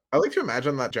I like to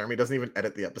imagine that Jeremy doesn't even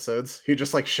edit the episodes. He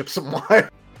just like ships them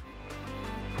live.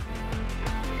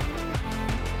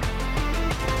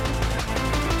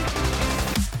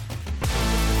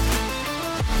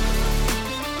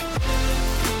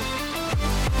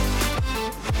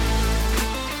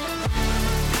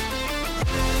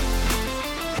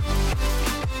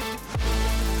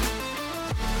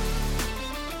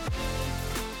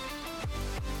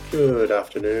 Good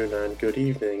afternoon and good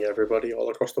evening, everybody all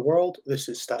across the world. This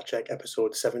is StatCheck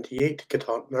episode 78, Can't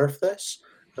Nerf This,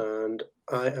 and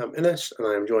I am Innes, and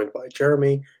I am joined by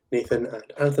Jeremy, Nathan, and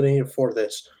Anthony for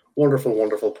this wonderful,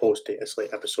 wonderful post-Data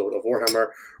Slate episode of Warhammer,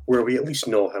 where we at least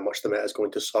know how much the meta is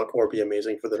going to suck or be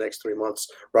amazing for the next 3 months,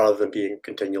 rather than being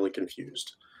continually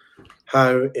confused.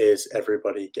 How is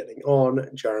everybody getting on?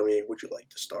 Jeremy, would you like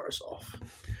to start us off?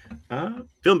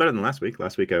 Feeling better than last week.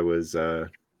 Last week I was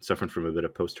suffering from a bit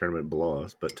of post-tournament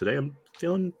blow-offs, but today I'm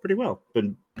feeling pretty well.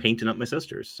 Been painting up my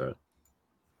sisters, so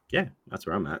yeah, that's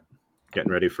where I'm at.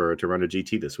 Getting ready to run a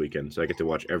GT this weekend, so I get to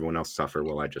watch everyone else suffer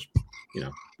while I just,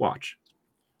 watch.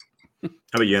 How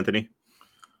about you, Anthony?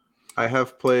 I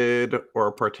have played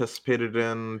or participated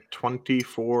in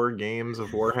 24 games of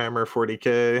Warhammer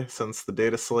 40k since the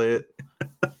data slate.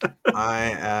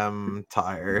 I am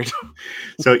tired.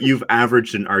 So you've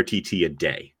averaged an RTT a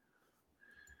day?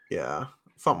 Yeah,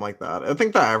 something like that. I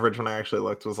think the average when I actually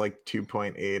looked was like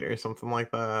 2.8 or something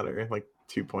like that, or like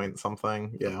 2 point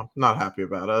something. Yeah, not happy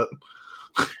about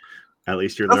it. At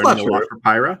least you're learning a lot for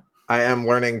Pyra. I am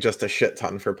learning just a shit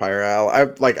ton for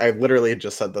Pyra. I literally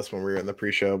just said this when we were in the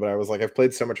pre-show, but I was like, I've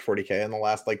played so much 40k in the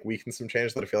last like week and some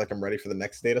change that I feel like I'm ready for the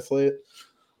next data slate.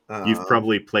 You've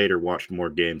probably played or watched more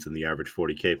games than the average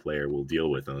 40k player will deal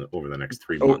with over the next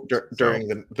 3 months.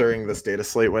 During this data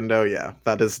slate window, yeah,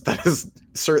 that is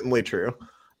certainly true.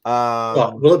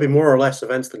 Well, will it be more or less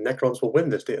events that Necrons will win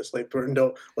this data slate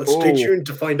window? Let's stay tuned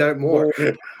to find out more.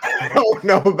 I don't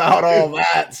know about all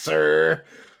that, sir.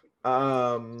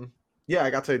 Yeah, I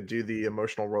got to do the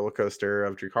emotional roller coaster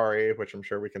of Drukhari, which I'm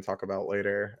sure we can talk about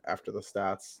later after the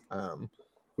stats.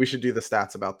 We should do the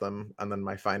stats about them and then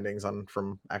my findings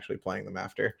from actually playing them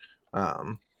after,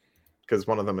 because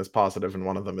one of them is positive and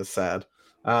one of them is sad,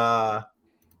 and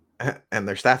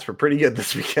their stats were pretty good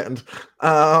this weekend.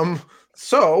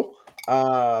 So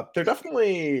they're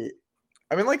definitely,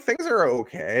 I mean, like, things are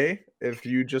okay. If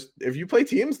you play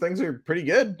teams, things are pretty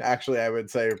good, actually. I would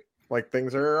say, like,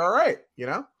 things are all right,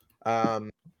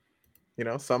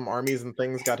 some armies and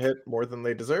things got hit more than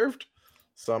they deserved,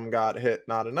 some got hit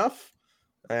not enough,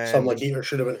 and some like Eater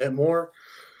should have been hit more.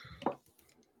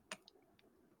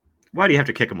 Why do you have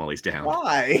to kick him while he's down?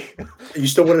 Why? Are you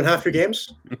still winning half your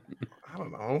games? I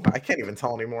don't know. I can't even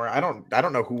tell anymore. I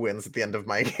don't know who wins at the end of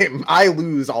my game. I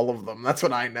lose all of them. That's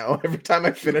what I know. Every time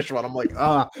I finish one, I'm like,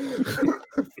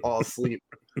 fall asleep.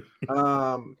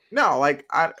 No, like,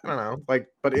 I don't know. Like,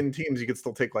 but in teams, you could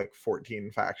still take like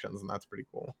 14 factions, and that's pretty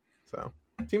cool. So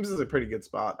teams is a pretty good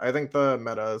spot. I think the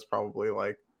meta is probably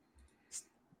like,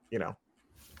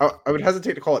 I would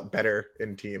hesitate to call it better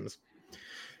in teams,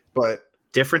 but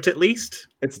different at least.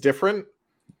 It's different.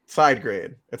 Side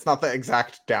grade. It's not the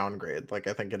exact downgrade like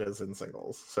I think it is in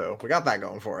singles. So we got that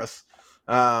going for us.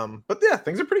 But yeah,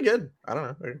 things are pretty good. I don't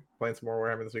know. They're playing some more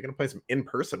Warhammer this weekend. I'm playing some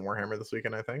in-person Warhammer this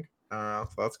weekend, I think. So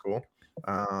that's cool.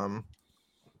 Not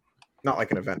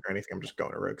like an event or anything. I'm just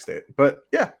going to Rogue State. But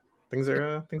yeah, things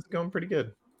are going pretty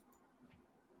good.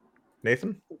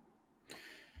 Nathan?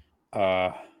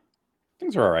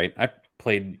 Things are all right. I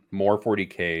played more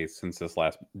 40k since this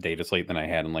last data slate than I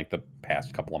had in like the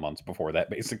past couple of months before that,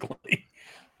 basically,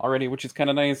 already, which is kind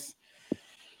of nice.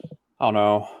 I don't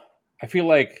know. I feel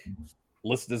like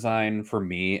list design, for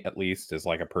me at least, is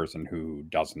like a person who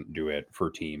doesn't do it for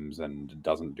teams and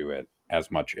doesn't do it as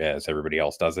much as everybody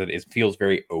else does it. It feels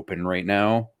very open right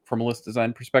now from a list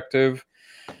design perspective.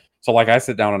 So like I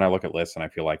sit down and I look at lists and I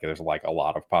feel like there's like a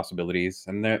lot of possibilities,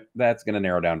 and that's going to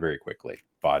narrow down very quickly.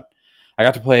 But I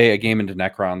got to play a game into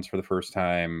Necrons for the first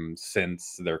time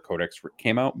since their codex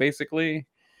came out, basically.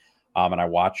 And I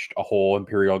watched a whole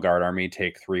Imperial Guard army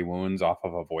take 3 wounds off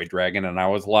of a Void Dragon, and I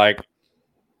was like,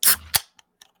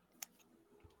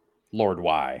 Lord,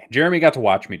 why? Jeremy got to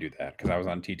watch me do that because I was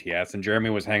on TTS, and Jeremy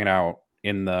was hanging out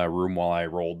in the room while I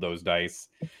rolled those dice.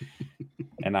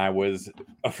 And I was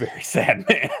a very sad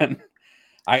man.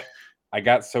 I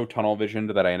got so tunnel visioned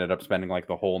that I ended up spending like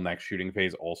the whole next shooting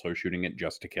phase also shooting it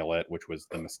just to kill it, which was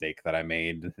the mistake that I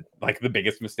made. Like the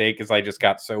biggest mistake is I just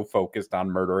got so focused on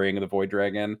murdering the Void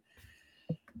Dragon.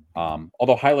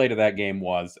 Although highlight of that game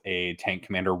was a tank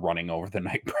commander running over the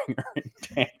Nightbringer in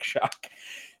tank shock,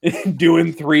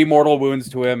 doing 3 mortal wounds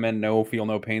to him and no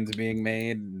pains being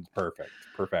made.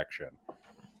 Perfection.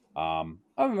 Other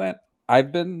than that,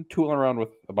 I've been tooling around with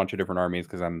a bunch of different armies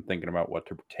because I'm thinking about what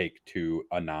to take to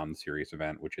a non-serious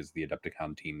event, which is the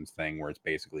Adepticon teams thing, where it's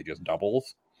basically just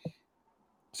doubles.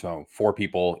 So 4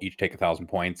 people each take 1,000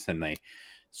 points, and they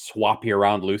swap you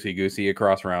around loosey-goosey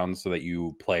across rounds so that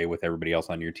you play with everybody else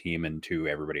on your team and to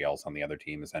everybody else on the other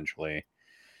team, essentially.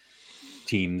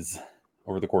 Teams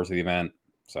over the course of the event.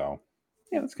 So,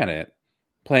 yeah, that's kind of it.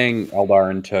 Playing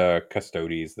Eldar into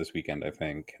Custodes this weekend, I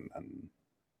think. And then,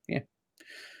 yeah,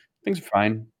 things are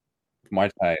fine. Muay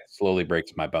Thai slowly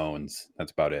breaks my bones.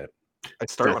 That's about it. I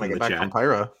start when I get back from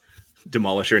Pyra.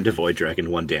 Demolisher into Void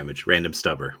Dragon, 1 damage. Random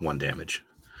Stubber, 1 damage.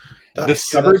 The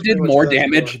Stubber did more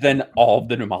damage than all of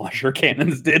the Demolisher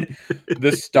cannons did.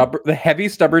 The heavy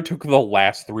Stubber took the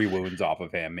last 3 wounds off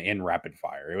of him in rapid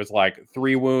fire. It was like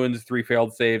 3 wounds, 3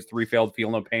 failed saves, 3 failed feel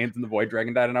no pains, and the Void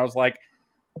Dragon died. And I was like,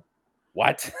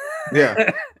 what?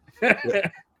 Yeah.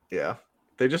 Yeah.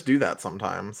 They just do that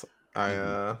sometimes.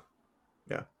 I'm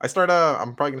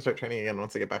probably gonna start training again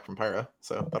once I get back from Pyra,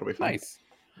 so that'll be fun. Nice.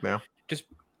 Yeah. Just,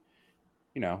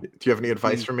 you know. Do you have any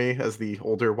advice for me as the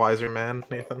older, wiser man,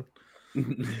 Nathan?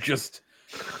 Just,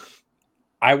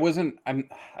 I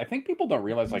think people don't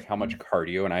realize like how much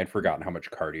cardio, and I had forgotten how much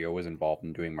cardio was involved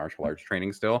in doing martial arts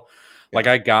training still. Yeah. Like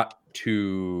I got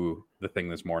to the thing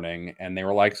this morning and they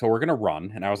were like, so we're going to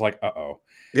run. And I was like, uh-oh.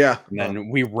 Yeah. And then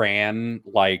we ran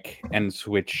and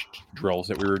switched drills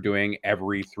that we were doing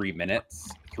every 3 minutes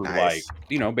through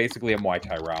basically a Muay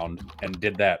Thai round, and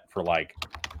did that for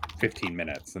 15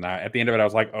 minutes. And at the end of it, I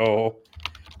was like, oh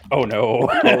no.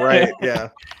 Oh, right. Yeah.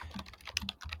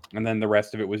 And then the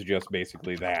rest of it was just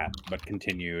basically that, but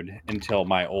continued until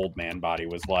my old man body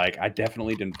was like, I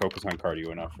definitely didn't focus on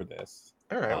cardio enough for this.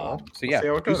 All right. So yeah,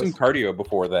 do some cardio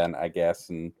before then, I guess.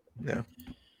 And yeah,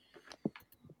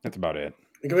 that's about it.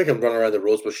 You can make him run around the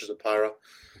rose bushes at Pyra.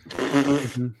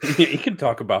 You can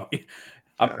talk about.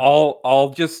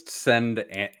 I'll just send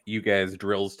you guys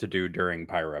drills to do during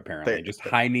Pyra. Apparently, just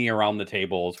high knee around the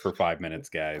tables for 5 minutes,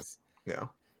 guys. Yeah,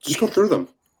 just go through them.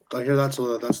 I hear that's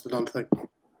the done thing.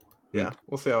 Yeah,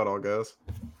 we'll see how it all goes.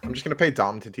 I'm just gonna pay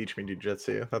Dom to teach me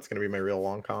jiu-jitsu. That's gonna be my real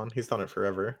long con. He's done it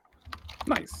forever.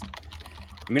 Nice.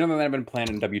 I mean, other than that, I've been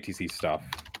planning WTC stuff,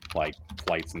 like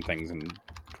flights and things, and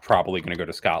probably gonna go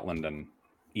to Scotland and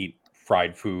eat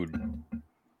fried food,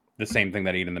 the same thing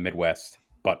that I eat in the Midwest,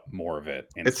 but more of it.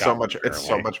 It's so much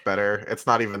better. It's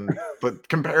not even, but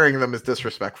comparing them is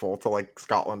disrespectful to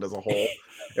Scotland as a whole.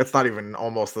 It's not even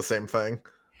almost the same thing.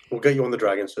 We'll get you on the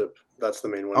dragon soup. That's the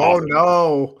main one. Oh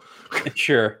no!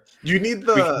 Sure. You need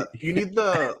the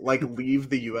leave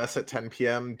the US at 10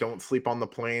 p.m. Don't sleep on the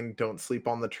plane. Don't sleep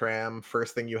on the tram.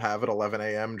 First thing you have at 11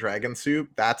 a.m. dragon soup.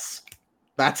 That's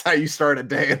how you start a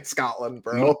day in Scotland,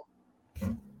 bro.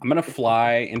 I'm gonna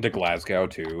fly into Glasgow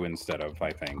too, instead of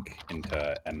I think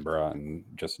into Edinburgh, and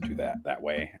just do that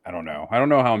way. I don't know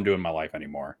how I'm doing my life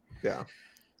anymore. Yeah.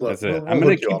 That's it. I'm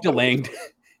gonna keep delaying.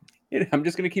 I'm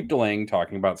just going to keep delaying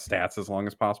talking about stats as long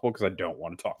as possible because I don't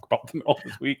want to talk about them all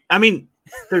this week. I mean,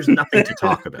 there's nothing to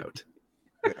talk about.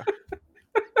 Yeah.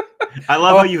 I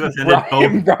love how you've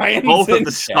offended both of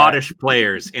the Scottish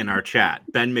players in our chat,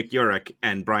 Ben McUrick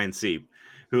and Brian Seep,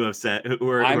 who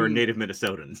are native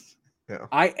Minnesotans. Yeah.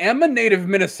 I am a native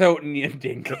Minnesotan, you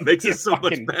dink. That makes it so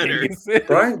much better.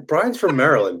 Brian's from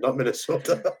Maryland, not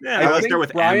Minnesota. Yeah, let's start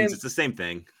with M's. It's the same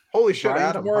thing. Holy shit,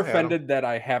 Brian's Adam. more offended that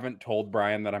I haven't told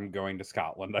Brian that I'm going to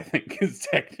Scotland, I think, is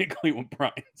technically what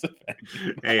Brian's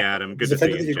offended. Hey, Adam. Good to see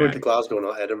you. He's offended that you're going to Glasgow,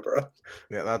 not Edinburgh.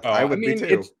 Yeah, I would be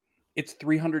too. It's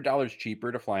 $300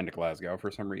 cheaper to fly into Glasgow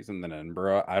for some reason than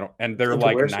Edinburgh. And they're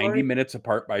like 90 minutes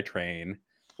apart by train.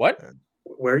 What?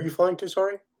 Where are you flying to,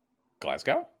 sorry?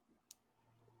 Glasgow?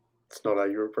 It's not how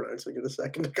you were pronouncing it a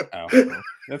second ago. Oh,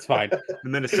 that's fine.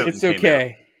 It's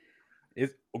okay.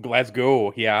 It's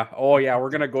Glasgow, yeah. Oh, yeah, we're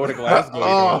gonna go to Glasgow.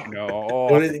 Don't you know?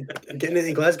 Oh. Getting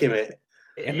in Glasgow, mate.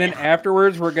 And then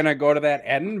afterwards, we're gonna go to that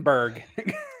Edinburgh.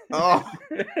 Oh,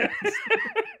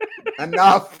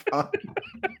 enough!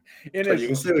 You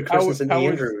can stay with Christmas and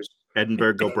Andrews.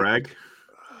 Edinburgh, go brag.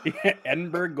 Yeah,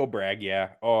 Edinburgh, go brag. Yeah.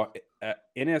 Oh,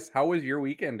 Innes, how was your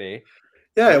weekend, eh?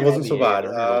 Yeah, it wasn't so bad.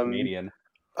 Canadian.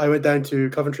 I went down to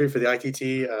Coventry for the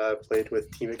ITT, played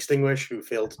with Team Extinguish,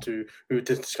 who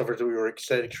discovered that we were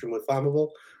extremely flammable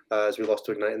as we lost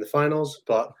to Ignite in the finals,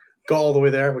 but got all the way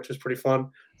there, which was pretty fun.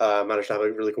 Managed to have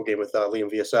a really cool game with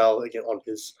Liam VSL, again, on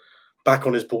his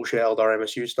bullshit Eldar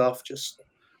MSU stuff. Just,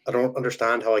 I don't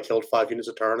understand how I killed 5 units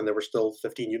a turn and there were still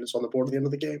 15 units on the board at the end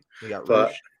of the game.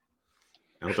 But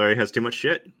Eldar has too much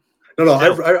shit. No,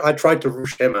 I tried to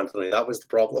rush him, Anthony. That was the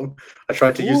problem. I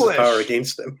tried to use his power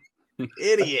against him.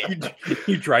 Idiot.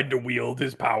 You tried to wield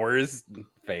his powers.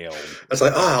 failed. It's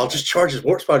like, I'll just charge his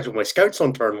warp sponge with my scouts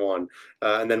on turn 1.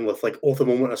 And then with like Oath of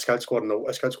Moment, a scout squad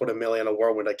in melee and a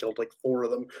whirlwind, I killed like 4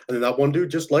 of them. And then that one dude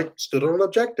just like stood on an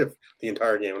objective the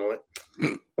entire game. And I'm like, I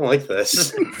don't like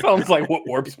this. Sounds like what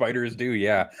warp spiders do,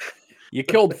 yeah. You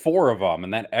killed 4 of them,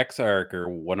 and that Exarch or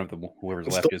one of them, whoever's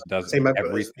left, just does Same as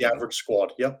everything. the average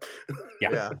squad. Yep.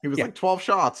 Yeah. He was like 12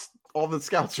 shots. All the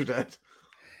scouts are dead.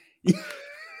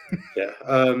 Yeah,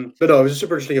 but no, it was a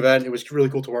super interesting event. It was really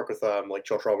cool to work with like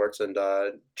Josh Roberts and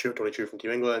Tony Chu from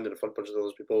Team England and a bunch of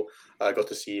those people. I got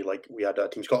to see like we had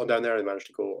Team Scotland down there, and they managed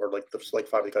to go, or like there's like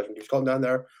 5 of the guys from Team Scotland down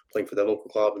there playing for their local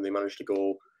club, and they managed to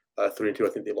go 3-2. I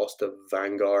think they lost to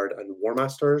Vanguard and War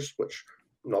Masters, which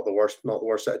not the worst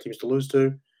set of teams to lose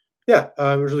to. Yeah,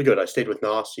 it was really good. I stayed with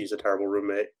Nas. He's a terrible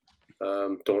roommate.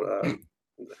 He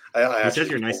says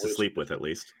you're nice to sleep with, at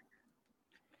least.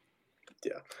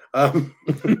 Yeah. I don't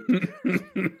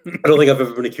think I've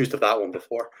ever been accused of that one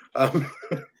before.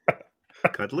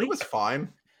 Cuddly? It was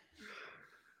fine.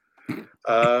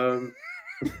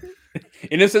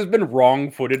 Innes has been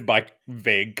wrong-footed by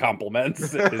vague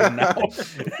compliments. Is now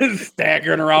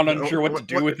staggering around, unsure what to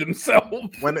do with himself.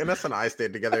 When Innes and I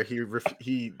stayed together,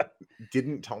 he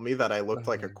didn't tell me that I looked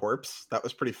like a corpse. That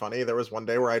was pretty funny. There was one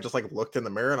day where I just like looked in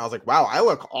the mirror and I was like, "Wow, I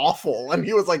look awful." And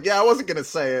he was like, "Yeah, I wasn't gonna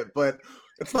say it, but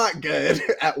it's not good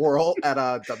at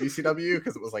WCW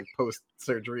because it was like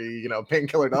post-surgery,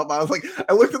 painkillered up." I was like,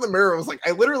 I looked in the mirror. I was like,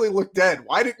 I literally look dead.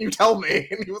 Why didn't you tell me?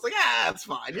 And he was like, "Yeah, it's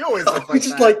fine. You always look like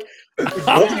just that." like,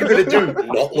 what are you gonna do?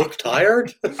 Not look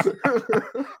tired?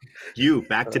 You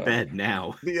back to bed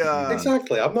now.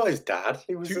 Exactly. I'm not his dad.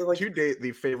 He was to date,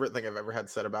 the favorite thing I've ever had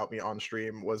said about me on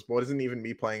stream wasn't even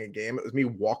me playing a game. It was me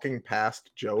walking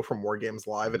past Joe from War Games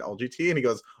Live at LGT, and he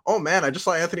goes, "Oh man, I just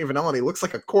saw Anthony Vanella, and he looks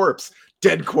like a corpse."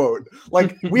 Dead quote.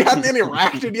 Like, we hadn't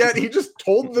interacted yet. He just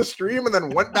told the stream and then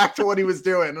went back to what he was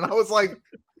doing. And I was like,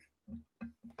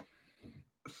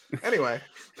 anyway.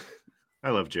 I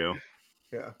love Joe.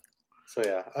 Yeah. So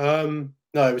yeah.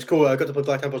 No, it was cool. I got to play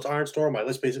Black Templar's Iron Storm. My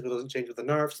list basically doesn't change with the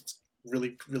nerfs. It's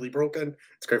really, really broken.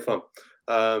 It's great fun.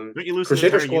 Don't you lose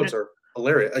Crusader squads are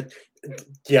hilarious.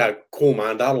 Yeah, cool,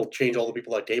 man. That'll change all the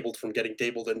people I tabled from getting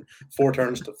tabled in 4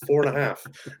 turns to 4.5.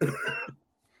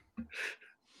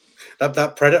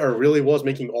 That Predator really was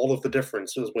making all of the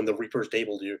difference when the Reapers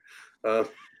tabled you. I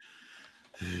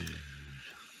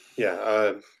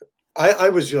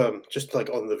was just like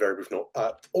on the very brief note.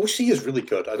 OC is really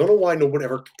good. I don't know why nobody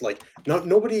ever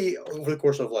nobody over the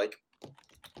course of like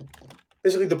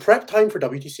basically the prep time for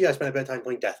WTC. I spent a bit of time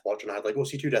playing Deathwatch, and I had like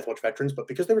OC2 Deathwatch veterans, but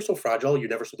because they were so fragile, you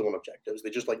never saw them on objectives.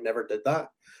 They just like never did that.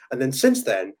 And then since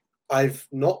then, I've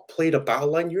not played a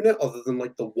battle line unit other than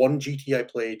like the one GT I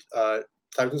played.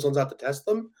 Thousand Suns had to test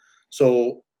them,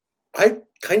 so I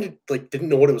kind of like didn't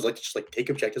know what it was like to just like take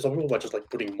objectives off people by just like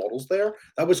putting models there.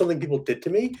 That was something people did to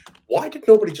me. Why did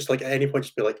nobody just like at any point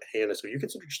just be like, "Hey, Anna, so you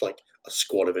consider just like a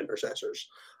squad of intercessors?"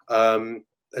 And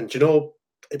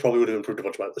it probably would have improved a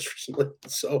bunch of my list recently.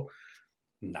 So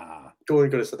nah, go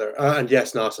and sit there. And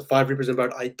yes, so 5 Reapers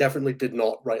inbound. I definitely did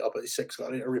not write up a 6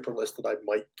 Reaper list that I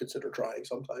might consider trying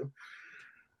sometime.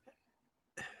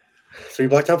 3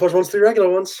 Black Templars ones, 3 regular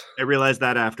ones. I realized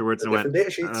that afterwards and went, data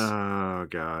sheets. "Oh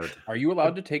god." Are you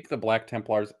allowed to take the Black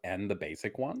Templars and the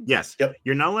basic ones? Yes. Yep.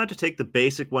 You're not allowed to take the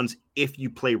basic ones if you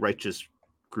play Righteous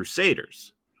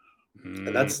Crusaders.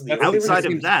 And that's the outside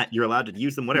of that, you're allowed to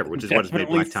use them whatever, which is what has made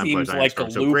Black Templars Iron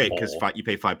Storm so great, because you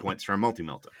pay 5 points for a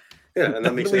multi-melta. Yeah, and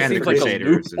that makes sense. And the like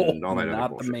Crusaders loophole, and all that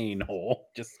not other the main hole.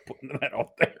 Just putting that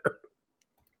out there.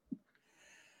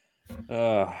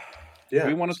 Do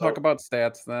we want to talk about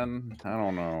stats then? I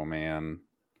don't know, man.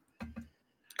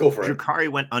 Go for it. Drukhari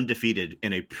went undefeated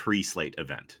in a pre-slate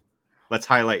event. Let's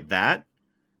highlight that.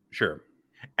 Sure.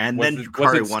 And then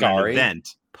Drukhari won an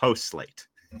event post-slate.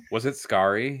 Was it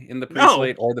Scary in the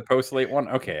pre-slate or the post-slate one?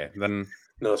 Okay, then.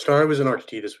 No, Scary was in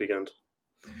RTT this weekend.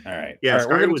 All right. Yeah, all right,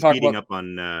 Scary was beating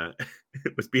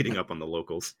up on the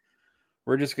locals.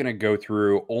 We're just going to go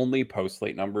through only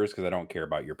post-slate numbers because I don't care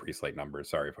about your pre-slate numbers.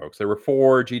 Sorry, folks. There were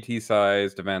 4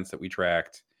 GT-sized events that we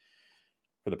tracked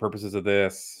for the purposes of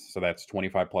this. So that's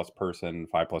 25-plus person,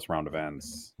 5-plus round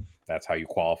events. That's how you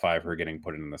qualify for getting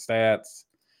put in the stats.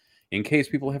 In case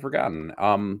people have forgotten,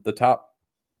 the top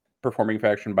performing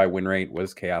faction by win rate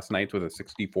was Chaos Knights with a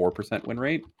 64% win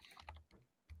rate.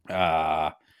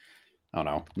 I don't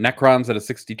know. Necrons at a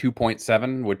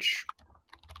 62.7, which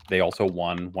they also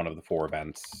won one of the 4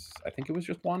 events. I think it was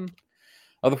just one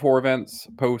of the 4 events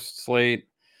post-slate.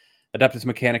 Adeptus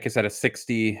Mechanicus at a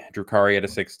 60, Drukhari at a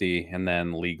 60, and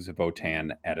then Leagues of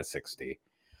Votann at a 60.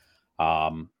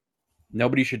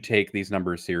 Nobody should take these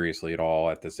numbers seriously at all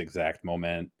at this exact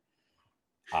moment.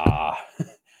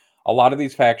 a lot of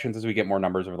these factions, as we get more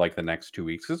numbers over like the next 2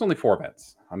 weeks, there's only 4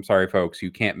 events. I'm sorry, folks,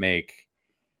 you can't make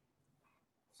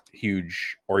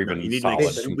huge or even you need solid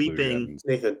like sweeping. conclusions.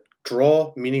 Nathan,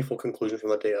 draw meaningful conclusions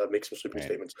from that data. Make some sweeping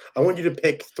statements. I want you to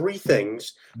pick 3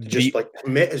 things to just like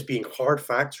commit as being hard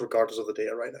facts, regardless of the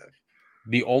data right now.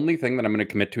 The only thing that I'm going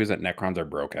to commit to is that Necrons are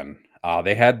broken.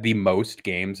 They had the most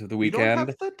games of the weekend. You don't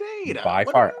have the data. By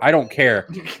What far. I don't care.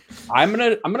 mean? I'm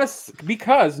gonna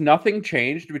because nothing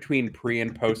changed between pre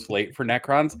and post slate for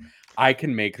Necrons. I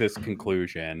can make this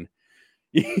conclusion.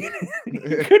 You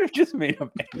could have just made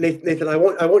up. Nathan, I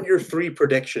want your 3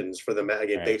 predictions for the meta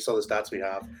game Right. based on the stats we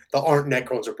have that aren't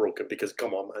Necrons are broken, because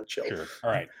come on, man, chill. Sure. All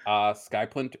right.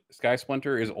 Sky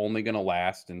Splinter is only going to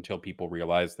last until people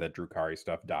realize that Drukhari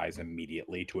stuff dies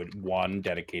immediately to one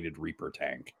dedicated Reaper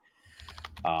tank.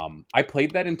 I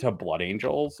played that into Blood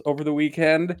Angels over the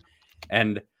weekend,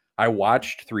 and I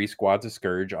watched 3 squads of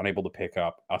Scourge unable to pick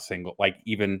up a single, like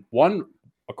even one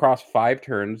across 5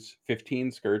 turns.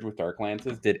 15 Scourge with Dark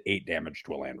Lances did 8 damage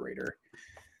to a Land Raider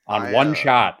on one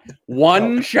shot.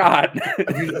 One shot.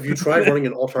 Have you tried running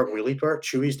an alt-art wheelie bar?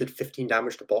 Chewies did 15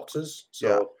 damage to boxes. So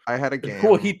yeah, I had a game.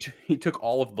 Cool. He took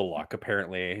all of the luck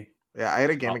apparently. Yeah, I had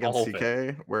a game against all of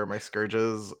CK where my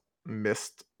Scourges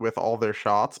missed with all their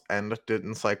shots and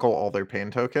didn't cycle all their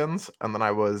pain tokens, and then I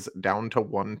was down to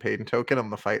 1 pain token in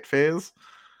the fight phase,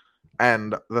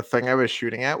 and the thing I was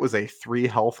shooting at was a 3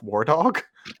 health war dog,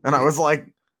 and I was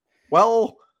like,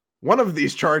 well, one of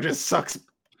these charges sucks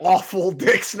awful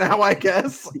dicks now, I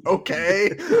guess. Okay.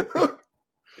 The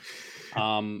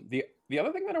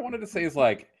other thing that I wanted to say is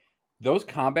like those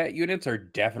combat units are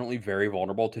definitely very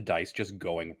vulnerable to dice just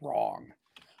going wrong.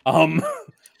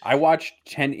 I watched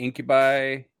 10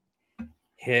 Incubi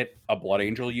hit a Blood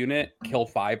Angel unit, kill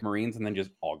 5 Marines, and then just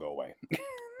all go away.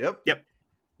 Yep.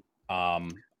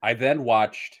 I then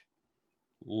watched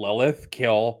Lilith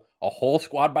kill a whole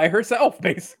squad by herself,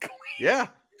 basically. Yeah.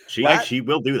 She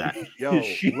will do that. Yo,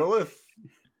 Lilith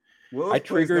I plays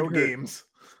triggered no her games.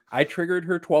 I triggered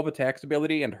her 12 attacks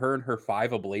ability, and her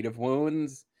 5 ablative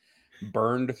wounds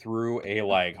burned through a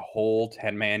like whole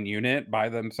 10-man unit by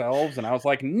themselves, and I was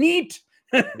like, neat.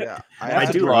 Yeah, I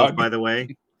do love, by the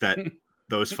way, that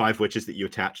those 5 witches that you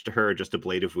attach to her are just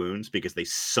ablative wounds because they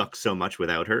suck so much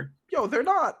without her. Yo, they're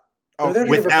not. Oh, they're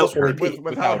without her.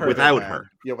 Without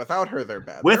her. Yeah, without her, they're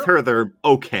bad. With her, they're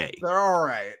okay. They're all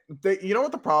right. You know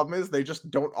what the problem is? They just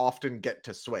don't often get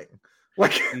to swing.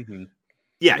 Like,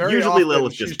 yeah, usually often,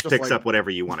 Lilith just picks up whatever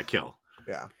you want to kill.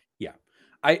 Yeah.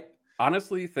 I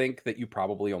honestly think that you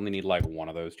probably only need like one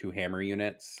of those 2 hammer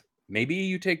units. Maybe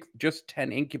you take just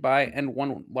 10 Incubi and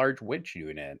 1 large witch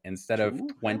unit instead of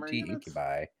 20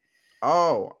 Incubi.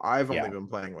 Oh, I've only been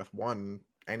playing with 1.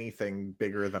 Anything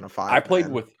bigger than a 5. I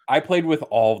played with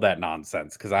all of that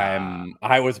nonsense because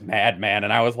I was mad, man,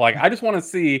 and I was like, I just want to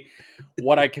see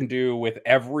what I can do with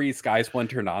every Sky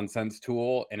Splinter nonsense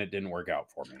tool, and it didn't work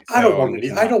out for me. So I don't want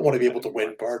to be able to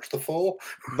win Purge the Foe.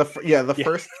 First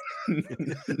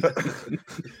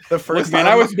Look, man,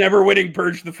 I was never winning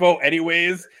Purge the Foe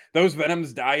anyways. Those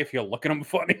Venoms die if you look at them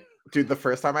funny. Dude, the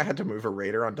first time I had to move a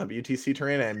Raider on WTC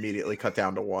terrain, I immediately cut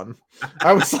down to 1.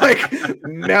 I was like,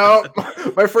 no.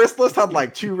 My first list had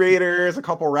like 2 Raiders, a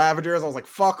couple Ravagers. I was like,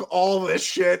 fuck all this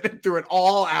shit. Threw it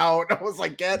all out. I was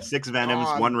like, get 6 Venoms,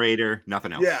 on. 1 Raider,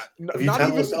 nothing else. Yeah.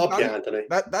 Anthony.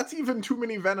 That's even too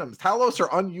many Venoms. Talos are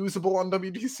unusable on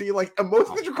WTC. Like, most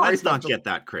of the Drukhari let's not get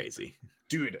that crazy.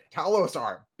 Dude, Talos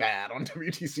are bad on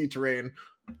WTC terrain.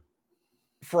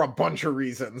 For a bunch of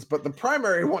reasons, but the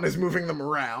primary one is moving them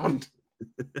around.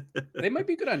 They might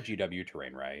be good on GW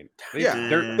terrain, right?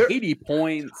 They're 80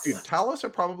 points. Dude, Talos are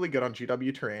probably good on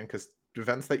GW terrain because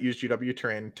events that use GW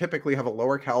terrain typically have a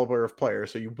lower caliber of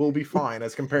players, so you will be fine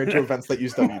as compared to events that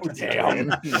use WTC terrain.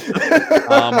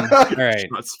 All right.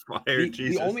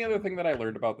 The only other thing that I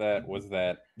learned about that was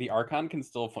that the Archon can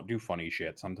still do funny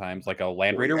shit sometimes. Like a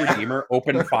Land Raider Redeemer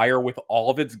opened fire with all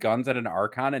of its guns at an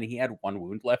Archon, and he had 1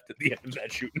 wound left at the end of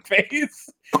that shooting phase.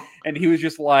 And he was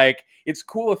just like, it's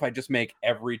cool if I just make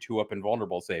every 2-up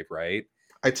invulnerable save, right?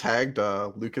 I tagged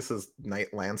Lucas's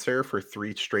Knight Lancer for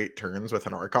 3 straight turns with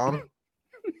an Archon.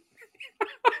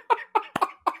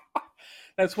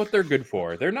 That's what they're good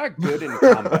for. They're not good in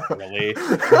combat, really.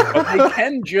 But they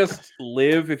can just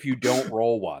live if you don't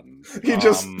roll ones. He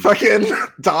just fucking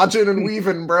dodging and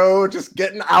weaving, bro. Just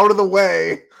getting out of the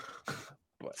way.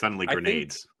 Suddenly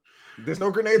grenades. There's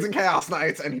no grenades in Chaos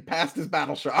Knights, and he passed his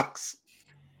battle shocks.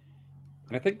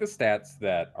 And I think the stats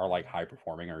that are like high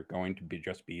performing are going to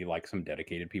be like some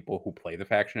dedicated people who play the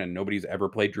faction, and nobody's ever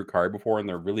played Drukhari before, and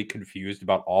they're really confused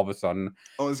about all of a sudden.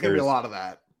 Oh, there's gonna be a lot of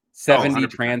that. 70 100%.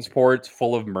 transports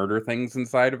full of murder things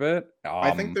inside of it.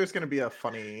 I think there's going to be a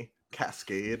funny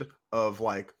cascade of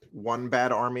like one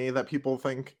bad army that people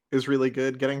think is really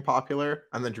good getting popular,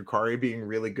 and then Drukhari being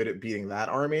really good at beating that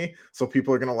army. So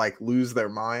people are going to like lose their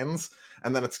minds,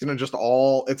 and then it's going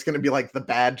to be like the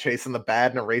bad chasing the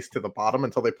bad in a race to the bottom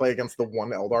until they play against the one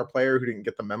Eldar player who didn't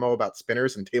get the memo about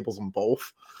spinners and tables them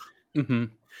both. Mm-hmm.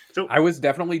 So I was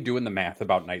definitely doing the math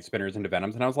about night spinners into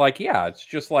venoms, and I was like, yeah, it's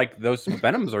just like those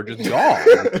venoms are just gone.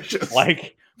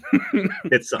 Like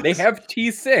it sucks. they have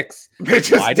T6. They're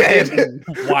just dead.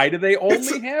 Why do they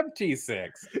only have T6?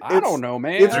 I don't know,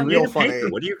 man. It's real funny.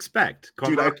 What do you expect?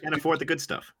 Dude, I can't afford the good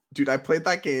stuff. Dude, I played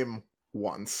that game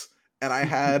once, and I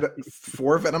had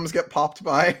 4 venoms get popped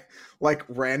by like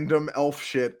random elf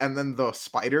shit, and then the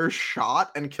spider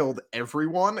shot and killed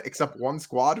everyone except one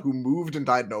squad who moved and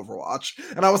died in Overwatch.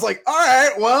 And I was like, all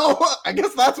right, well, I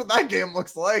guess that's what that game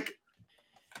looks like.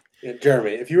 Yeah,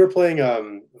 Jeremy, if you were playing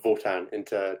Votan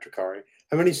into Drukhari,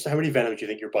 how many venoms do you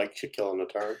think your bike should kill in a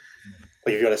turn?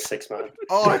 Like if you got a 6-man.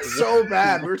 Oh, it's so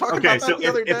bad. We were talking about that the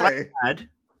other day.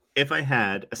 If I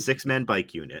had a 6-man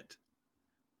bike unit,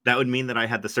 that would mean that I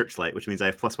had the searchlight, which means I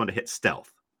have +1 to hit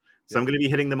stealth. So I'm going to be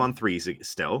hitting them on 3s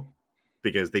still,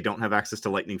 because they don't have access to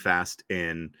lightning fast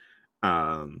in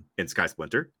Sky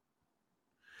Splinter.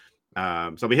 So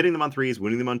I'll be hitting them on 3s,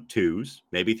 winning them on 2s,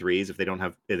 maybe 3s if they don't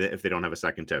have a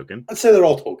second token. I'd say they're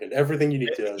all tokened. Everything you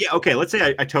need to. Yeah, okay. Let's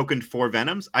say I tokened 4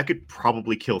 venoms. I could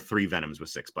probably kill 3 venoms with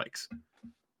 6 bikes.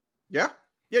 Yeah,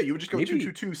 you would just go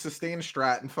 2-2-2 sustain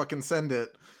strat and fucking send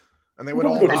it, and they would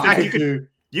Well, all in die. fact,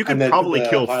 You could probably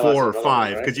kill 4 or irrelevant, 5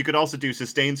 because right? you could also do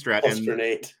sustain strat Plus and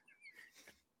grenade.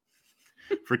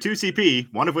 for 2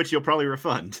 CP, one of which you'll probably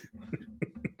refund.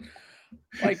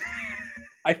 Like,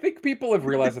 I think people have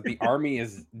realized that the army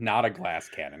is not a glass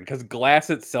cannon because glass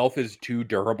itself is too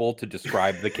durable to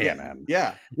describe the cannon.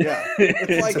 Yeah.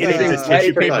 It's like It's a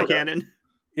tissue paper cannon.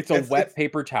 It's a wet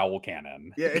paper towel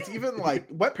cannon. Yeah, it's even like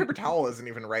wet paper towel isn't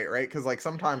even right? Because like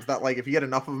sometimes that like if you get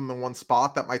enough of them in one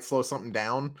spot, that might slow something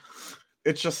down.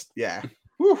 It's just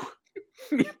Whew.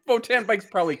 Votan bikes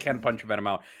probably can punch a venom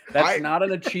out. That's not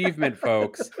an achievement,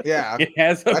 folks. Yeah, it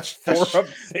has a 4-up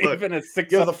save and a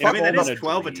 6-up. That is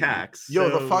 12 attacks.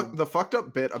 The fucked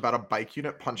up bit about a bike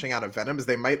unit punching out a venom is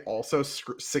they might also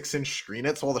 6-inch screen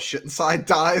it so all the shit inside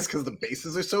dies because the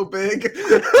bases are so big.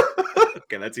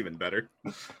 Okay, that's even better.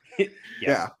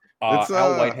 Yeah.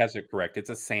 Al White has it correct.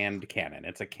 It's a sand cannon.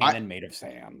 It's a cannon made of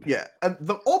sand. Yeah, and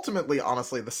ultimately,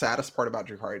 honestly, the saddest part about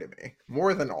Drukhari to me,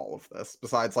 more than all of this,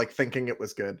 besides like thinking it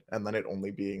was good and then it only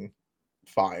being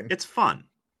fine. It's fun.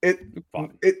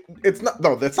 It's not.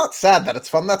 No, it's not sad that it's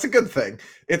fun. That's a good thing.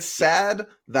 It's sad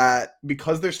that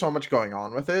because there's so much going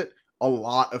on with it, a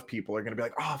lot of people are going to be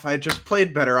like, oh, if I had just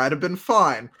played better, I'd have been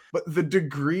fine. But the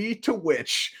degree to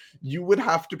which you would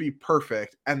have to be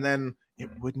perfect and then it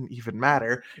wouldn't even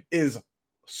matter is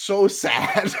so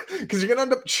sad because you're going to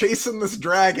end up chasing this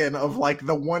dragon of like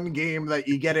the one game that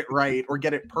you get it right or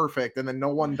get it perfect and then no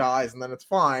one dies and then it's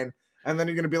fine. And then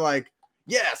you're going to be like,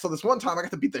 yeah, so this one time I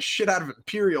got to beat the shit out of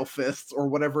Imperial Fists or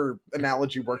whatever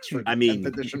analogy works for the 10th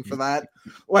edition for that.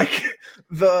 Like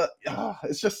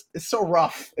it's so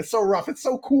rough. It's so rough. It's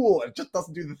so cool. It just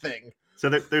doesn't do the thing. So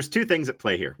there's 2 things at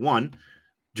play here. One,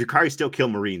 Drukhari still kill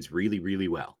Marines really, really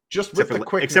well. Just with the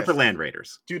quickness. Except for Land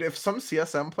Raiders. Dude, if some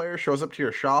CSM player shows up to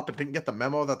your shop and didn't get the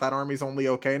memo that army's only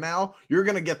okay now, you're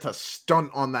going to get to stunt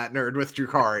on that nerd with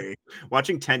Drukhari.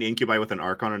 Watching 10 Incubi with an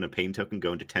Archon and a Pain token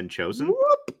go into 10 Chosen.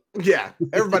 Whoop. Yeah,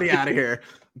 everybody out of here.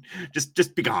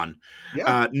 Just be gone.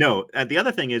 Yeah. No, the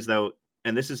other thing is, though,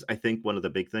 and this is, I think, one of the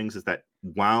big things, is that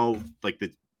while, like,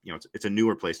 it's a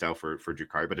newer playstyle for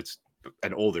Drukhari, but it's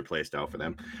an older playstyle for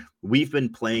them. We've been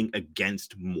playing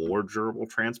against more durable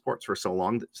transports for so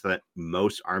long so that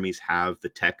most armies have the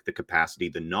tech, the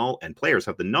capacity, and players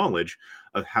have the knowledge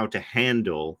of how to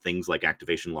handle things like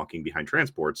activation locking behind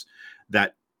transports.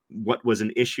 That what was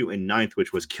an issue in 9th,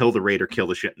 which was kill the raider, kill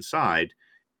the shit inside,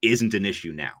 isn't an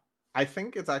issue now. I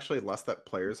think it's actually less that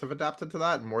players have adapted to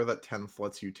that, and more that 10th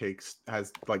lets you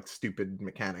has like stupid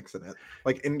mechanics in it.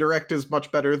 Like indirect is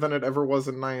much better than it ever was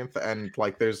in 9th, and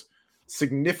like there's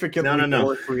significantly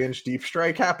more 3-inch deep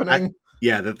strike happening.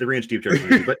 The 3-inch deep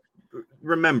strike. But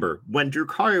remember, when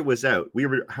Drukhari was out,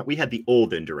 we had the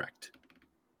old indirect.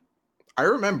 I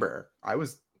remember.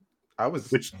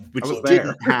 Which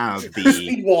didn't have the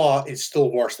Speed War is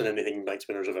still worse than anything Night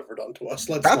Spinners have ever done to us.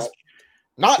 That's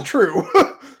not true.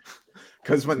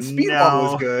 Because when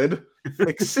Speedball was good,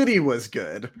 Flick City was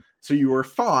good. So you were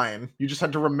fine. You just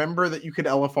had to remember that you could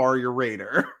LFR your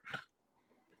Raider.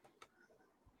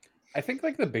 I think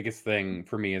like the biggest thing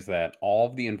for me is that all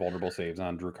of the invulnerable saves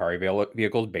on Drukhari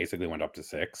vehicles basically went up to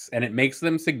 6, and it makes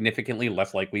them significantly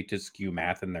less likely to skew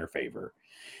math in their favor.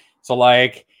 So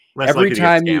like Less every likely to get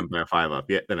time you scammed by a 5-up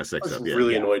than a I 6-up. was Yeah.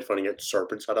 really annoyed finding out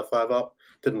Serpents had a 5-up.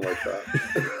 Didn't like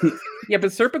that. Yeah,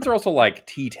 but serpents are also like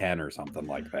T10 or something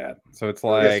like that. So it's Yeah,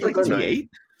 like Serpents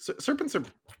are T8.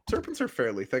 Serpents are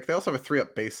fairly thick. They also have a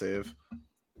 3-up base save.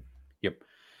 yep.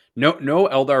 No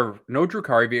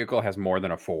Drukhari vehicle has more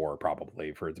than a 4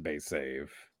 probably for its base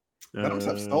save. Venoms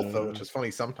have stealth though, which is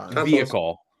funny sometimes. Tantals.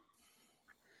 Vehicle.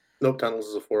 Nope, Tantals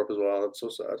is a 4-up as well. That's so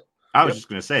sad. I was just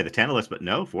going to say the Tantalus, but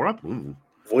no, 4-up. Ooh.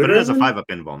 Void But it has a Raven? 5-up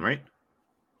invuln, right?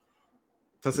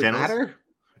 Does it Tantalus? matter?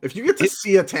 If you get to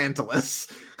see a Tantalus,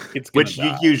 It's gonna Which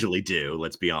die. you usually do,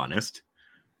 let's be honest.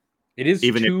 It is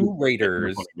Even if two you get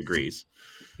raiders. 120 degrees.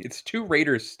 It's 2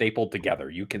 raiders stapled together.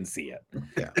 You can see it.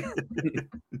 Yeah.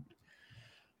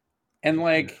 And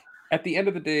like at the end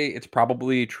of the day, it's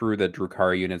probably true that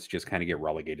Drukhari units just kind of get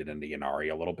relegated into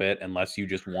Yanari a little bit, unless you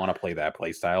just want to play that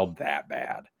playstyle that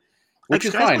bad. Which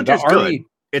is Sky fine. The Splinter's good. army,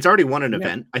 It's already won an Yeah.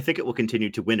 event. I think it will continue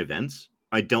to win events.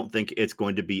 I don't think it's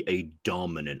going to be a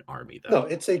dominant army, though. No,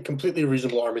 it's a completely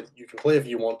reasonable army that you can play if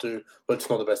you want to, but it's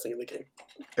not the best thing in the game.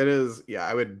 it is. Yeah,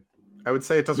 I would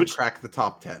say it doesn't Which- crack the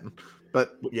top 10,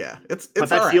 but yeah, it's But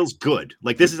that alright. feels good.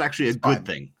 Like this is actually a It's good fine.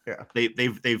 thing. Yeah.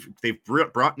 They've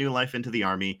brought new life into the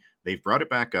army. They've brought it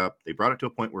back up. They brought it to a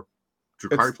point where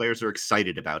Drukhari It's- players are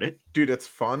excited about it. Dude, it's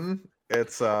fun.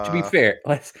 It's to be fair,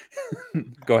 let's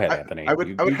go ahead, Anthony. I would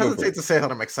You I would go hesitate first. to say that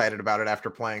I'm excited about it after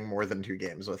playing more than 2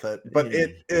 games with it, but Yeah.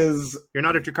 it is. You're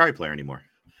not a Drukhari player anymore.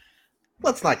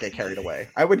 Let's not get carried away.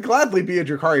 I would gladly be a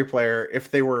Drukhari player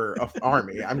if they were an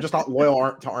army. I'm just not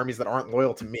loyal to armies that aren't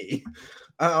loyal to me.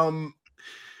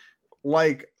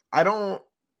 Like I don't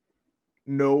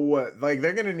know what, like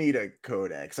they're gonna need a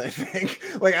codex. I think.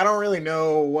 Like I don't really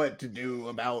know what to do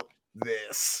about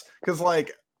this because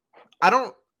like I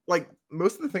don't like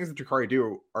most of the things that Drukhari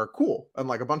do are cool and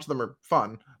like a bunch of them are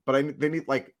fun, but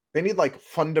they need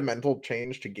fundamental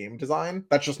change to game design.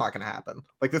 That's just not going to happen.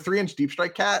 Like the 3-inch deep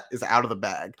strike cat is out of the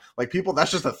bag. Like people,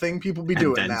 that's just a thing people be And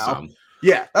doing then now. some.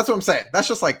 Yeah, that's what I'm saying. That's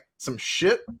just like some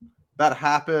shit that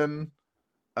happened.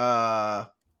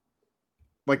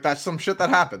 Like that's some shit that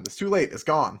happened. It's too late. It's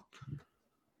gone.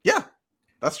 Yeah,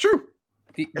 that's true.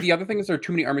 The other thing is there are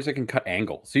too many armies that can cut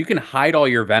angles. So you can hide all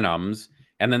your Venoms,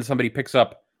 and then somebody picks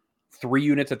up 3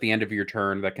 units at the end of your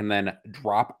turn that can then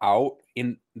drop out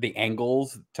in the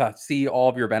angles to see all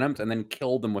of your Venoms and then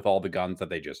kill them with all the guns that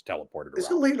they just teleported Is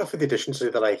it around. late enough in the edition to say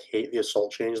that I hate the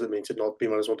assault change that makes it not be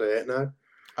might as well do it now?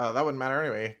 That wouldn't matter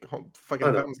anyway. Fucking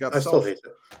I know. Venom's got I still stealth. hate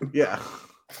it. Yeah.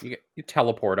 You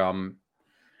teleport them.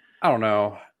 I don't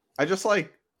know. I just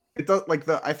like it does like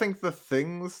I think the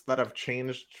things that have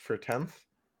changed for 10th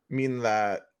mean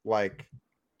that like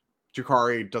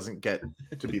Drukhari doesn't get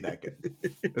to be that good.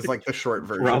 It's like the short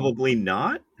version. Probably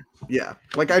not. Yeah.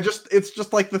 Like it's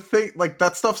just like the thing, like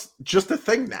that stuff's just a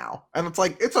thing now. And it's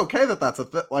like it's okay that that's a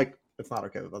thing. Like it's not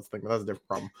okay that that's a thing, but that's a different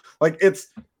problem. Like it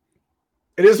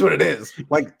is what it is.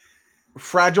 Like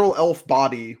fragile elf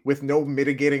body with no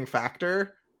mitigating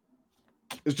factor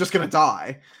is just gonna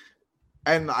die.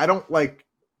 And I don't like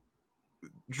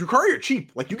Drukhari are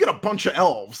cheap. Like you get a bunch of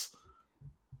elves.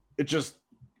 It just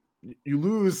you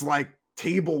lose like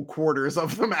table quarters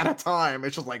of them at a time.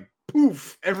 It's just like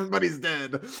poof, everybody's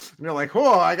dead. And you're like,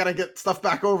 oh, I gotta get stuff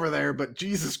back over there, but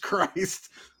Jesus Christ.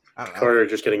 I don't know. Courier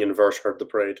just getting inverse hurt the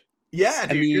parade. Yeah,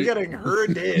 dude, you're mean- getting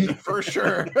herded for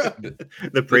sure.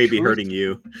 The prey be truth- hurting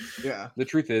you. Yeah. The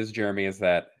truth is, Jeremy, is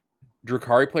that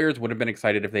Drukhari players would have been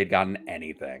excited if they'd gotten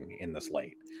anything in the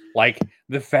slate. Like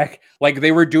the fact, like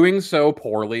they were doing so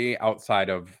poorly outside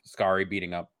of Skari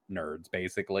beating up nerds,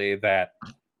 basically, that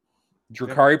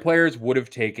Drukhari players would have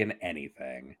taken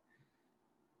anything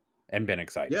and been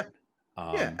excited.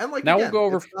 Yeah. Yeah, and like now again, we'll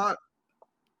go over.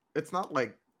 it's not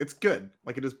like it's good.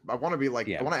 Like it is. I want to be like.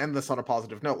 Yeah. I want to end this on a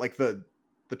positive note. Like the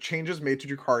changes made to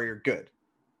Drukhari are good.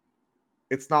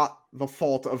 It's not the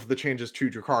fault of the changes to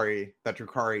Drukhari that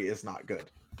Drukhari is not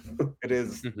good. It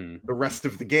is Mhm. the rest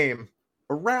of the game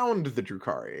around the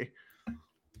Drukhari.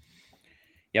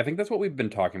 Yeah, I think that's what we've been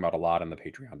talking about a lot in the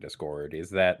Patreon Discord, is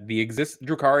that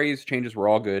Drukhari's changes were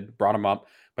all good, brought them up,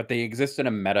 but they exist in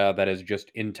a meta that is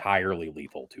just entirely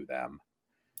lethal to them.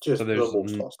 Just So the there's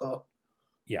most hostile.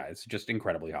 Yeah, it's just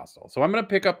incredibly hostile. So I'm going to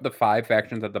pick up the 5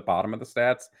 factions at the bottom of the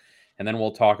stats, and then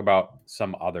we'll talk about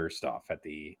some other stuff at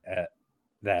the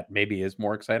that maybe is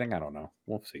more exciting. I don't know.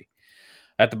 We'll see.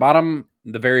 At the bottom,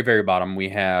 the very, very bottom, we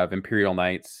have Imperial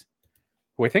Knights,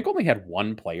 who I think only had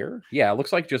 1 player. Yeah, it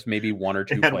looks like just maybe 1 or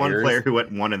 2 They had players. one player who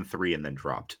went 1 and 3 and then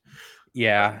dropped.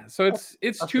 Yeah, so it's that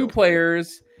two feels good.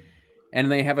 players,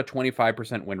 and they have a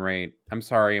 25% win rate. I'm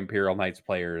sorry, Imperial Knights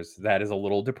players, that is a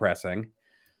little depressing.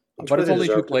 That's But what it's they only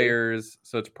two deserve to be. players,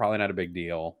 so it's probably not a big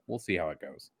deal. We'll see how it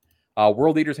goes.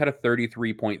 World Leaders had a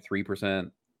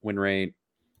 33.3% win rate.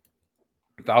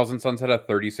 Thousand Suns had a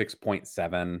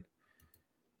 36.7.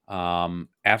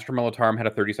 Astra Militarum had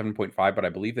a 37.5, but I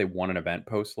believe they won an event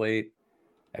post late.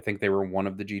 I think they were one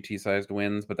of the GT sized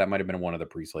wins, but that might have been one of the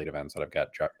pre-slate events that I've got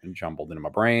jumbled into my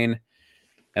brain.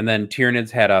 And then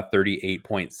Tyranids had a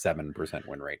 38.7%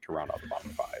 win rate to round out the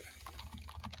bottom five.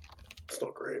 It's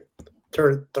not great.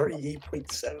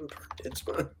 38.7 hits,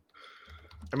 man.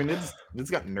 I mean,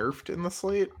 it's got nerfed in the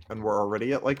slate, and we're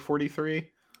already at like 43.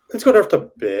 It's got nerfed a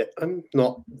bit. I'm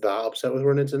not that upset with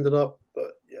where it's ended up,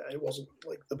 but yeah, it wasn't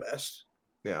like the best.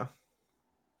 Yeah.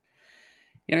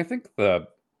 And I think the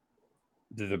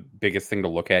biggest thing to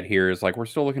look at here is like we're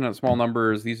still looking at small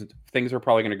numbers. These things are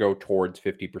probably going to go towards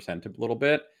 50% a little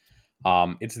bit.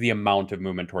 It's the amount of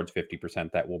movement towards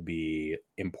 50% that will be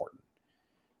important.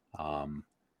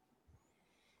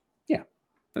 Yeah,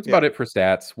 that's about it for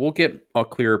stats. We'll get a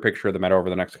clearer picture of the meta over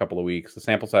the next couple of weeks. The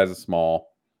sample size is small.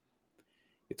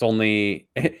 It's funny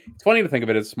to think of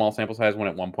it as small sample size when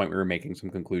at one point we were making some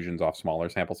conclusions off smaller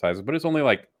sample sizes, but it's only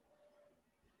like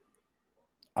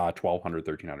 1,200,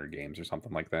 1,300 games or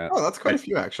something like that. Oh, that's quite a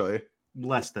few actually.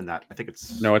 Less than that. I think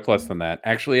it's No, it's less than that.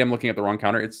 Actually, I'm looking at the wrong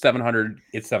counter. It's 700.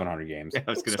 It's 700 games. Yeah,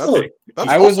 I was gonna That's say.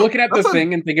 I was looking at the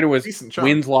thing and thinking it was decent chunk.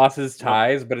 wins, losses,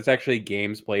 ties, but it's actually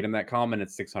games played in that column, and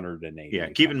it's 680. Yeah,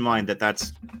 keep in mind that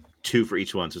that's 2 for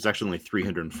each one, so it's actually only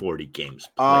 340 games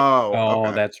played. Oh,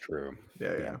 okay. That's true.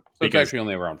 Yeah. So it's actually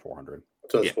only around 400.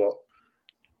 So it's what?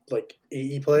 Like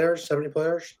 80 players, 70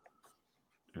 players?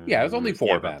 Yeah, it was only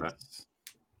 4 about events.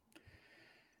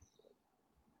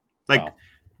 Like,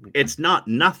 it's not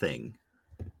nothing,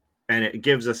 and it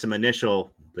gives us some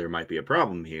initial, there might be a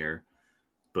problem here,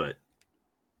 but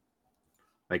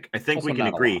like I think Also we can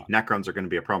not a agree lot. Necrons are going to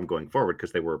be a problem going forward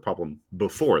because they were a problem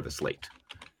before the slate.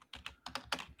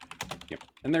 Yep.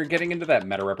 And they're getting into that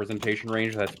meta representation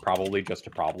range. That's probably just a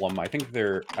problem. I think They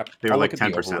were I'll like look at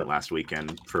the 10% overrep. last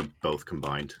weekend for both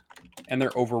combined. And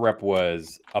their overrep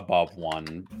was above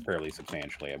 1 fairly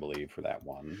substantially, I believe, for that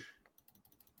one.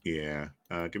 Yeah.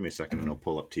 Give me a second and I'll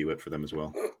pull up T-Wit for them as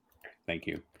well. Thank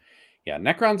you. Yeah,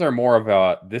 Necrons are more of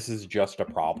a this is just a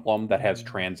problem that has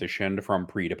transitioned from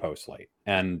pre to post slate.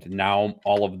 And now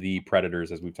all of the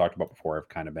predators, as we've talked about before, have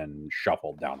kind of been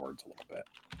shuffled downwards a little bit.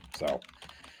 So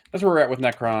that's where we're at with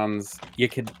Necrons. You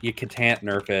can't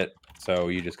nerf it, so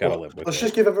you just gotta live with Let's it.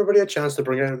 just give everybody a chance to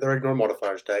bring out their ignore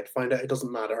modifiers deck, find out it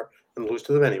doesn't matter, and lose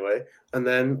to them anyway, and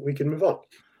then we can move on.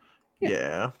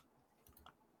 Yeah.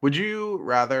 Would you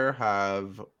rather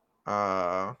have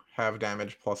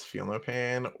damage plus feel no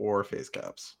pain or phase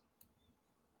caps?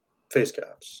 Face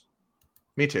caps.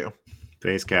 Me too.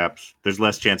 Phase caps. There's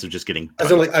less chance of just getting. As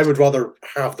in, like, I would rather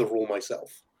have the rule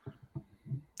myself.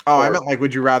 Oh, I meant like,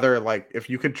 would you rather like if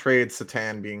you could trade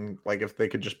Satan being like if they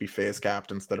could just be phase capped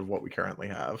instead of what we currently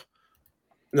have?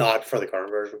 No, I prefer the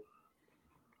current version.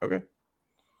 Okay.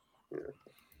 Yeah.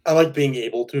 I like being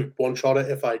able to one-shot it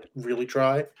if I really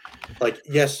try. Like,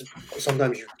 yes,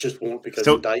 sometimes you just won't because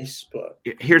of dice, but...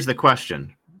 Here's the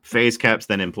question. Phase caps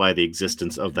then imply the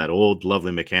existence of that old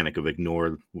lovely mechanic of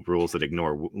ignore rules that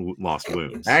ignore lost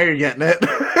wounds. Now you're getting it.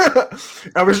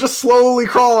 I was just slowly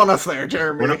crawling us there,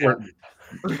 Jeremy.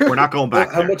 We're not going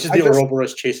back. How much is the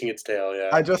Ouroboros chasing its tail? Yeah.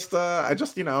 I just, the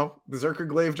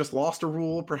Zerkerglaive just lost a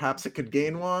rule. Perhaps it could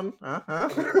gain one.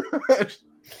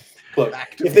 Look,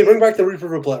 if they bring back the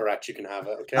Reaper of Obliterate, you can have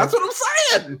it. Okay. That's what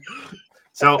I'm saying.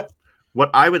 So, what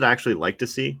I would actually like to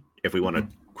see, if we want to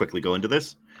quickly go into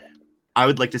this, I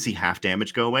would like to see half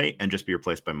damage go away and just be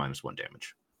replaced by -1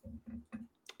 damage.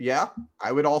 Yeah,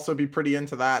 I would also be pretty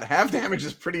into that. Half damage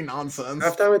is pretty nonsense.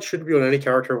 Half damage should be on any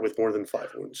character with more than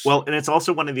 5 wounds. Well, and it's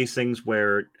also one of these things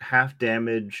where half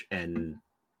damage and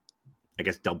I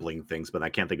guess doubling things, but I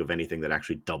can't think of anything that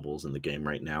actually doubles in the game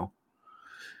right now.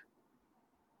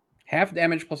 Half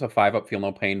damage plus a 5-up feel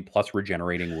no pain plus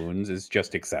regenerating wounds is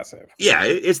just excessive. Yeah,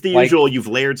 it's the usual. You've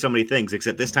layered so many things,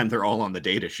 except this time they're all on the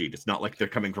data sheet. It's not like they're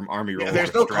coming from army rolls.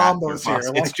 There's no combos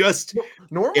here. It's just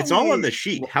normally, it's all on the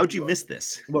sheet. How'd you miss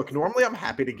this? Look, normally I'm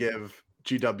happy to give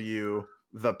GW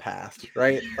the pass,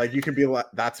 right? Like you could be like,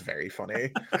 that's very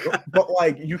funny, but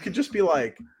like you could just be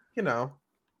like,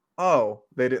 oh,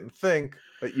 they didn't think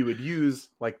that you would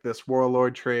use like this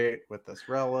warlord trait with this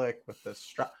relic with this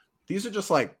strap. These are just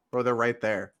like, bro, they're right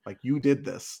there. Like you did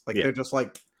this. Like they're just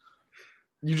like,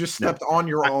 You just stepped on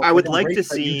your own. I would like to you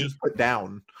see just put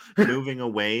down. moving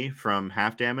away from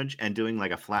half damage and doing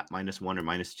like a flat -1 or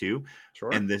 -2.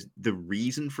 Sure. And the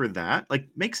reason for that, like,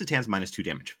 make Satan's -2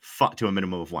 damage to a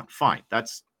minimum of 1. Fine.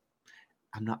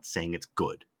 I'm not saying it's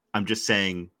good. I'm just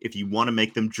saying if you want to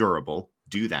make them durable,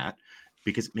 do that,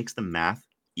 because it makes the math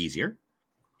easier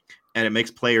and it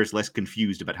makes players less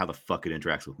confused about how the fuck it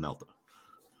interacts with Melta.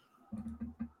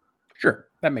 Sure,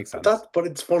 that makes sense. But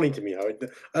it's funny to me how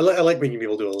I like making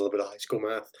people do a little bit of high school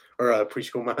math or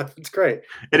preschool math. It's great.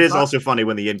 It's also funny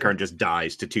when the Incarn just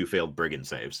dies to 2 failed brigand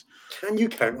saves. Can you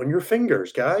count on your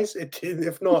fingers, guys?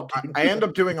 If not, I end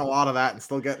up doing a lot of that and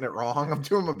still getting it wrong. I'm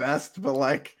doing my best, but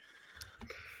like,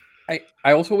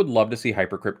 I also would love to see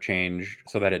Hypercrypt change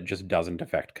so that it just doesn't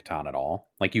affect Catan at all.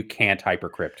 Like, you can't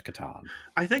Hypercrypt Catan.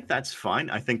 I think that's fine.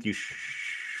 I think you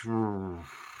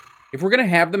If we're going to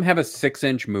have them have a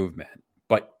 6-inch movement,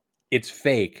 but it's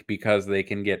fake because they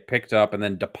can get picked up and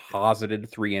then deposited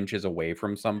 3 inches away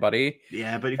from somebody.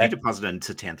 Yeah, but if you deposit a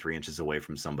Satan 3 inches away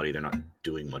from somebody, they're not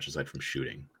doing much aside from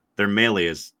shooting. Their melee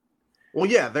is... Well,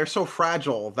 yeah, they're so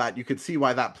fragile that you could see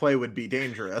why that play would be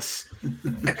dangerous.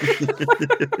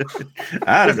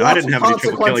 I don't know. I didn't have any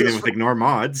trouble killing them with ignore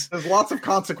mods. There's lots of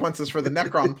consequences for the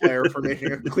Necron player for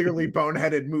making a clearly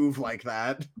boneheaded move like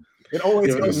that. It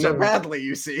always goes so badly,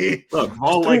 you see. Look,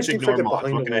 Vol likes ignore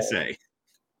mods. What can I say?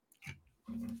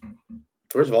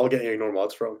 Where's Vol getting ignore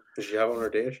mods from? Does she have it on her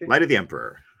data sheet? Light of the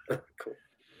Emperor. Cool.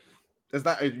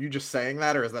 Are you just saying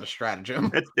that, or is that a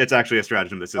stratagem? It's actually a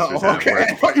stratagem that sisters have. Okay.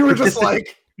 I thought you were just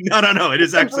like... No. It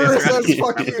is actually a stratagem. Says,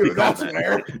 fuck you. That's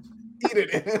fair. Eat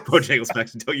it. Bojangles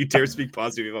Max, until you dare speak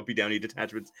positive about P-Down-E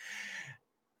detachments.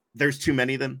 There's too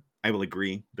many of them. I will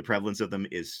agree. The prevalence of them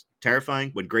is terrifying.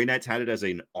 When Grey Knights had it as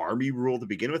an army rule to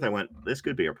begin with, I went, this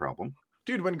could be a problem.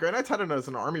 Dude, when Grey Knights had it as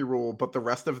an army rule, but the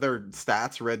rest of their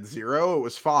stats read 0, it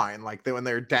was fine. Like, when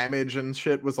their damage and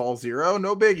shit was all 0,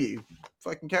 no biggie.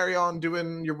 Fucking carry on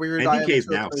doing your weird IDKs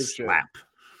now slap.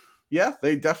 Yeah,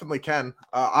 they definitely can.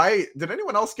 Did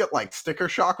anyone else get, like, sticker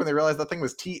shock when they realized that thing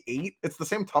was T8? It's the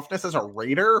same toughness as a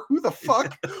Raider? Who the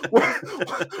fuck?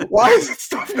 Why is its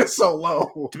toughness so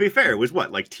low? To be fair, it was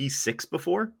what, like T6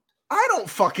 before? I don't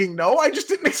fucking know. I just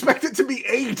didn't expect it to be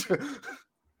 8.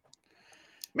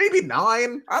 Maybe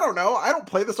 9. I don't know. I don't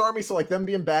play this army, so like them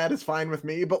being bad is fine with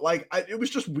me. But like, it was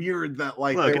just weird that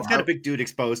like. Look, it's got a big dude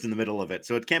exposed in the middle of it,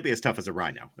 so it can't be as tough as a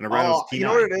Rhino. And a Rhino's T9. You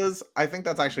know what it is? I think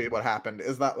that's actually what happened.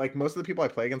 Is that like most of the people I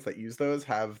play against that use those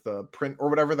have the print or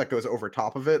whatever that goes over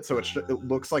top of it, so it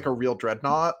looks like a real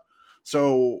dreadnought.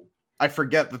 So I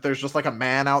forget that there's just like a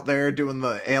man out there doing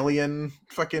the alien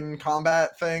fucking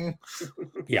combat thing.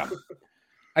 Yeah,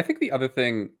 I think the other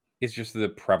thing is just the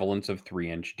prevalence of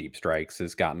 3-inch deep strikes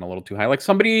has gotten a little too high. Like,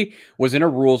 somebody was in a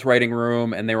rules writing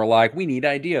room and they were like, we need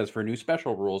ideas for new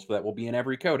special rules that will be in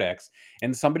every codex.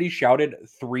 And somebody shouted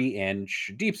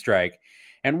 3-inch deep strike.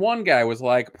 And one guy was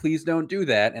like, please don't do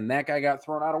that. And that guy got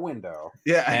thrown out a window.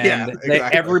 Yeah, exactly.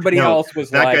 Everybody else was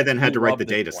that like... That guy then had to write the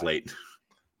data slate.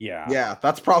 Yeah,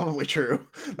 that's probably true.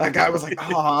 That guy was like,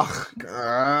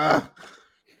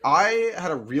 I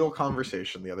had a real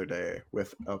conversation the other day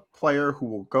with a player who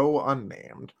will go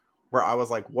unnamed, where I was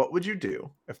like, what would you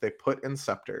do if they put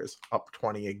Inceptors up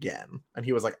 20 again? And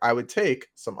he was like, I would take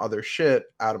some other shit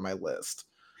out of my list.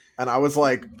 And I was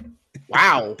like,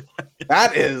 wow,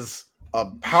 that is a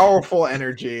powerful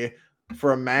energy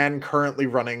for a man currently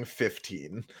running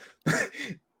 15.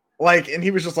 Like, and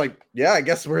he was just like, yeah, I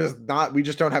guess we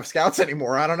just don't have scouts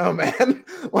anymore. I don't know, man.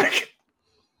 Like,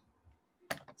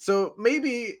 so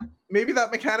maybe that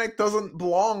mechanic doesn't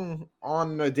belong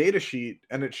on a data sheet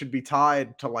and it should be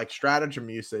tied to like stratagem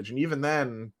usage. And even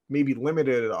then, maybe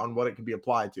limited on what it can be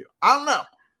applied to. I don't know.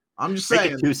 I'm just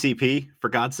saying. Make it 2 CP, for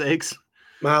God's sakes.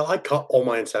 Man, I cut all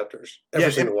my Inceptors.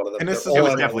 Every single one of them. And this is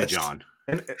definitely John.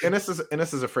 And this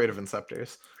is afraid of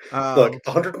Inceptors. Look,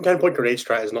 110-point grenade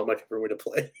strat is not my favorite way to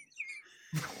play.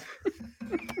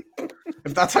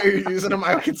 If that's how you're using them,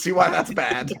 I can see why that's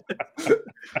bad.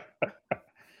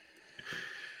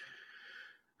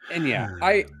 And yeah,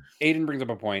 Aiden brings up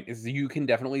a point, is you can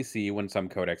definitely see when some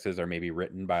codexes are maybe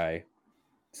written by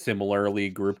similarly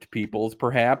grouped peoples,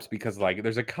 perhaps, because like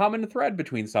there's a common thread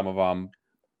between some of them.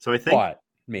 So I think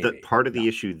that part of the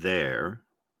issue there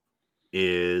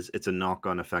is it's a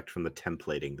knock-on effect from the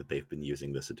templating that they've been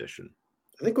using this edition.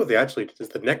 I think what they actually did is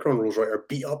the Necron rules writer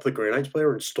beat up the Grey Knights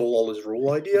player and stole all his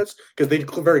rule ideas because they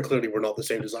very clearly were not the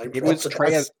same design process. It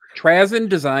was Trazyn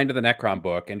designed the Necron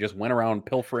book and just went around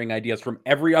pilfering ideas from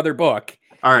every other book.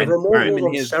 All right, there were more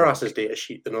rules on Seras's data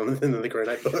sheet than on the Grey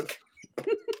Knight book.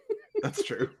 That's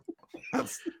true.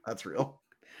 That's real.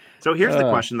 So here's the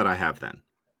question that I have then.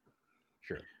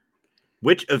 Sure.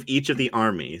 Which of each of the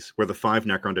armies were the 5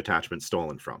 Necron detachments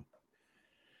stolen from?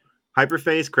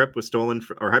 Hyperphase Crypt was stolen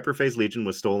from, or Hyperphase Legion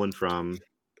was stolen from.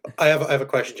 I have a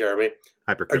question, Jeremy.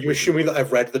 Hyper Are you Legion. assuming that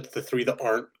I've read the 3 that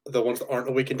aren't the ones that aren't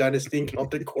Awakened Dynasty and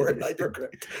Canoptic Core and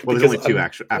Hypercrypt? Well, there's only 2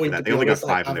 actually after that. They only got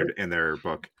 5 haven't. in their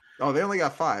book. Oh, they only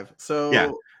got 5. So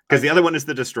Yeah, because the other one is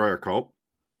the Destroyer Cult.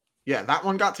 Yeah, that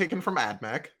one got taken from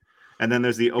AdMech. And then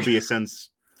there's the Obeisance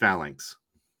Phalanx.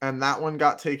 And that one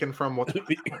got taken from what's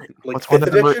Like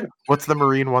what's the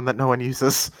Marine one that no one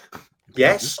uses?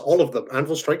 Yes, all of them.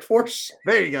 Anvil Strike Force.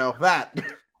 There you go. That.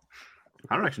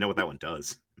 I don't actually know what that one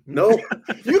does. No,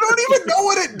 You don't even know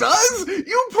what it does.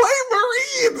 You play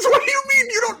Marines. What do you mean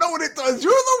you don't know what it does?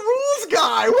 You're the rules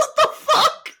guy. What the fuck?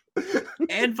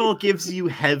 Anvil gives you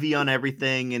heavy on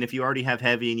everything, and if you already have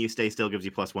heavy and you stay still, gives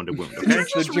you +1 to wound. Okay?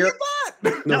 Just read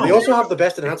that. no, they also have the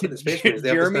best enhancement in Space Marines. They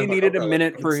have Jeremy this needed a umbrella.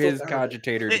 minute for It's still his there.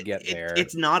 cogitator to get there.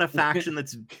 It's not a faction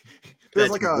that's There's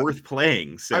that's like a- worth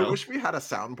playing. So I wish we had a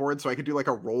soundboard so I could do like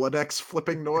a Rolodex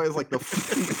flipping noise, like the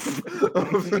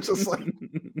just like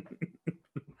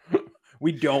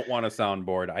We don't want a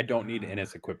soundboard. I don't need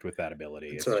Innis equipped with that ability.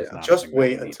 It's It's all right. just not Just something that wait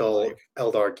we need until to play.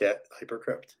 Eldar get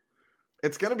Hypercrypt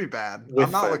it's gonna be bad. with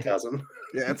I'm not looking. Phantasm.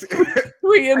 Yeah, it's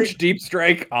 3-inch deep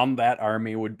strike on that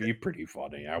army would be pretty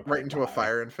funny. I won't right into a lie.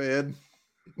 fire and fade.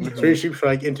 3 Sheep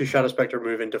Strike into Shadow Spectre,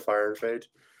 move into Fire and Fade.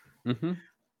 Mhm.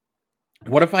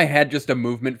 What if I had just a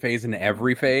movement phase in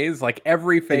every phase? Like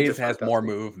every phase has more Phantasm.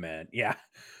 movement. Yeah.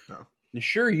 No.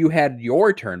 Sure, you had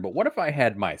your turn, but what if I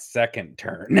had my second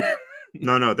turn?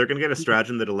 no, they're gonna get a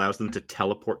stratagem that allows them to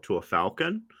teleport to a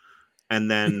falcon, and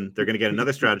then they're gonna get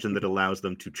another stratagem that allows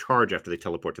them to charge after they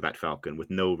teleport to that falcon with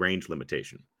no range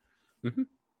limitation.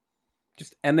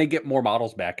 And they get more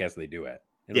models back as they do it.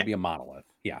 It'll Yeah. be a monolith.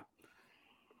 Yeah.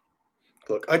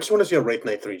 Look, I just want to see a Wraith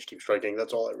Knight 3 Sheep Striking.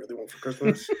 That's all I really want for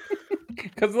Christmas.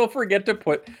 Because they'll forget to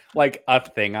put like a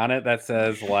thing on it that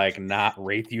says like not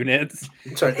wraith units.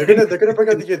 Sorry, they're gonna bring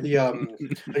out the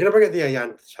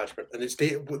Ayan detachment, and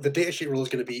the data sheet rule is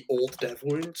gonna be old death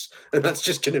wounds, and that's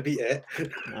just gonna be it.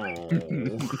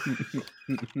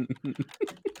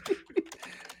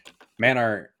 Man,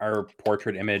 our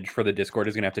portrait image for the Discord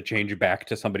is gonna have to change back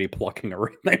to somebody plucking a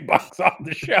wraith knight box off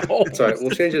the shelf. It's all right.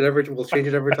 We'll change it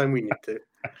every time we need to.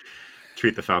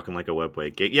 Treat the falcon like a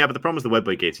webblade gate. Yeah, but the problem is the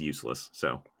webblade gate's useless.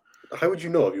 So How would you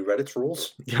know? Have you read its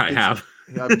rules? yeah, I have.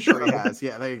 Yeah, I'm sure he has.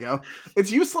 Yeah, there you go.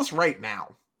 It's useless right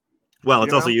now. Well,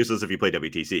 it's You also know? useless if you play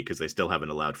WTC because they still haven't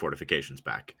allowed fortifications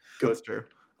back. That's true.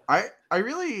 I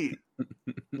really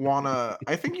wanna.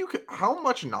 I think you could. How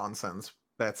much nonsense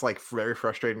that's like very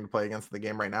frustrating to play against in the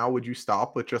game right now would you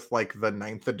stop with just like the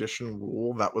 9th edition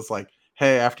rule that was like,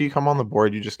 hey, after you come on the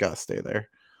board, you just gotta stay there.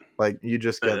 Like you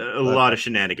just get A lot of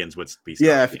shenanigans would be.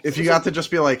 Yeah, stopped. if you got to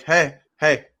just be like, hey,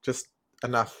 just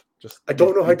enough. Just I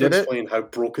don't know how to did it. explain how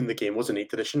broken the game was in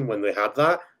 8th edition when they had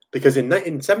that. Because in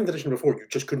 7th edition before, you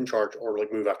just couldn't charge or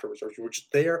like move after reserves. You were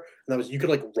just there, and that was you could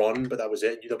like run, but that was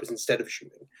it. That was instead of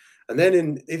shooting. And then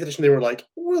in 8th edition, they were like,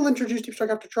 "We'll introduce deep strike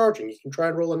after charging. You can try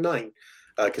and roll a 9."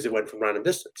 Because it went from random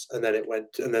distance, and then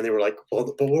they were like,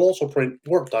 well, but we'll also print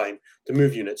warp time to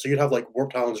move units. So you'd have like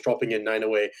warp talons dropping in 9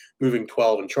 away, moving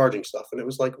 12 and charging stuff, and it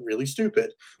was like really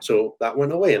stupid. So that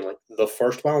went away in like the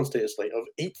first balance data slate of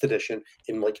 8th edition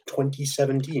in like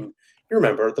 2017. You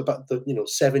remember the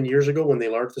 7 years ago when they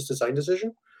learned this design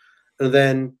decision, and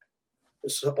then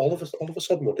so all of a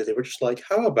sudden one day they were just like,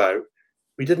 how about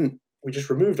we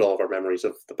just removed all of our memories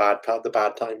of the bad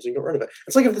times and got rid of it.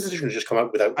 It's like if this edition had just come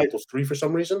out without those 3 for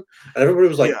some reason, and everybody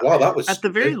was like, "Wow, that was." At the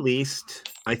very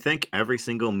least, I think every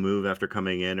single move after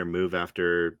coming in or move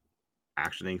after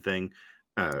actioning thing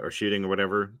or shooting or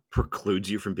whatever precludes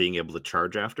you from being able to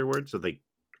charge afterwards. So they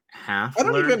have. I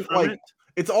don't learned even from like. it.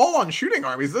 It's all on shooting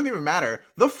armies. It doesn't even matter.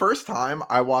 The first time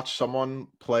I watched someone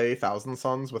play Thousand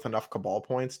Suns with enough Cabal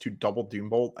points to double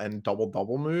Doombolt and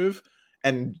double move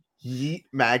and yeet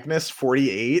Magnus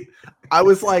 48, I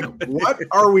was like, what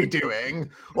are we doing?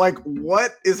 Like,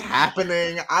 what is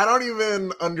happening? I don't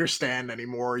even understand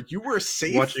anymore. You were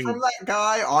safe from that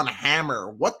guy on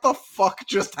Hammer. What the fuck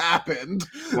just happened?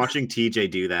 Watching TJ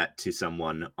do that to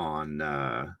someone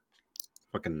on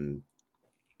fucking.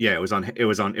 Yeah, it was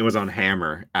on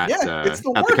Hammer at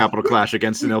the Capital Clash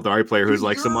against an Eldari player who's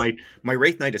like, so my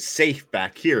Wraith Knight is safe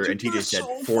back here, and TJ said,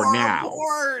 for now.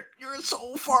 Apart. You're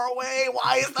so far away.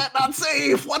 Why is that not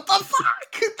safe? What the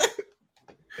fuck?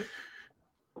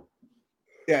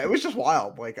 Yeah, it was just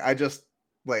wild. Like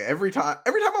every time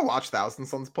I watch Thousand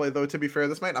Suns play, though, to be fair,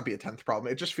 this might not be a 10th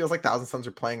problem. It just feels like Thousand Suns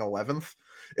are playing 11th.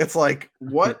 It's like,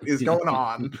 what is going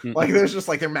on? Like, there's just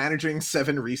like they're managing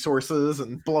 7 resources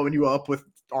and blowing you up with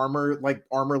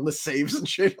armorless saves and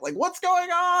shit. Like, what's going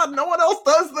on? No one else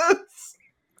does this.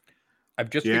 I've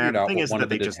just figured out the thing what is one that of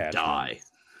the they just die.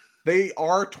 detachments. They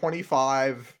are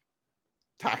 25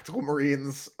 tactical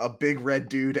marines, a big red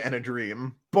dude, and a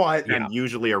dream. But And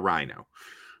usually a rhino.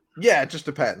 yeah, it just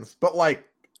depends. But like,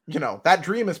 you know, that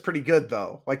dream is pretty good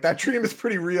though. Like that dream is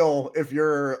pretty real if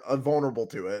you're vulnerable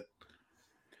to it.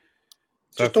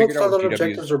 So Just I don't figured out start what on GW's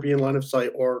objectives or be in line of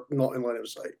sight or not in line of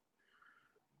sight.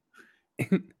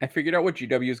 I figured out what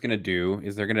GW is going to do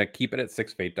is they're going to keep it at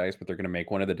 6 fate dice, but they're going to make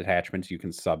one of the detachments you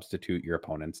can substitute your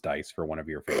opponent's dice for one of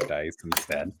your fate dice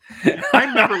instead. I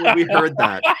remember when we heard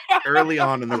that early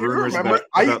on in the I rumors remember-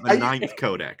 about the I- ninth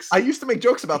codex. I used to make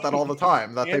jokes about that all the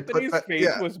time. That they put Anthony's that. face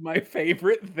Yeah, was my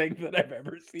favorite thing that I've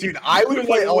ever seen. dude, I would He was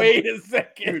play. like, wait a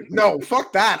second. Dude, no,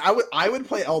 fuck that. I would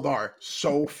play Eldar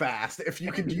so fast if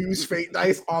you could use fate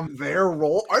dice on their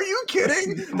roll. Are you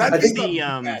kidding? I That'd be think the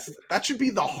the, best. That should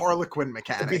be the Harlequin That'd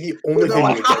mechanic. be the only They're thing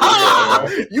like, you would "Ha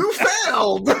get. ha! You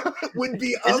failed. Would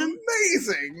be Isn't-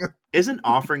 amazing. Isn't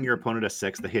offering your opponent a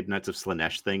 6 the Hidden Knights of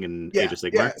Slanesh thing in Yeah, Age of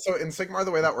Sigmar? yeah. So in Sigmar,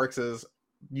 the way that works is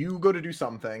you go to do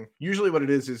something. Usually, what it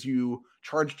is you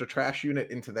charged a trash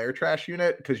unit into their trash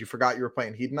unit because you forgot you were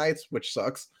playing Hedon Knights, which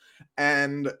sucks.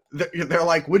 And they're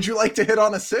like, "Would you like to hit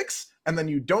on a 6?" And then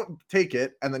you don't take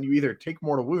it, and then you either take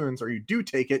mortal wounds or you do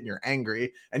take it and you're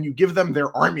angry, and you give them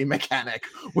their army mechanic,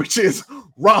 which is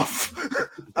rough.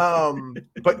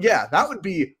 But yeah, that would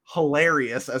be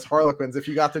hilarious as Harlequins if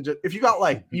you got to if you got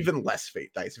like even less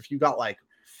fate dice, if you got like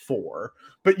 4,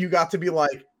 but you got to be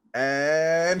like,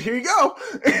 and here you go.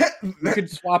 You could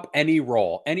swap any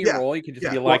roll. Any Yeah, roll, you could just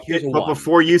yeah. be like, here's a But 1.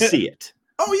 before you see it,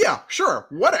 Oh yeah, sure,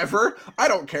 whatever. I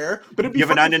don't care. But it'd be you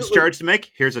have a funny 9 if inch it was- charge to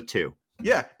make. Here's a 2.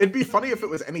 Yeah, it'd be funny if it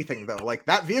was anything though. Like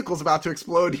that vehicle's about to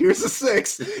explode. Here's a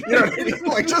 6. You know what I mean?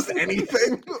 Like just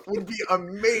anything would be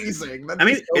amazing. That'd I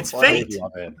be mean, so it's funny. I would fate.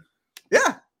 love it.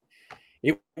 Yeah,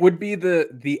 It would be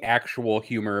the actual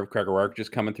humor of Craig O'Rourke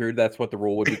just coming through. That's what the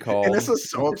rule would be called. and this is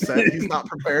so upset. He's not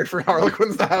prepared for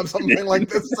Harlequins to have something like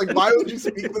this. It's like, why would you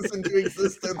speak this into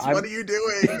existence? What are you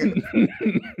doing?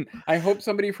 I hope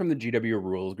somebody from the GW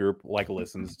rules group like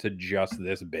listens to just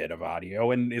this bit of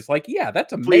audio and is like, yeah,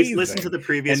 that's amazing. Please listen to the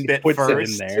previous and bit puts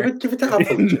first. it in there. Give it to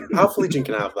Alpha Legion. Alpha Legion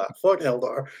can have that. Fuck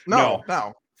Eldar. No.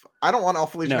 I don't want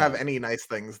Alpha Legion to No. have any nice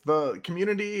things. The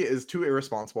community is too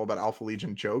irresponsible about Alpha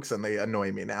Legion jokes, and they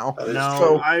annoy me now. That is No,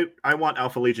 So- I want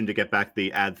Alpha Legion to get back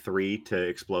the add 3 to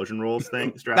explosion rules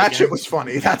thing. That shit was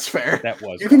funny. That's fair. That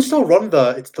was You can still run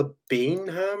it's the Bane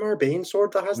Hammer, Bane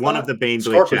Sword that has One that. of the Bane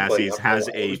Blade Scorpion chassis Blade, has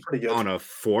it was pretty good. on a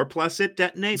 4+ it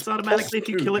detonates automatically if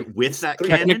you kill it with that Three.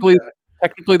 cannon.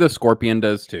 technically the Scorpion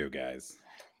does too, guys.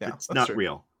 Yeah, It's that's not true.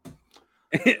 real.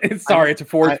 Sorry, it's a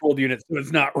forge-rolled unit, so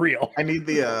it's not real. I need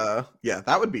the yeah,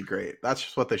 that would be great. That's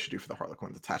just what they should do for the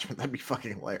Harlequin detachment. That'd be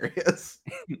fucking hilarious.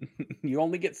 You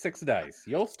only get 6 dice.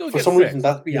 You'll still For get some 6. reason,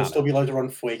 let's that be you'll honest. still be allowed to run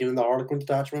Fuegan in the Harlequin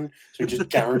detachment, so you're just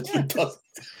guaranteed does.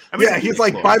 I mean, Yeah, he's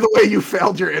like, by the way, you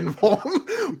failed your invuln.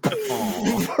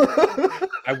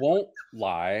 I won't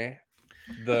lie.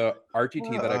 The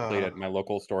RTT that I played at my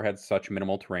local store had such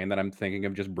minimal terrain that I'm thinking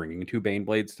of just bringing 2 Bane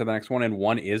Blades to the next one, and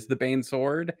one is the Bane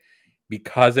Sword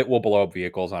because it will blow up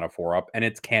vehicles on a 4-up, and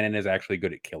its cannon is actually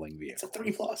good at killing It's a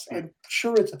vehicles. 3+. I'm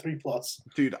sure it's a 3+.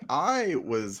 Dude, I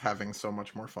was having so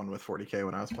much more fun with 40k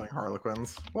when I was playing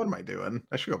Harlequins. What am I doing?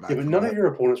 I should go back. Yeah, but to none that. of your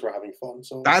opponents were having fun.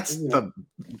 So That's you know.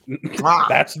 Ah,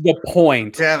 That's the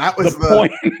point. yeah. That was The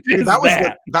point dude, is that was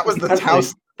that. that was the Anthony,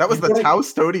 Taos. That was you the gotta- Taos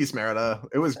Stodes Merida.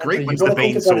 It was great. You when the gotta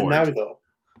Bane think about it Sword. now,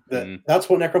 though. That's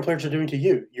what Necron players are doing to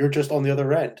you. You're just on the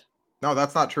other end. No,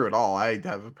 that's not true at all. I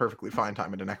have a perfectly fine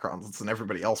time into Necrons. It's an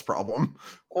everybody else problem.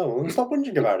 Oh, well, stop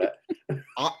whinging about it.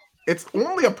 It's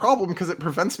only a problem because it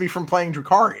prevents me from playing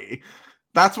Drukhari.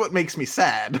 That's what makes me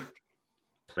sad.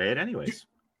 play it anyways.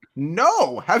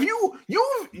 No, have you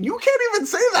can't even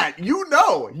say that. You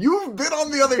know, you've been on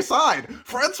the other side.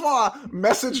 Francois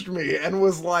messaged me and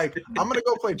was like, I'm gonna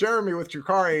go play Jeremy with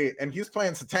Drukhari, and he's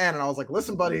playing Satan. And I was like,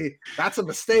 listen, buddy, that's a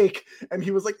mistake. And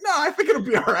he was like, no, I think it'll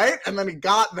be all right. And then he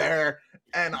got there,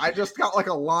 and I just got like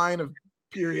a line of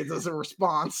periods as a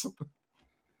response.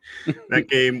 That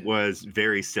game was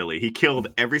very silly. He killed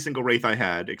every single Wraith I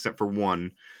had except for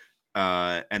one.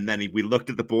 And then we looked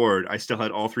at the board. I still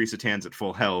had all 3 Satans at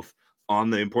full health on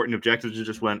the important objectives and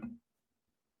just went.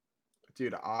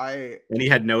 Dude, And he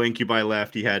had no Incubi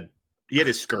left. He had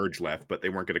his Scourge left, but they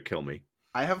weren't going to kill me.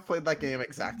 I have played that game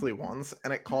exactly once,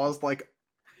 and it caused like,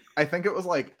 I think it was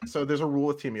like, so there's a rule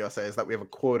with Team USA is that we have a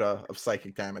quota of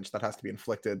psychic damage that has to be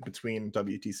inflicted between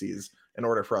WTCs in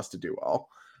order for us to do well.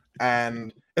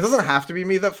 And it doesn't have to be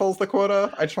me that fills the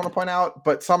quota, I just want to point out,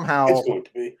 but somehow It's going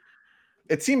to be.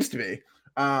 it seems to be.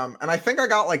 And I think I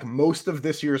got like most of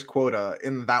this year's quota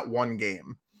in that one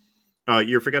game.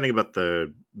 You're forgetting about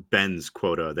the Ben's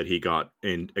quota that he got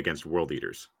in against World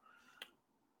Eaters.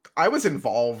 I was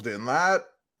involved in that,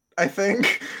 I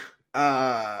think.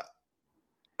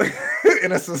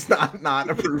 Innes is not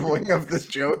approving of this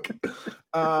joke.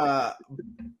 But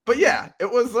yeah, it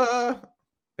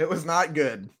was not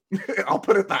good. I'll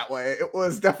put it that way. It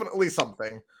was definitely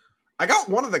something. I got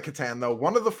one of the Catan though.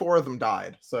 One of the 4 of them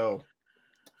died. So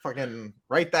fucking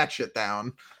write that shit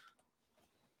down.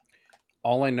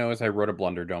 All I know is I wrote a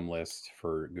Blunderdome list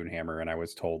for Goonhammer, and I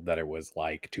was told that it was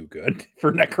like too good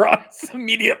for Necrons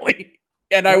immediately.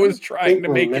 And I was trying to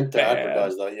make it meant to bad.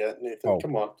 advertise that yet, Nathan. Oh,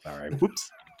 come on. All right.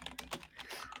 Whoops.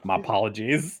 My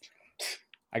apologies.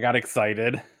 I got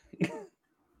excited.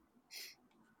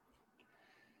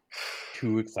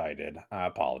 Too excited. I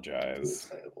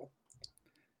apologize.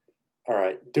 All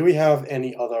right. Do we have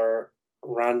any other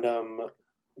random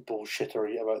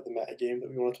bullshittery about the metagame that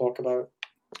we want to talk about?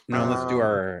 No, let's do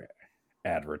our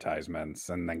advertisements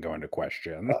and then go into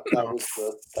question. That was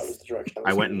the direction.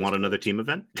 I went and won another team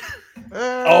event.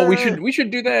 Oh, we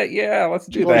should do that. Yeah, let's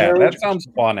do that. That sounds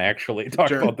fun, actually.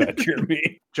 Talk about that,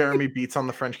 Jeremy. Jeremy beats on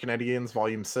the French Canadians,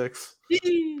 Volume 6.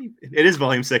 It is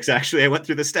Volume 6, actually. I went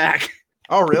through the stack.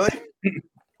 Oh, really?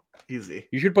 Easy.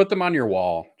 You should put them on your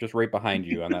wall, just right behind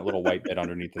you, on that little white bit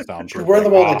underneath the sound. You should wear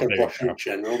them all like a Russian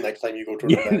general next time you go to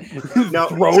an event. No,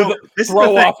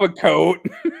 throw off a coat.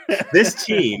 This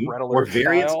team, or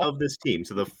variants of this team,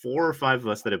 so the 4 or 5 of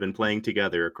us that have been playing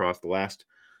together across the last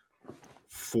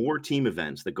 4 team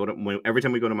events that go to every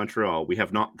time we go to Montreal, we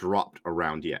have not dropped a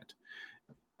round yet.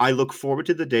 I look forward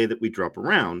to the day that we drop a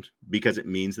round because it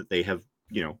means that they have,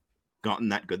 gotten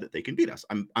that good that they can beat us.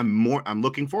 I'm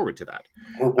looking forward to that.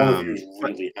 Or one of you is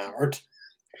really hard.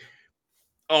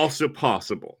 Also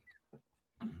possible.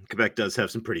 Quebec does have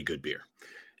some pretty good beer.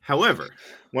 However,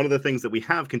 one of the things that we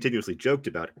have continuously joked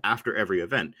about after every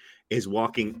event is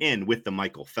walking in with the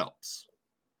Michael Phelps,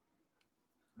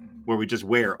 where we just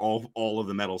wear all of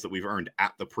the medals that we've earned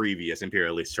at the previous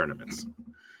Imperial East tournaments.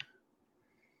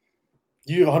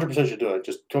 You 100% should do it.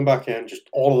 Just come back in, just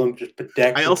all of them, just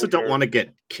bedecked. I also don't want to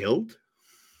get killed.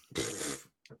 If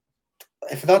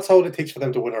that's how it takes for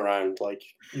them to win a round, like,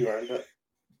 you earned it.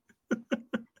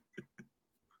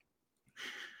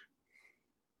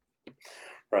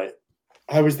 Right.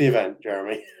 How was the event,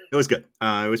 Jeremy? It was good.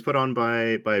 It was put on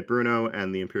by Bruno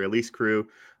and the Imperial East crew.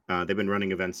 They've been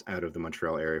running events out of the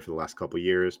Montreal area for the last couple of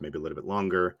years, maybe a little bit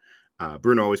longer.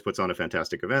 Bruno always puts on a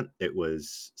fantastic event. It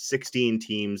was 16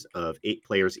 teams of 8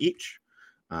 players each,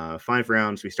 5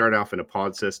 rounds. We started off in a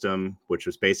pod system, which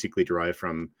was basically derived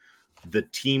from the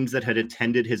teams that had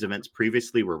attended his events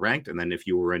previously were ranked. And then if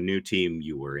you were a new team,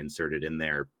 you were inserted in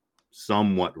there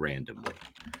somewhat randomly.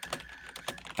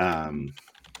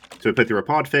 So we played through a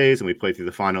pod phase and we played through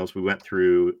the finals. We went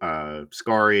through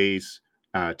Scari's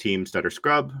team Stutter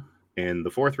Scrub in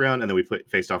the 4th round. And then we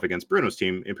faced off against Bruno's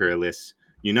team, Imperialists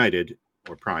United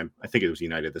or Prime. I think it was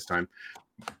United this time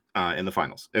in the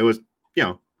finals. It was,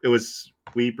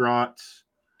 we brought,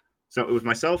 so it was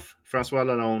myself, Francois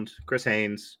Lalonde, Chris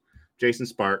Haynes, Jason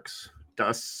Sparks,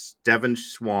 Devin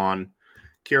Swan,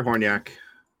 Kier Horniak,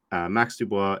 Max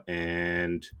Dubois,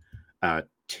 and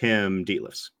Tim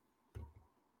Dietlifs.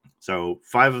 So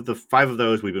 5 of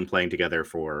those we've been playing together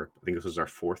for, I think this was our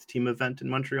 4th team event in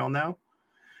Montreal now.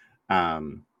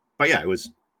 But yeah, it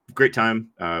was great time.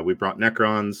 We brought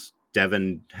Necrons.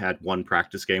 Devin had one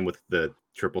practice game with the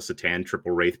triple Satan,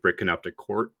 triple Wraith, Brick Canoptic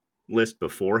Court list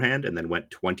beforehand, and then went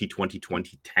 20, 20,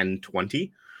 20, 10,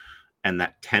 20. And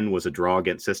that 10 was a draw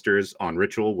against Sisters on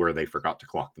Ritual where they forgot to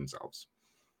clock themselves.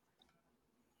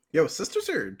 Yo, Sisters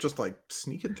are just like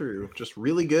sneaking through, just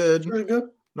really good. Really good.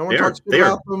 No one talks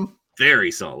about them. Very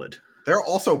solid. They're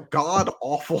also god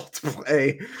awful to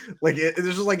play. Like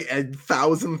there's just like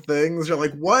 1,000 things. You're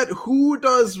like, what? Who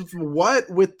does what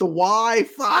with the Y?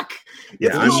 Fuck.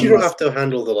 Yeah, at least you don't have to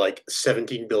handle the like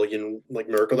 17 billion like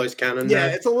Miracle Dice cannon. Yeah,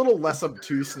 it's a little less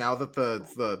obtuse now that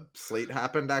the slate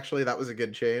happened. Actually, that was a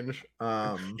good change.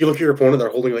 You look at your opponent; they're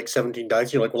holding like 17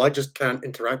 dice. You're like, well, I just can't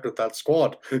interact with that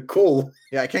squad. Cool.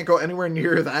 Yeah, I can't go anywhere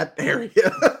near that area.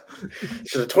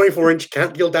 So the 24-inch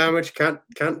can't deal damage, can't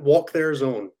walk their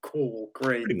zone. Cool,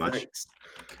 great. Pretty much.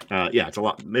 Yeah, it's a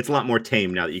lot more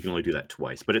tame now that you can only do that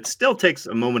twice, but it still takes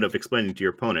a moment of explaining to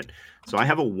your opponent. So I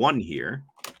have a 1 here,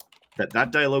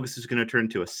 that Dialogus is going to turn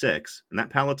to a 6, and that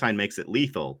Palatine makes it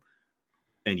lethal,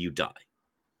 and you die.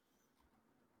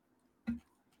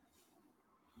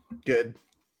 Good.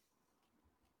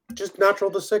 Just natural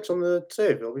the 6 on the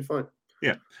save. It'll be fine.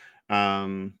 Yeah.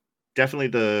 definitely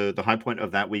the high point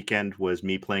of that weekend was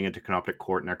me playing into Canoptic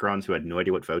Court Necrons who had no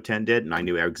idea what Votan did, and I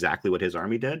knew exactly what his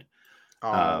army did.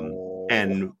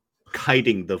 And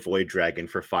kiting the Void Dragon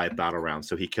for 5 battle rounds,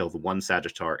 so he killed 1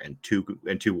 Sagittar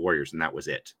and two warriors, and that was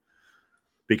it.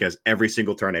 Because every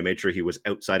single turn I made sure he was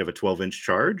outside of a 12-inch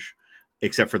charge,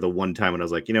 except for the one time when I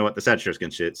was like, you know what, the Sagittar's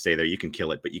going to stay there. You can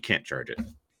kill it, but you can't charge it.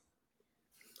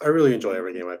 I really enjoy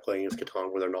every game I play against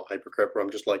Catan where they're not Hypercrypt, where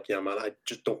I'm just like, yeah, man, I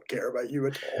just don't care about you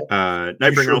at all.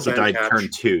 Nightbringer also died turn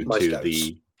 2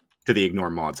 to the Ignore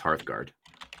Mods Hearthguard.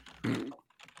 Are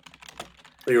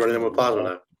you running them with Plasma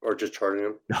now? Or just charging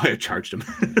him? No, I charged him.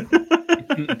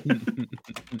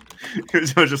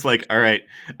 So I was just like, all right,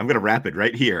 I'm going to rapid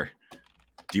right here.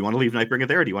 Do you want to leave Nightbringer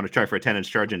there, or do you want to try for a 10-inch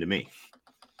charge into me?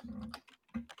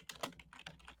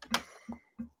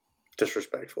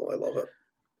 Disrespectful. I love it.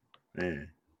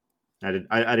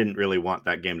 I didn't really want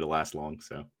that game to last long,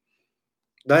 so.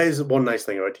 That is one nice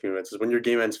thing about team events, is when your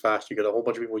game ends fast, you get a whole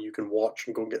bunch of people you can watch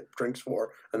and go and get drinks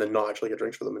for, and then not actually get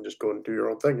drinks for them and just go and do your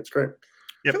own thing. It's great.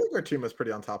 Yep. I feel like our team was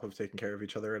pretty on top of taking care of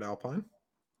each other at Alpine.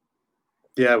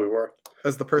 Yeah, we were.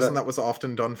 As the person that was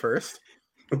often done first.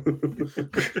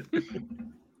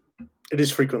 It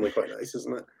is frequently quite nice,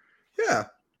 isn't it? Yeah.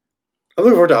 I'm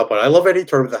looking forward to Alpine. I love any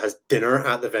tournament that has dinner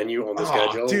at the venue on the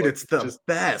schedule. Dude, it's the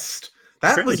best.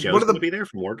 That was Joe's one of the be there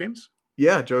for War Games.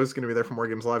 Yeah, Joe's going to be there for War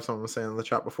Games Live. Someone was saying in the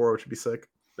chat before, which would be sick.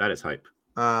 That is hype.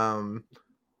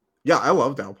 Yeah, I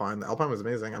loved Alpine. Alpine was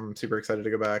amazing. I'm super excited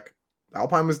to go back.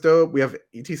 Alpine was dope. We have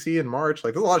ETC in March.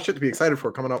 Like, there's a lot of shit to be excited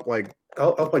for coming up. Like,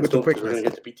 Alpine's dope. We're going to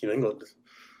get to beat Team England.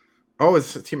 Oh,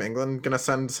 is Team England going to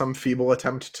send some feeble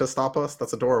attempt to stop us?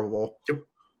 That's adorable. Yep.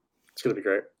 It's going to be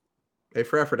great. A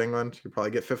for effort, England. You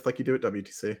probably get 5th like you do at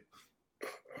WTC.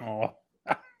 Oh.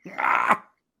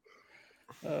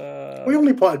 We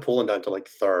only put Poland down to like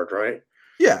 3rd, right?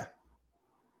 Yeah.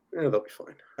 Yeah, they'll be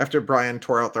fine. After Brian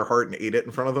tore out their heart and ate it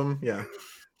in front of them, yeah.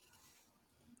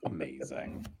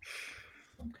 Amazing.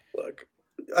 Look,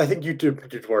 I think you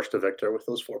did worse to Victor with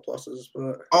those 4 pluses,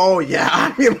 but oh yeah,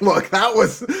 I mean, look, I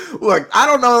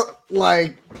don't know,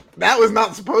 like, that was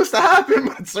not supposed to happen,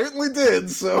 but it certainly did.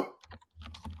 So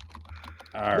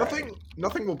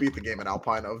nothing will beat the game at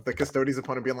Alpine of the Custodes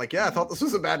opponent being like, yeah, I thought this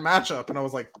was a bad matchup, and I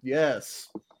was like, yes,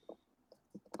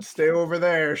 stay over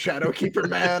there, Shadowkeeper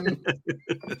man.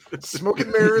 Smoke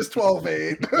and Mirrors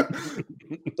 12-8.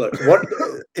 Look, what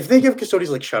if they give Custodes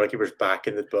like Shadowkeepers back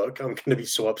in the book? I'm going to be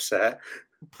so upset.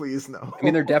 Please no. I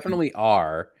mean, there definitely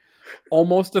are.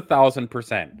 Almost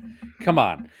 1,000%. Come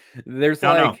on. There's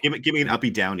no. Give me an uppy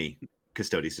downy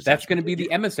Custodes. That's going to be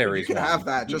the Emissaries. You can have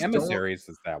that. The just Emissaries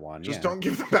is that one. Just don't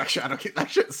give them back Shadowkeeper. That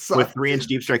shit sucks. With 3-inch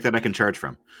deep strike that I can charge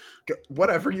from.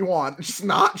 Whatever you want. Just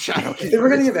not Shadowkeeper. If they were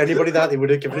going to give anybody that, they would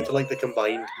have given it to like the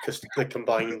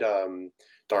combined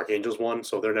Dark Angels one,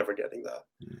 so they're never getting that.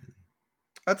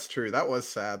 That's true. That was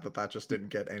sad that just didn't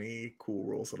get any cool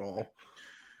rules at all.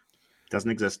 Doesn't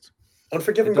exist.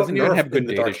 Unforgiven doesn't even Nerf have good in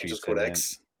the data Dark sheets Angels in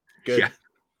Codex. Good. Yeah.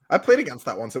 I played against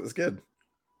that once. It was good.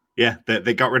 Yeah,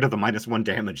 they got rid of the -1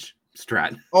 damage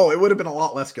strat. Oh, it would have been a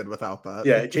lot less good without that.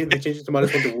 Yeah, they changed it to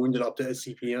 -1 to wounded up to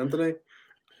SCP, Anthony.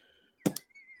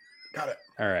 Got it.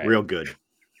 All right. Real good.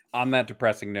 On that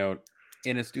depressing note,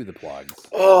 Innes, do the plugs.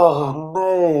 Oh,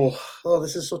 no. Oh,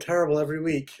 this is so terrible every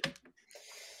week.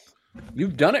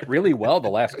 You've done it really well the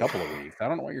last couple of weeks. I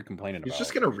don't know what you're complaining about. He's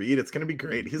just going to read. It's going to be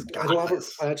great. He's got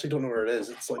this. I actually don't know where it is.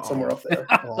 It's like somewhere up there.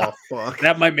 Oh, fuck.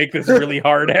 That might make this really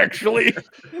hard, actually.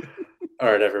 All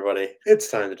right, everybody.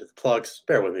 It's time to do the plugs.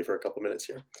 Bear with me for a couple minutes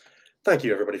here. Thank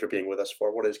you, everybody, for being with us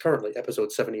for what is currently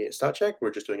episode 78 Stat Check. We're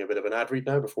just doing a bit of an ad read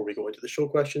now before we go into the show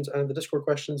questions and the Discord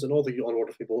questions and all the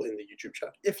on-order people in the YouTube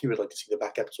chat. If you would like to see the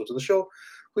back episodes of the show,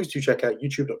 please do check out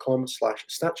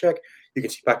youtube.com/StatCheck. You can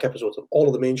see back episodes of all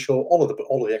of the main show, all of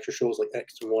the extra shows like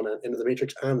X1 and Into the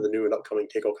Matrix, and the new and upcoming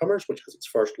Take All Comers, which has its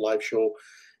first live show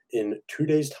in 2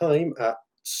 days' time at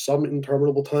some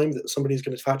interminable time that somebody's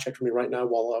going to fact check for me right now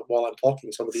while I'm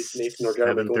talking. Somebody, Nathan or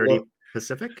Jeremy, 7:30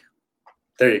 Pacific.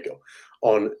 There you go.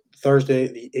 On Thursday,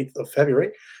 the 8th of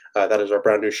February, that is our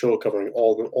brand new show covering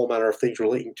all manner of things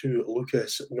relating to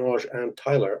Lucas, Naj, and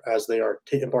Tyler as they are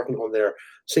embarking on their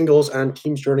singles and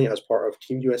teams journey as part of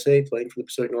Team USA playing for the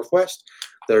Pacific Northwest.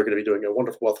 They're going to be doing a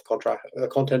wonderful wealth of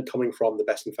content coming from the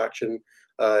Best in Faction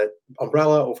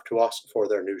umbrella over to us for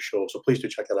their new show. So please do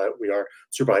check that out. We are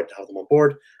super hyped to have them on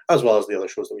board, as well as the other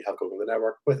shows that we have going on the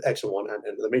network with X1 and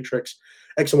Into the Matrix.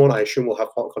 X1, I assume, will have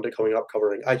content coming up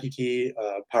covering ITT,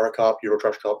 Para Cup, Euro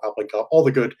Trash Cup, Alpine Cup, all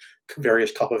the good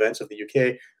various cup events of the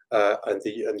UK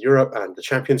and Europe, and the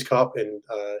Champions Cup in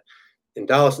in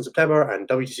Dallas in September, and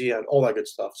WTC and all that good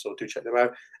stuff. So do check them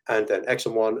out. And then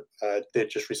X1, they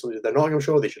just recently did their Nottingham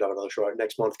show. They should have another show out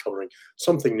next month covering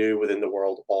something new within the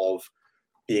world of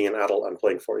being an adult and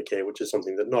playing 40k, which is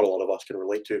something that not a lot of us can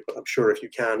relate to. But I'm sure if you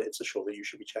can, it's a show that you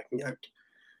should be checking out.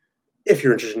 If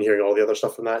you're interested in hearing all the other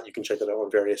stuff from that, you can check that out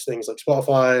on various things like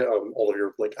Spotify, all of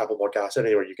your like Apple Podcasts,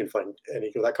 anywhere you can find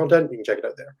any of that content, you can check it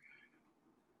out there.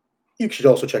 You should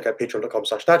also check out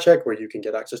patreon.com/statcheck, where you can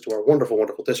get access to our wonderful,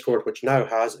 wonderful Discord, which now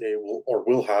has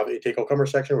will have a Take All Comer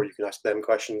section where you can ask them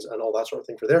questions and all that sort of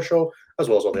thing for their show, as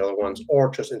well as all the other ones, or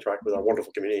just interact with our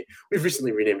wonderful community. We've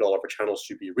recently renamed all of our channels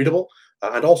to be readable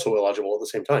and also illegible at the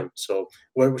same time. So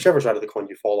whichever side of the coin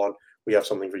you fall on, we have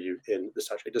something for you in the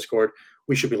StatCheck Discord.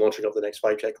 We should be launching up the next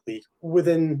 5-check league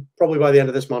within probably by the end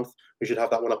of this month. We should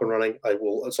have that one up and running. I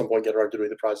will at some point get around to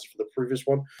doing the prizes for the previous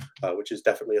one, which is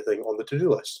definitely a thing on the to-do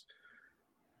list.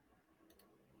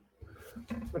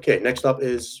 Okay, next up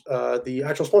is the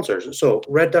actual sponsors. So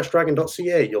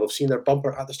red-dragon.ca, you'll have seen their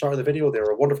bumper at the start of the video. They're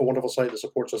a wonderful, wonderful site that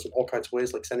supports us in all kinds of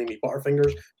ways, like sending me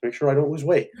Butterfingers to make sure I don't lose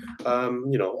weight.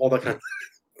 All that kind of...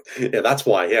 Yeah, that's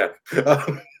why, yeah.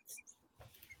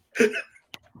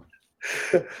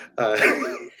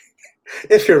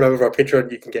 If you're a member of our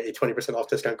Patreon, you can get a 20% off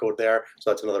discount code there. So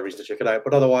that's another reason to check it out.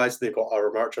 But otherwise, they've got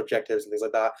our merch objectives and things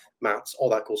like that, mats, all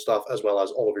that cool stuff, as well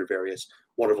as all of your various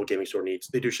wonderful gaming store needs.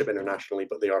 They do ship internationally,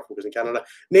 but they are focused in Canada.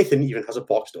 Nathan even has a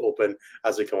box to open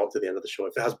as we come up to the end of the show.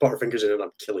 If it has Butterfingers in it,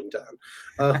 I'm killing Dan.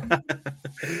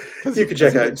 You can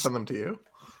check out. Send them to you.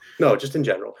 No, just in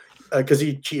general, because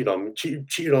he cheated on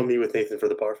me with Nathan for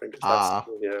the Butterfingers.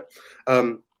 Yeah.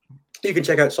 You can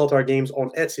check out Saltar Games on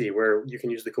Etsy, where you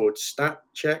can use the code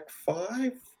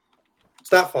StatCheck5,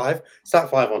 Stat5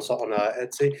 on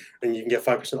Etsy, and you can get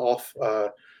 5% off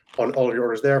on all of your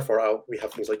orders there. We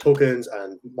have things like tokens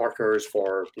and markers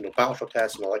for battleship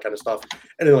tests and all that kind of stuff.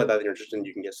 Anything like that you're interested in,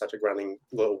 you can get StatCheck branding,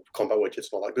 little combat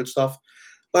widgets, and all that good stuff.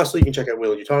 Lastly, you can check out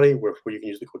Whale and Yutani, where you can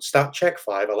use the code StatCheck5.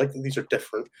 I like that these are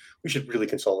different. We should really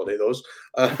consolidate those.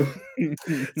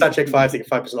 StatCheck5 to get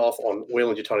 5% off on Whale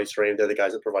and Yutani's terrain. They're the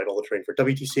guys that provide all the terrain for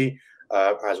WTC,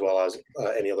 as well as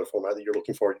any other format that you're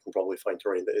looking for. You can probably find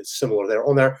terrain that is similar there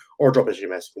on there, or drop us a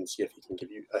message and see if he can give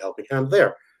you a helping hand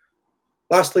there.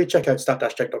 Lastly, check out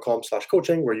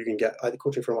stat-check.com/coaching, where you can get either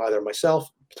coaching from either myself,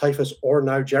 Typhus, or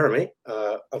now Jeremy,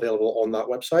 available on that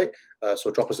website.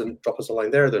 So drop us a line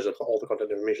there. There's all the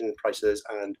content information, prices,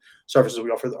 and services we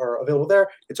offer that are available there.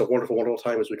 It's a wonderful, wonderful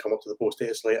time as we come up to the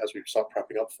post-data slate, as we start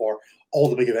prepping up for all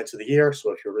the big events of the year.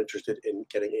 So if you're interested in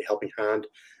getting a helping hand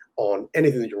on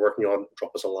anything that you're working on,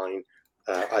 drop us a line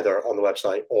either on the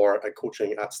website or at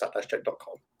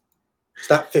coaching@stat-check.com.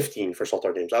 Stat 15 for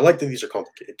Saltar Games. I like that these are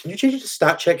complicated. Can you change it to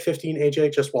Stat Check 15,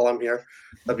 AJ, just while I'm here?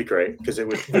 That'd be great, because it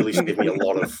would really save me a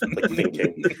lot of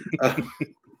thinking.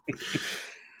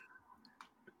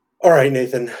 All right,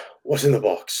 Nathan, what's in the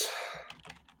box?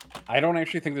 I don't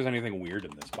actually think there's anything weird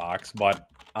in this box, but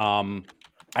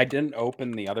I didn't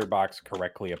open the other box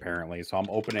correctly, apparently. So I'm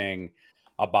opening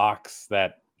a box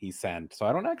that he sent. So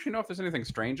I don't actually know if there's anything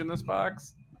strange in this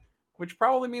box, which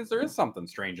probably means there is something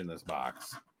strange in this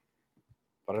box.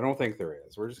 But I don't think there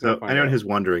is. We're just anyone who's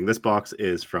wondering, this box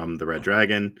is from the Red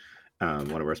Dragon,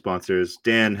 one of our sponsors.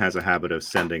 Dan has a habit of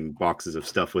sending boxes of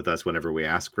stuff with us whenever we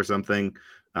ask for something.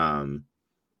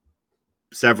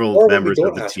 Several members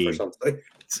of the team,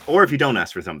 or if you don't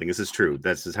ask for something, this is true.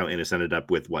 This is how Innes ended up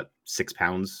with 6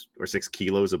 pounds or 6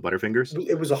 kilos of Butterfingers.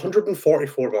 It was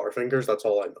 144 Butterfingers. That's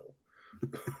all I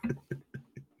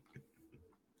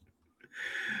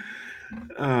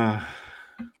know.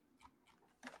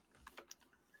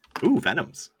 Ooh,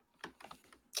 Venoms.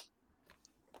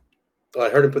 Oh, I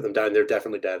heard him put them down. They're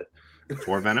definitely dead.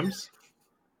 4 Venoms?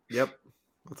 Yep.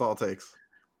 That's all it takes.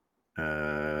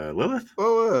 Lilith?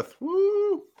 Woo!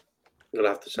 I'm going to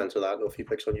have to censor that. No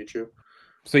feedbacks on YouTube.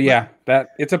 So yeah,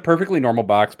 it's a perfectly normal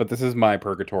box, but this is my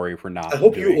purgatory for not. I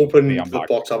hope you open the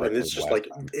box up and it's just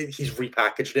he's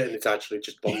repackaged it and it's actually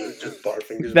just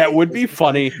Butterfingers. That would be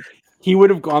funny. He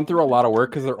would have gone through a lot of work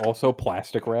because they're also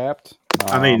plastic wrapped.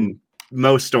 I mean,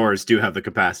 most stores do have the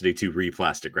capacity to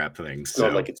re-plastic wrap things. So.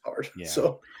 Not like it's hard. Yeah.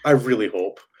 So I really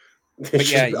hope. But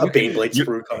yeah, a Baneblade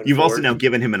sprue. You've also now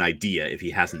given him an idea if he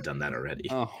hasn't done that already.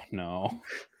 Oh no!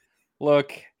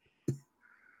 Look,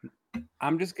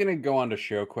 I'm just gonna go on to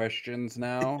show questions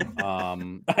now. I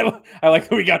like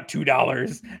that we got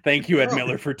 $2. Thank you, Ed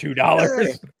Miller, for $2.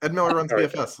 Hey, Ed Miller runs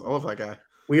BFS. I love that guy.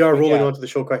 We are rolling Yeah. on to the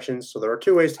show questions. So there are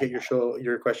two ways to get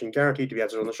your question guaranteed to be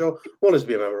answered on the show. One is to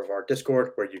be a member of our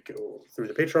Discord, where you go through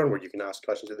the Patreon, where you can ask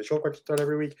questions in the show question thread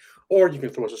every week, or you can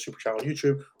throw us a super chat on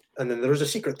YouTube. And then there's a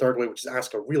secret third way, which is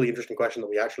ask a really interesting question that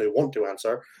we actually want to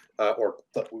answer, or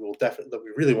that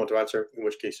we really want to answer. In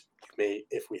which case, you may,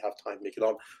 if we have time, make it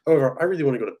on. However, I really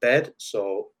want to go to bed,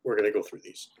 so we're going to go through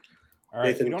these. All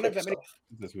right, Nathan, we don't have that kick many us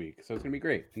off. this week, so it's gonna be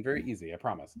great and very easy. I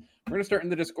promise. We're gonna start in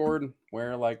the Discord,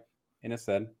 where, like Innes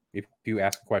said, if you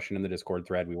ask a question in the Discord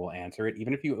thread, we will answer it,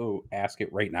 even if you ask it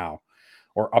right now,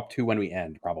 or up to when we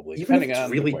end, probably. Even if depending it's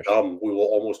on really the question. dumb, we will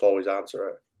almost always answer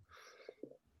it.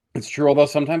 It's true, although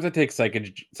sometimes it takes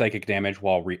psychic damage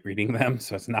while reading them,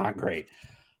 so it's not great.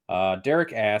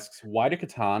 Derek asks, why do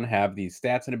Catan have these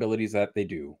stats and abilities that they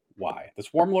do? Why? The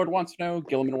Swarm Lord wants to know,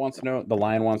 Gilliman wants to know, the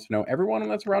Lion wants to know, everyone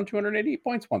that's around 280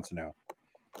 points wants to know.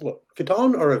 Look,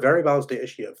 Catan are a very balanced data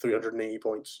sheet of 380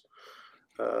 points.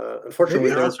 Unfortunately,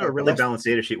 They're also a really balanced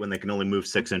data sheet when they can only move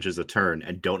 6 inches a turn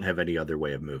and don't have any other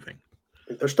way of moving.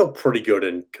 They're still pretty good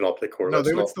in Canoptic Core. No,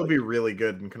 they would still be really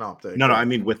good in Canoptic. No, I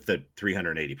mean with the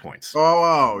 380 points.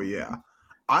 Oh, yeah.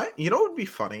 You know what would be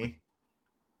funny?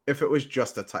 If it was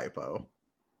just a typo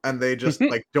and they just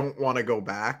like don't want to go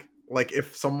back. Like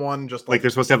if someone just like they're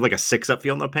supposed to have like a 6-up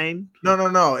feel no pain.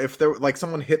 No. If there like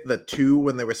someone hit the 2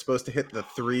 when they were supposed to hit the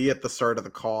 3 at the start of the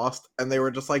cost, and they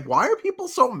were just like, why are people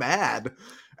so mad?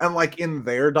 And like in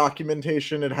their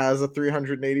documentation, it has a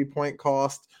 380 point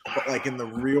cost, but like in the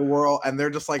real world, and they're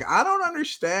just like, I don't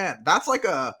understand. That's like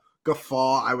a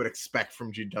guffaw I would expect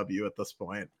from GW at this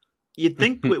point. You'd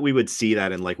think we would see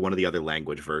that in like one of the other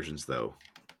language versions, though.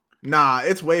 Nah,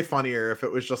 it's way funnier if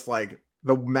it was just like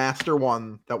the master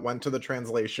one that went to the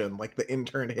translation, like the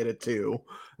intern hit a 2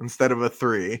 instead of a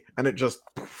 3, and it just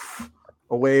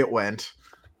away it went.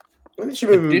 When did you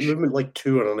movement like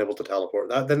 2 and unable to teleport?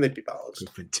 Then they'd be balanced.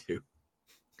 Movement 2.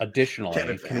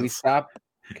 Additionally, can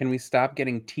we stop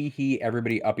getting teehee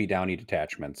everybody uppy downy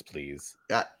detachments, please?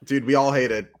 Yeah, dude, we all hate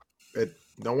it.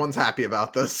 No one's happy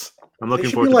about this. I'm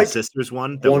looking forward to the sisters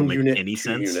one. That won't make any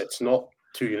sense. Units, not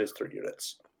 2 units, 3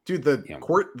 units. Dude,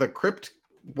 the crypt,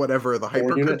 whatever, the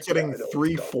hyper crypt getting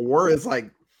 3-4 is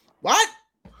like, what?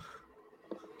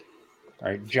 All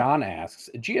right, John asks,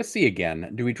 GSC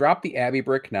again, do we drop the Abbey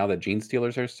brick now that Gene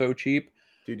Stealers are so cheap?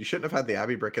 Dude, you shouldn't have had the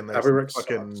Abbey brick in there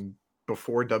fucking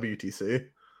before WTC.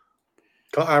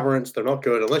 Cut aberrants, they're not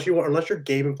good unless you're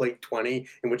game and play 20,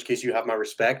 in which case you have my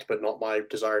respect, but not my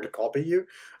desire to copy you.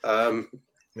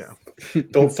 Yeah.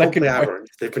 Don't play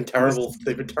aberrants. They've been terrible.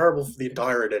 They've been terrible for the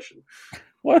entire edition.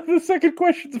 What the second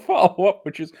question to follow up,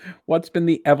 which is what's been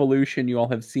the evolution you all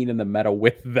have seen in the meta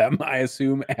with them? I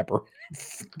assume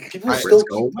aberrants. People still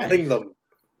keep getting them.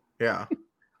 Yeah,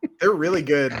 they're really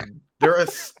good. They're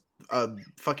a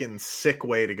fucking sick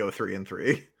way to go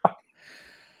 3-3.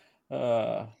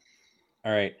 All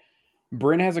right,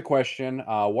 Bryn has a question.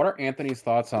 What are Anthony's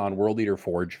thoughts on World Eater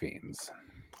Forge Fiends?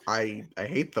 I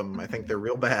hate them. I think they're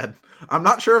real bad. I'm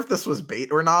not sure if this was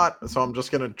bait or not, so I'm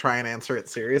just gonna try and answer it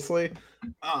seriously.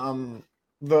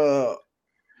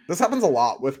 This happens a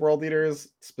lot with World Eaters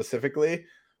specifically.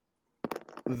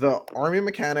 The army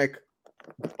mechanic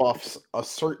buffs a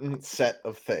certain set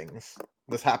of things.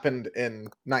 This happened in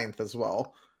 9th as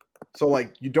well. So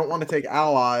like you don't want to take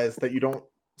allies that you don't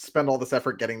spend all this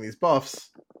effort getting these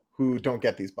buffs who don't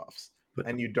get these buffs.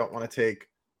 And you don't want to take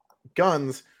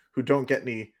guns who don't get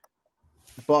any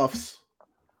buffs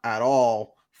at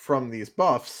all from these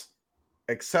buffs,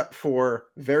 except for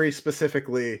very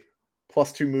specifically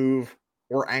 +2 move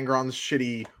or Angron's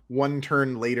shitty 1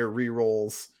 turn later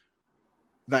rerolls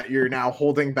that you're now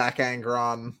holding back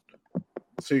Angron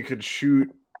so you could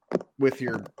shoot with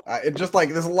your it just like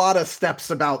there's a lot of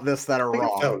steps about this that are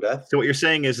wrong. So what you're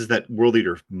saying is that World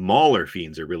Eater Mauler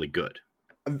Fiends are really good.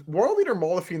 World Eater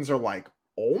Mauler Fiends are like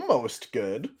almost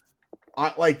good.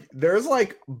 Like there's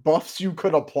like buffs you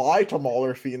could apply to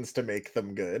Mauler Fiends to make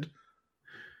them good.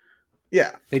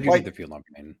 Yeah, they do like, need the feel no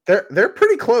pain. They're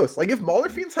pretty close. Like if Mauler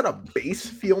Fiends had a base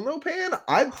feel no pain,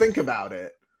 I'd think about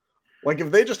it. Like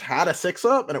if they just had a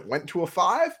 6-up and it went to a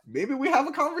 5, maybe we have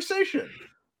a conversation.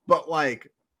 But like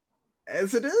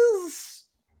as it is,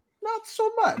 not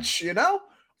so much, you know?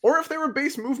 Or if they were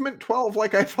base movement 12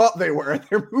 like I thought they were,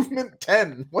 they're movement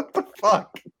 10. What the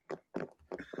fuck?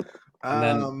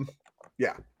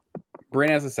 Yeah.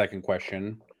 Bryn has a second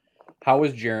question. How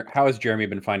has Jeremy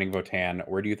been finding Votan?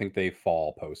 Where do you think they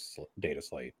fall post data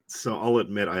slate? So I'll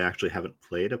admit I actually haven't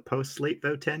played a post slate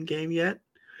Votan game yet.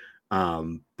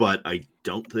 But I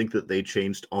don't think that they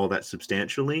changed all that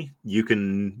substantially.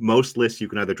 Most lists you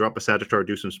can either drop a Sagittar,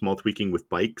 do some small tweaking with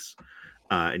bikes,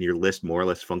 and your list more or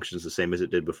less functions the same as it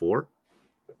did before.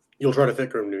 You'll try to fit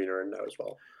Grim Demeanor in now as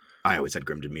well. I always had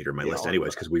Grim Demeanor on my list I'll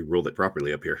anyways because we ruled it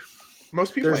properly up here.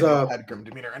 Most people There's I know had Grim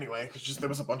Demeanor anyway. It's just there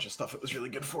was a bunch of stuff it was really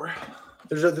good for.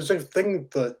 There's a thing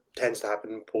that tends to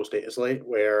happen post Data Slate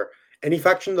where any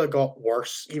faction that got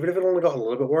worse, even if it only got a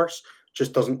little bit worse,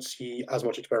 just doesn't see as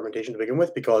much experimentation to begin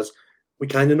with because we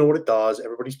kind of know what it does.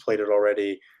 Everybody's played it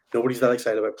already. Nobody's that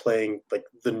excited about playing like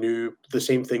the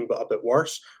same thing but a bit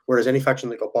worse. Whereas any faction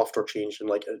that got buffed or changed in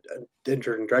like a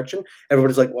different direction,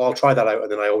 everybody's like, "Well, I'll try that out," and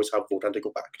then I always have Votan to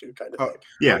go back to, kind of thing.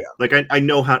 Yeah, like I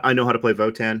know how to play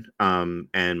Votan.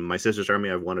 And my Sisters Army,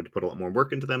 I've wanted to put a lot more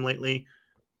work into them lately,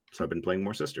 so I've been playing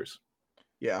more Sisters.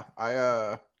 Yeah,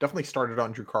 I definitely started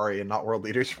on Drukhari and not World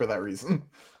Leaders for that reason.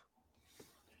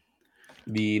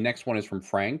 The next one is from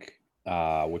Frank,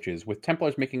 which is, with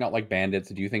Templars making out like bandits,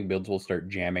 do you think builds will start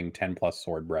jamming 10 plus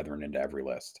Sword Brethren into every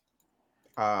list?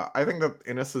 I think that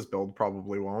Innis's build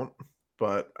probably won't,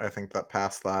 but I think that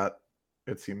past that,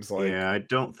 it seems like... Yeah, I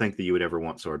don't think that you would ever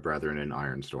want Sword Brethren in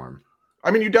Ironstorm.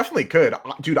 I mean, you definitely could.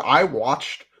 Dude, I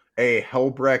watched a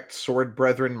Helbrecht Sword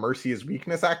Brethren Mercy is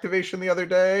Weakness activation the other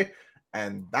day,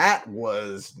 and that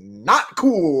was not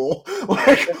cool.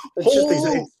 Like,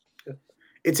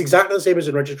 it's exactly the same as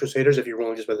in Righteous Crusaders if you're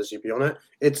willing to spend the CP on it.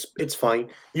 It's fine.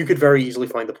 You could very easily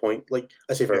find the point. Like,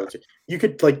 I say very easily. You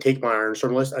could, like, take my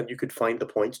Ironstorm list and you could find the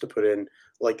points to put in,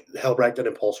 like, Helbrecht and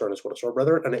Impulsor and a Sword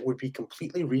Brethren, and it would be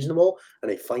completely reasonable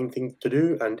and a fine thing to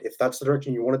do. And if that's the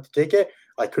direction you wanted to take it,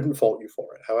 I couldn't fault you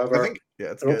for it. However, I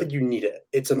don't think you need it.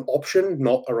 It's an option,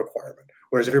 not a requirement.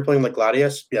 Whereas if you're playing like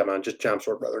Gladius, yeah, man, just jam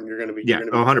Sword Brethren. You're going to be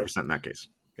 100% in that case.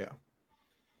 Yeah.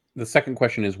 The second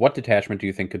question is, what detachment do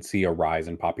you think could see a rise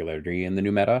in popularity in the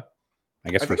new meta? I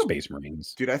guess for Space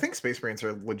Marines. Dude, I think Space Marines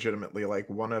are legitimately like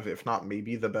one of, if not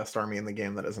maybe the best army in the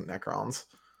game that isn't Necrons.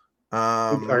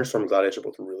 Ironstorm and Gladius are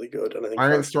both really good. And I think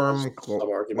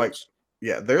Ironstorm, like,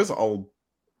 yeah, there's a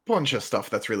bunch of stuff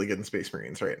that's really good in Space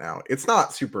Marines right now. It's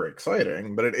not super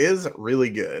exciting, but it is really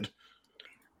good.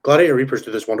 Gladiator Reapers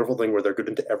do this wonderful thing where they're good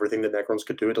into everything that Necrons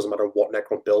could do. It doesn't matter what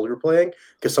Necron build you're playing,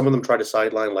 because some of them try to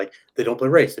sideline, like, they don't play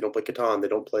Wraith, they don't play Catan, they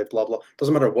don't play blah, blah. It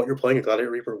doesn't matter what you're playing, a Gladiator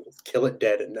Reaper will kill it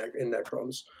dead in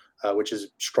Necrons, which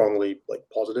is strongly, like,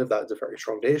 positive. That is a very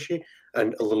strong Deity,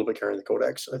 and a little bit carrying the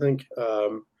Codex, I think.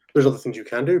 There's other things you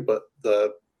can do, but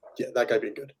that guy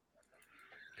being good.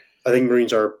 I think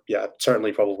Marines are,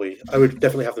 certainly probably, I would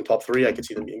definitely have them top 3. I could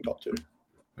see them being top 2.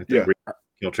 I think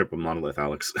kill triple Monolith,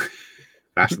 Alex.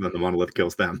 Faster than the Monolith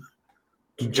kills them.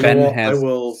 I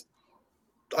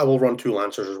will run 2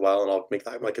 Lancers as well, and I'll make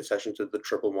that my concession to the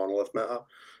triple Monolith meta.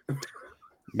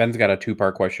 Ben's got a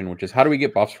 2-part question, which is, how do we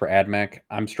get buffs for AdMech?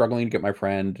 I'm struggling to get my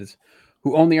friends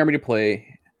who own the army to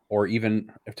play, or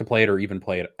even to play it, or even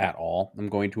play it at all. I'm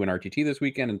going to an RTT this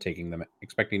weekend and taking them,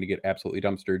 expecting to get absolutely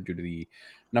dumpstered due to the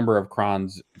number of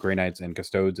Krons, Grey Knights, and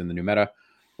Custodes in the new meta.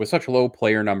 With such low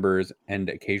player numbers and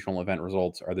occasional event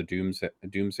results, are the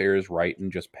Doomsayers right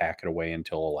and just pack it away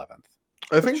until 11th?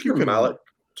 I think you can... Malik.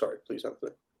 Sorry, please,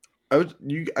 Anthony.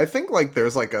 I think like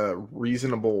there's like a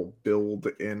reasonable build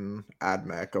in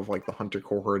AdMech of like the Hunter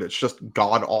cohort. It's just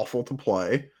god awful to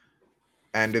play,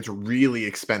 and it's really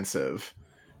expensive,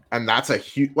 and that's a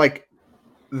huge like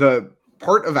the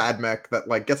part of AdMech that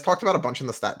like gets talked about a bunch in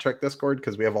the Stat Check Discord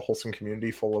because we have a wholesome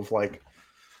community full of like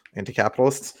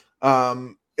anti-capitalists.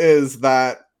 Is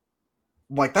that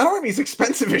like that army's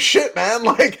expensive as shit, man.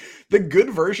 Like the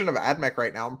good version of AdMech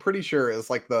right now, I'm pretty sure is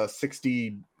like the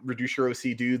 60 reduce your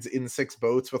OC dudes in 6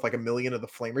 boats with like 1 million of the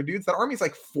flamer dudes. That army's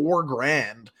like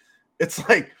 $4,000. It's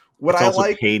like what it's I also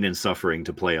like pain and suffering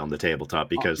to play on the tabletop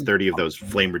because 30 of those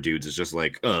flamer dudes is just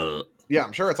like yeah,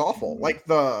 I'm sure it's awful. Like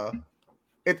and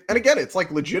again, it's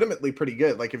like legitimately pretty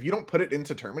good. Like if you don't put it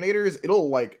into Terminators, it'll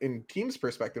like in team's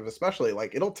perspective, especially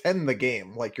like it'll 10 the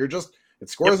game. Like you're just it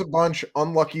scores a bunch.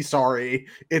 Unlucky, sorry.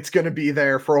 It's gonna be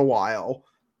there for a while.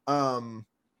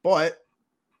 But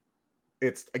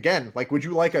it's again like, would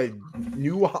you like a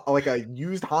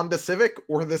used Honda Civic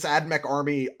or this AdMech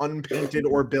army unpainted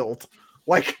or built?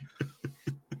 Like,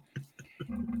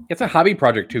 it's a hobby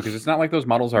project too, because it's not like those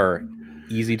models are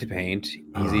easy to paint,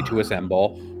 easy to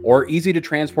assemble, or easy to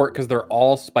transport because they're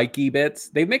all spiky bits.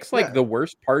 They mix like the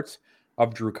worst parts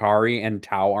of Drukhari and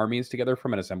Tau armies together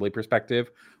from an assembly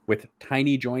perspective, with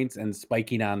tiny joints and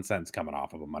spiky nonsense coming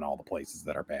off of them in all the places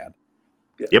that are bad.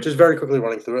 Just very quickly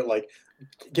running through it, like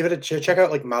give it a check out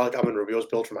like Malik Amin Rubio's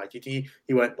build from ITT.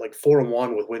 He went like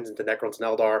 4-1 with wins into Necrons and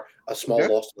Eldar, a small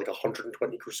loss to like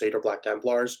 120 Crusader Black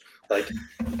Templars, like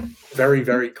very,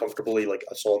 very comfortably like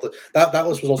assaulted. That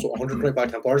list was also 120 Black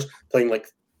Templars playing like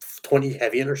 20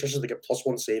 heavy intercessors. They get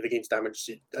 +1 save against damage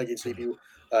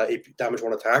damage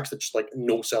 1 attacks. That's just like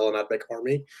no sell an AdMech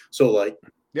army. So like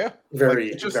Yeah, Very,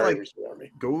 it just very like risky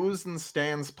army. goes and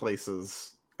stands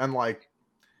places, and like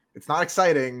it's not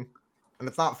exciting and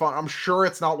it's not fun. I'm sure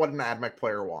it's not what an AdMech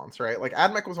player wants, right? Like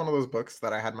AdMech was one of those books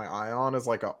that I had my eye on as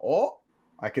like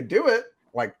I could do it.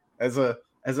 Like as a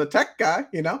tech guy,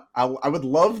 you know, I would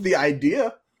love the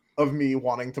idea of me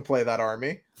wanting to play that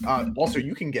army. Also,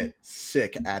 you can get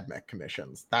sick AdMech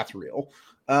commissions. That's real.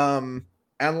 And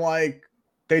like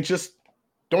they just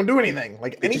don't do anything.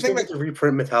 Like They just anything needed to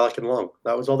reprint Metallic and Long.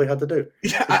 That was all they had to do.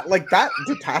 yeah, like that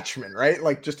detachment, right?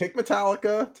 Like just take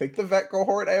Metallica, take the Vet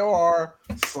Cohort AOR,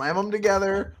 slam them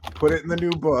together, put it in the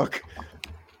new book.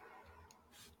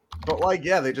 But like,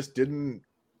 yeah, they just didn't.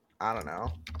 I don't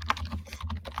know.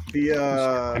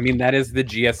 I mean, that is the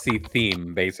GSC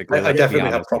theme, basically. I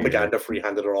definitely have propaganda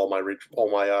free-handed on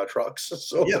all my trucks.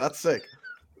 So yeah, that's sick.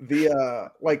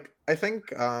 Like I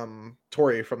think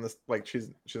Tori from this, like she's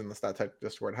in the Stat Tech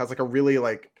Discord, has like a really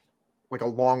like a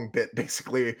long bit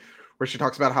basically where she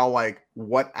talks about how like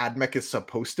what AdMech is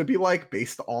supposed to be like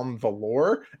based on the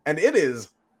lore, and it is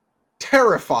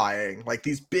terrifying. Like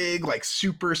these big like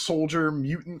super soldier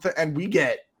mutant and we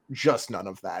get just none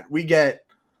of that. We get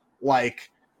like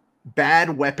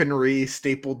bad weaponry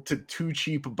stapled to too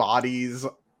cheap bodies.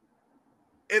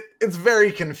 It's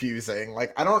very confusing.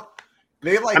 Like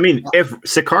I mean, if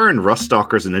Sakaran,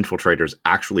 Ruststalkers, and Infiltrators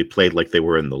actually played like they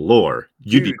were in the lore,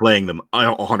 you'd be playing them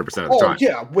 100% of the time.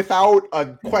 Yeah, without a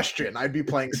question, I'd be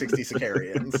playing 60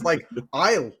 Sicarians. Like,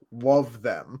 I love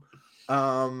them.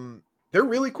 They're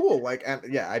really cool. Like, and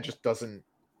yeah, does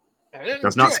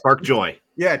not spark joy.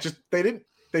 Yeah,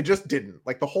 they just didn't.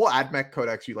 Like, the whole AdMech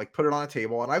Codex, you like put it on a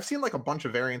table, and I've seen like a bunch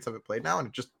of variants of it played now, and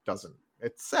it just doesn't.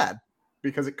 It's sad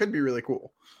because it could be really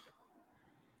cool.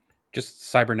 Just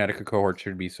Cybernetica cohort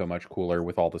should be so much cooler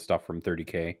with all the stuff from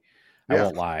 30K. I Yeah.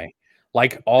 won't lie.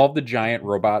 Like all the giant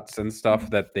robots and stuff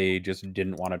that they just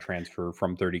didn't want to transfer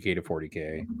from 30K to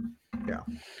 40K. Yeah.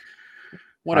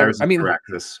 Whatever. I mean,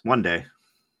 this one day.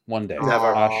 One day.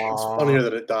 Never. It's funnier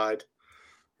that it died.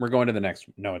 We're going to the next.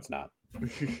 No, it's not.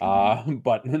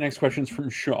 But the next question is from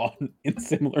Sean. In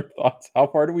similar thoughts, how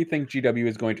far do we think GW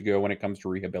is going to go when it comes to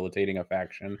rehabilitating a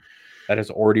faction that has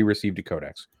already received a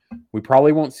codex? We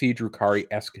probably won't see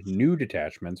Drukhari-esque new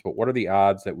detachments, but what are the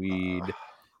odds that we'd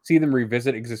see them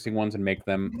revisit existing ones and make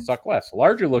them suck less?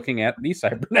 Largely looking at the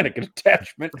Cybernetica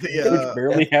detachment, which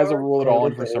barely has a rule at all,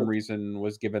 and for some reason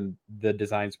was given the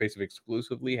design space of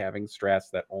exclusively having strats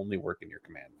that only work in your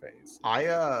command phase.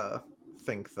 I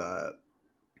think that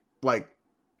like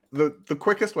the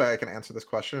quickest way I can answer this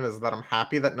question is that I'm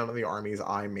happy that none of the armies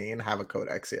I main have a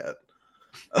codex yet.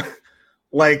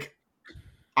 Like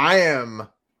I am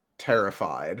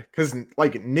terrified because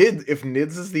like if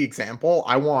NIDS is the example,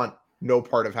 I want no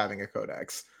part of having a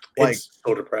codex. Like it's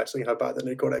so depressing how bad the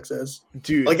NID codex is,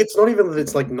 dude. Like it's not even that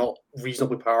it's like not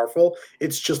reasonably powerful,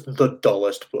 it's just the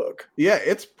dullest book. Yeah,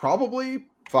 it's probably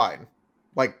fine.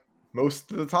 Like most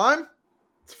of the time,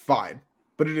 it's fine.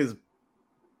 But it is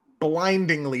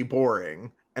blindingly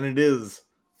boring, and it is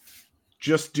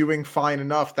just doing fine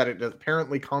enough that it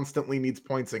apparently constantly needs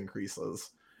points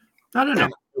increases. I don't know.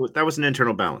 That was an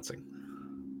internal balancing.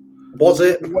 Was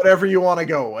it? Whatever you want to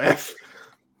go with.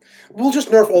 We'll just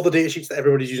nerf all the data sheets that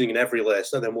everybody's using in every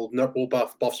list, and then we'll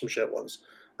buff some shit ones.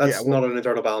 That's not an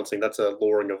internal balancing. That's a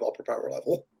lowering of upper power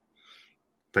level.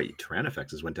 But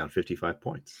Tyrannifexes went down 55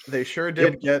 points. They sure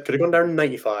did. Could have gone down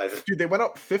 95. Dude, they went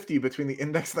up 50 between the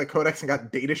index and the codex and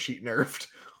got data sheet nerfed.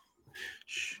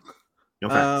 No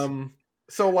facts.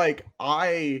 So like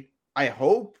I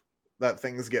hope that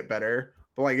things get better,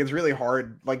 but like it's really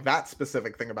hard. Like that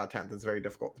specific thing about 10th is very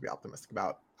difficult to be optimistic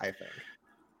about, I think.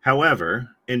 However,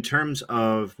 in terms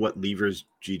of what levers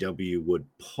GW would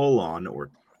pull on or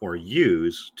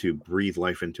use to breathe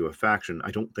life into a faction,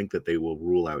 I don't think that they will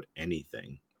rule out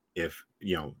anything. If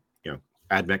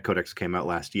AdMech Codex came out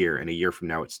last year and a year from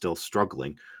now it's still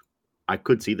struggling, I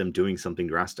could see them doing something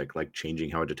drastic, like changing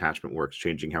how a detachment works,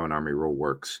 changing how an army roll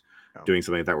works, doing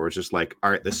something like that where it's just like,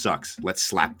 all right, this sucks, let's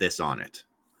slap this on it.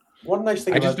 One nice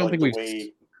thing I just don't think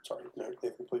Sorry, no,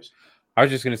 Nathan, please. I was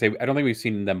just going to say, I don't think we've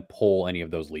seen them pull any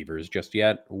of those levers just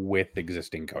yet with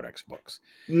existing codex books.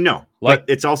 No, but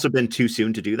it's also been too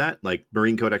soon to do that. Like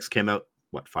Marine Codex came out,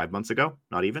 5 months ago?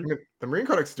 Not even? The Marine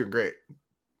Codex is doing great.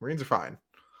 Marines are fine.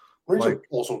 Marines are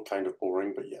also kind of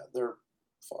boring, but yeah, they're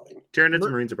fine. Tyranids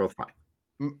and Marines are both fine.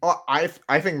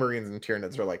 I think Marines and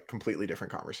Tyranids are like completely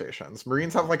different conversations.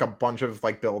 Marines have like a bunch of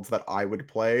like builds that I would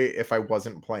play if I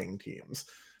wasn't playing teams.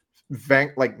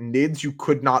 Like NIDS, you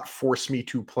could not force me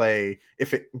to play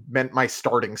if it meant my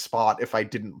starting spot if I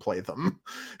didn't play them.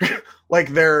 Like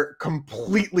they're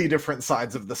completely different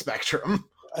sides of the spectrum.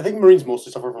 I think Marines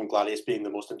mostly suffer from Gladius being the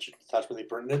most interesting attachment they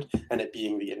printed, and it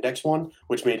being the index one,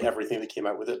 which made everything that came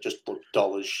out with it just look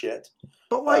dull as shit.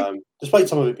 But like, despite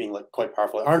some of it being like quite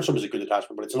powerful, Ironstorm is a good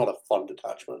attachment, but it's not a fun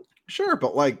detachment. sure,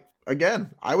 but like again,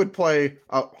 I would play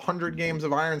 100 games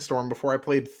of Ironstorm before I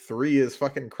played 3 as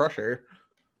fucking Crusher.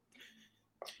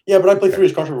 Yeah, but I played 3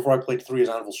 as Crusher before I played 3 as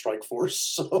Anvil Strike Force.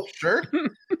 So Sure,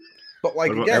 but like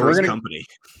What about again, First Company?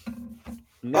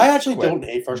 I actually don't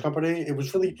hate First Company. It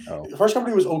was really First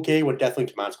Company was okay when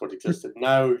Deathwing Command Squad existed.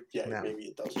 Now, maybe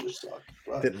it does just suck.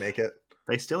 But didn't make it.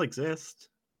 They still exist.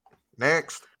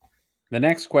 Next. The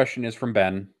next question is from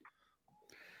Ben,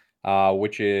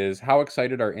 which is, how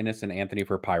excited are Innes and Anthony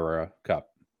for Pyra Cup?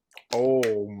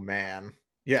 Oh man,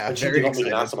 yeah, I very got me an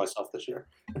excited. ass of myself this year.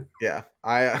 Yeah,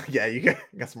 you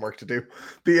got some work to do.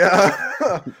 The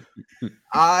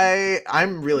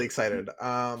I'm really excited.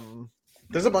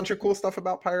 There's a bunch of cool stuff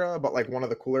about Pyra, but like one of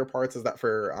the cooler parts is that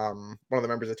for one of the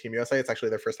members of Team USA, it's actually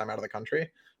their first time out of the country.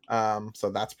 So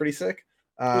that's pretty sick.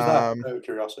 Who's that? Out of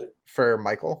curiosity. For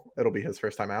Michael, it'll be his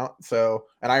first time out. So,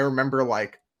 and I remember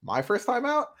like my first time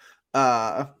out,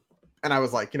 and I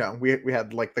was like, we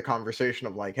had like the conversation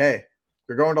of like, hey,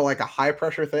 you're going to like a high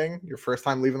pressure thing, your first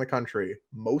time leaving the country,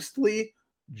 mostly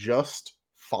just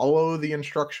follow the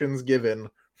instructions given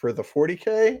for the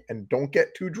 40K and don't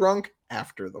get too drunk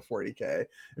after the 40K.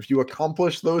 If you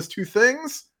accomplish those two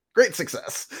things, great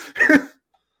success.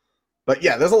 But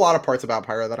yeah, there's a lot of parts about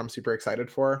Pyra that I'm super excited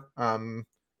for. I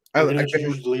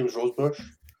introduce Liam's Rosebush.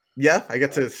 Yeah, I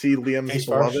get to see Liam's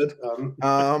beloved.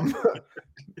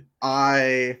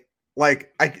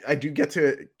 I do get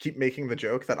to keep making the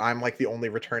joke that I'm like the only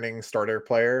returning starter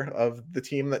player of the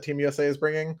team that Team USA is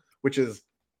bringing, which is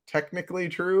technically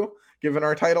true given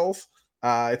our titles.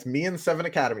 It's me and 7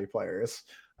 Academy players,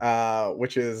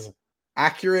 which is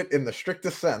accurate in the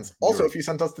strictest sense. Also, if you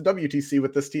sent us to WTC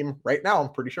with this team right now, I'm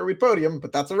pretty sure we'd podium,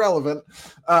 but that's irrelevant.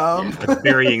 That's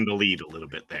burying the lead a little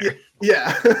bit there.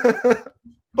 Yeah.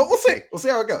 But we'll see. We'll see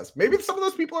how it goes. Maybe some of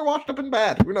those people are washed up and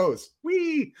bad. Who knows?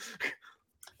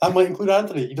 That might include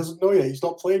Anthony. He doesn't know yet. He's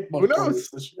not played much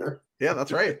this year. Yeah,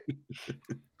 that's right.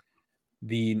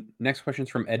 The next question is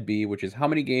from Ed B, which is, how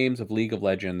many games of League of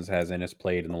Legends has Innes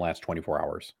played in the last 24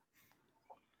 hours?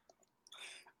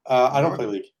 I don't play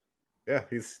League. Yeah,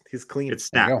 he's clean. It's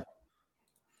Snap.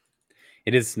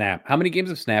 It is Snap. How many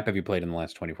games of Snap have you played in the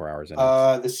last 24 hours?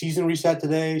 The season reset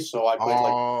today, so I played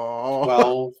like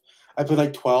 12. I played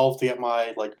like 12 to get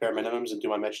my like bare minimums and do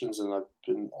my missions, and I've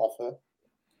been off it.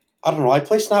 I don't know. I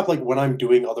play Snap like when I'm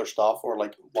doing other stuff or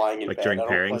like lying in bed. During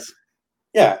pairings.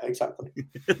 Yeah, exactly.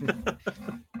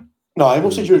 No, I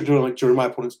mostly during my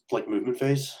opponent's like movement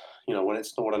phase. When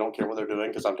I don't care what they're doing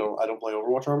because I don't play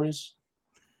Overwatch armies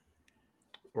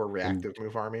or reactive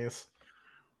move armies.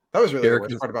 That was really the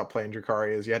worst part about playing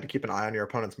Drukhari is you had to keep an eye on your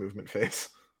opponent's movement phase.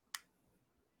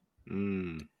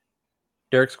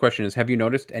 Derek's question is, have you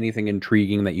noticed anything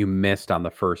intriguing that you missed on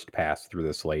the first pass through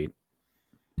the slate?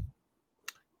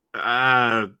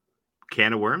 Can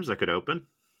of worms I could open.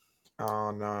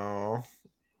 Oh no.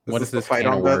 What is this fight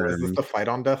on death? Is this the fight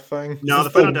on death thing? No, the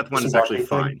fight on death one is actually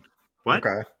fine. What?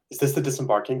 Okay. Is this the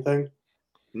disembarking thing?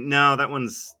 No, that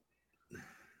one's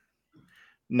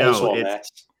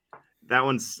that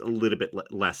one's a little bit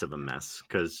less of a mess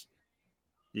because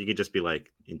you could just be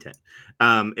like intent.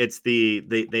 It's they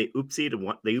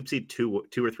oopsied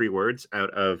two or three words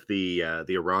out of the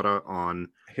errata on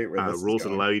rules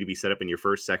that allow you to be set up in your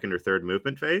first, second, or third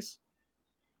movement phase.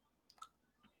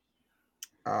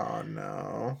 Oh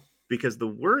no! Because the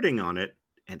wording on it,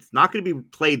 and it's not going to be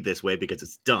played this way because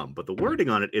it's dumb, but the wording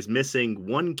on it is missing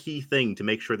one key thing to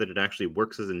make sure that it actually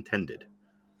works as intended.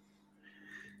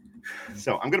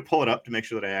 So I'm going to pull it up to make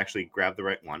sure that I actually grab the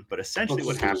right one. But essentially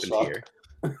what happened here...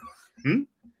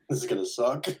 This is going to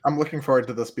suck. I'm looking forward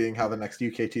to this being how the next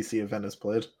UKTC event is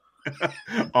played.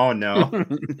 Oh, no.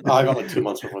 I got like 2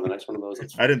 months before the next one of those.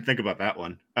 I didn't think about that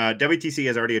one. WTC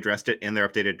has already addressed it in their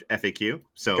updated FAQ,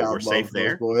 so we're safe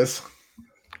there. Boys.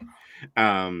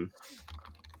 Can't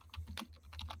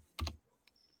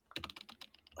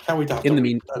wait to have in the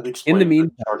meantime,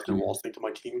 to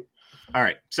my team. All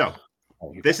right, so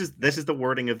this is the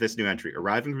wording of this new entry.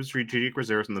 Arriving from strategic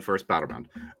reserves in the first battle round.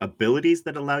 Abilities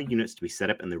that allow units to be set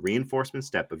up in the reinforcement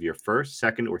step of your first,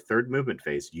 second, or third movement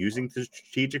phase using the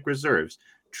strategic reserves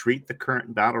treat the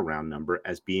current battle round number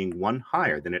as being one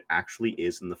higher than it actually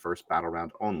is in the first battle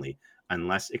round only,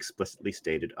 unless explicitly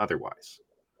stated otherwise.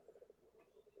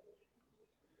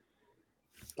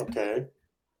 Okay.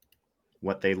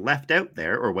 What they left out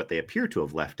there, or what they appear to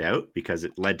have left out, because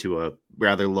it led to a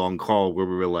rather long call where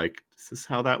we were like, is this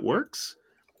how that works?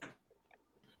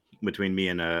 Between me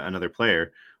and another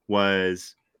player,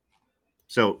 was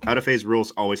So out of phase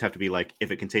rules always have to be like,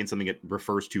 if it contains something that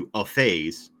refers to a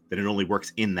phase, then it only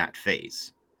works in that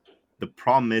phase. The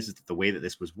problem is that the way that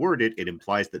this was worded, it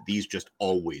implies that these just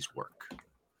always work.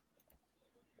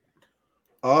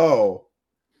 Oh.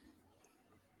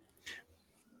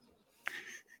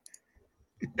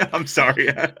 I'm sorry.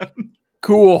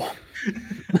 Cool.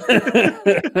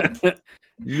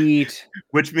 Neat.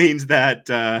 Which means that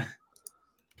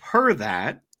per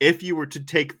that, if you were to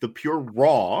take the pure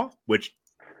raw, which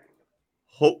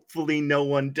hopefully no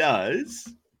one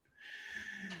does,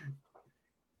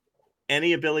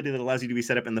 any ability that allows you to be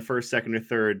set up in the first, second, or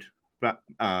third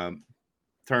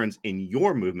turns in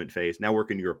your movement phase now work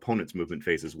in your opponent's movement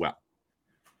phase as well.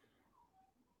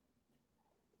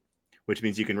 Which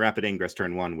means you can rapid ingress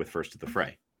turn 1 with first to the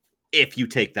fray, if you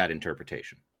take that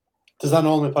interpretation. Does that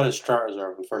only put a strat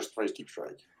reserve in first phase deep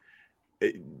strike?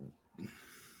 It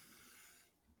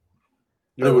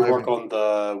would work on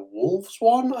the wolves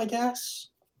one, I guess.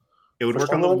 It would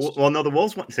work on the the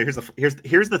wolves one. So here's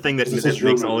the thing that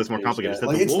makes all this more complicated. Yeah.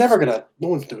 Like, it's never gonna. No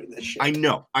one's doing this shit. I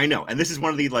know, and this is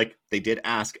one of the they did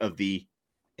ask of the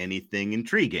anything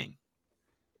intriguing.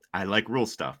 I like rule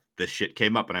stuff. This shit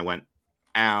came up, and I went,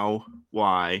 "Ow,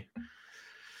 why?"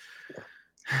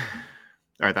 All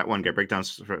right, that one guy. Breakdown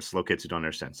for slow kids who don't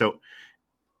understand. So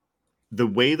the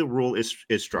way the rule is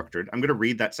structured, I'm going to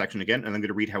read that section again, and I'm going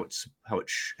to read how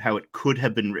it could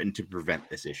have been written to prevent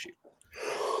this issue.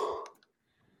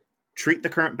 Treat the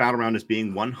current battle round as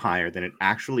being one higher than it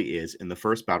actually is in the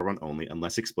first battle round only,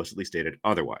 unless explicitly stated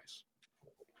otherwise.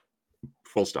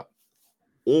 Full stop.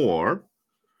 Or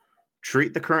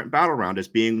treat the current battle round as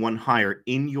being one higher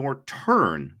in your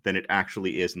turn than it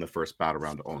actually is in the first battle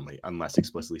round only, unless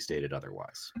explicitly stated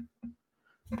otherwise.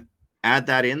 Add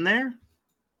that in there,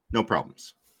 no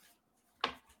problems.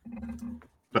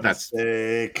 But that's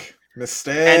mistake.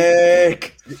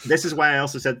 And this is why I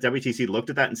also said WTC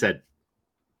looked at that and said,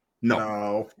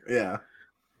 no. Yeah.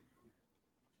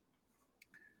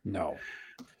 No.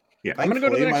 Yeah. I'm going to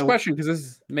go to the next question because this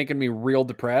is making me real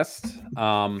depressed.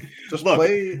 Just look,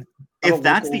 play. If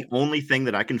that's the only thing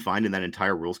that I can find in that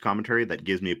entire rules commentary that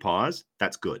gives me a pause,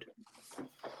 that's good.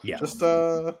 Yeah. Just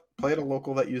play at a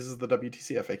local that uses the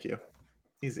WTC FAQ.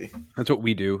 Easy. That's what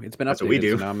we do. It's been updated, That's what we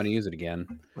do. So now I'm going to use it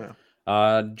again. Yeah.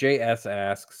 JS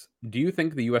asks, do you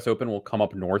think the US Open will come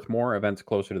up north more, events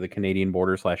closer to the Canadian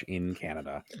border / in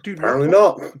Canada? Dude, apparently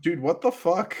not. Dude, what the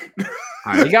fuck?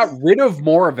 They got rid of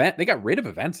more events. They got rid of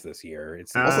events this year.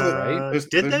 It's also right.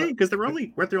 Did they? Because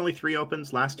weren't there only 3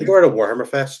 opens last They year? got rid of Warhammer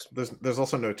Fest. There's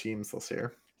also no teams this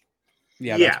year.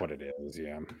 Yeah, that's what it is.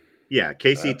 Yeah. Yeah,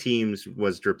 KC Teams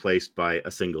was replaced by a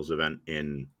singles event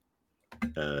in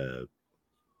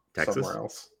Texas. Somewhere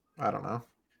else. I don't know.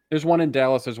 There's one in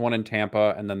Dallas, there's one in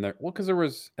Tampa, and then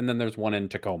there's one in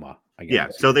Tacoma. I guess. Yeah,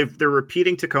 so they're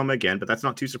repeating Tacoma again, but that's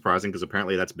not too surprising because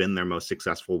apparently that's been their most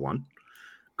successful one.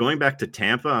 Going back to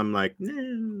Tampa, I'm like,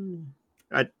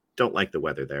 I don't like the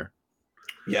weather there.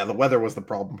 Yeah, the weather was the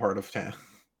problem part of Tampa.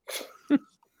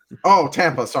 Oh,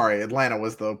 Tampa. Sorry, Atlanta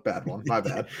was the bad one. My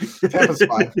bad. Tampa's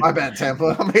fine. My bad,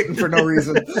 Tampa. I'm hating for no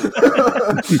reason.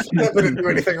 Tampa didn't do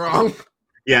anything wrong.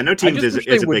 Yeah, no teams is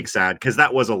a big sad because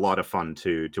that was a lot of fun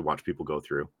to watch people go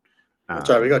through.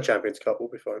 Sorry, we got Champions Cup. We'll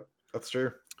be fine. That's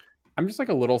true. I'm just like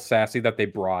a little sassy that they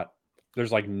brought.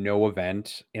 There's like no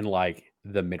event in like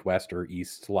the Midwest or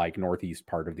East, like Northeast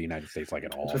part of the United States, like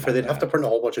at all. So they'd have to print a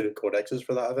whole bunch of new codexes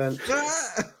for that event.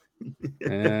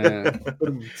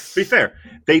 To be fair,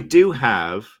 they do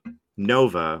have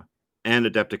Nova and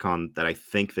Adepticon that I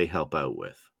think they help out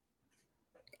with.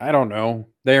 I don't know.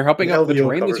 They're helping out the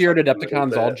terrain this year at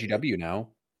Adepticon's all GW now.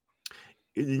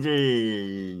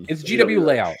 It's GW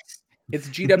layout. It's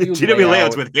GW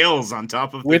layouts with hills on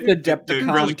top of with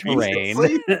Adepticon terrain.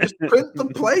 Just print the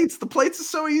plates. The plates are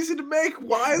so easy to make.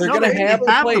 Why is they're going to have the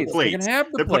plates? They're going to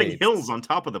have the They're plates. putting hills on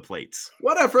top of the plates.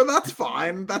 Whatever, that's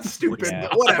fine. That's stupid. Yeah.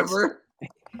 But whatever.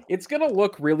 It's going to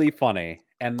look really funny,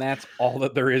 and that's all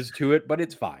that there is to it, but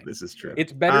it's fine. This is true.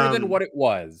 It's better than what it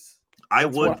was. I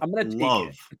would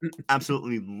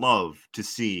absolutely love to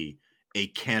see a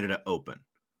Canada Open.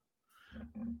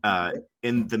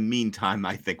 In the meantime,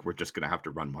 I think we're just going to have to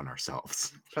run one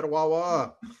ourselves.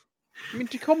 Petawawa. I mean,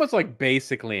 Tacoma's like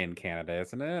basically in Canada,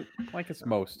 isn't it? Like it's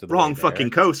most of the wrong way fucking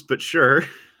there. coast, but sure.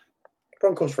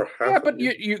 Wrong coast for half. Yeah, but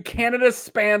you Canada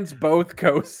spans both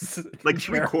coasts. Like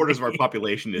 3/4 of our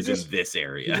population is in this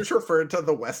area. You just referred to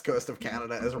the west coast of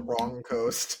Canada as wrong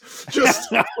coast. Just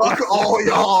fuck all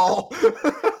y'all.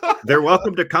 They're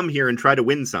welcome to come here and try to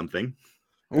win something.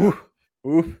 Ooh.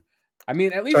 I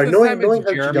mean, at least Sorry, this knowing- time knowing it's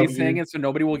how Jeremy GW saying it, so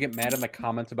nobody will get mad in the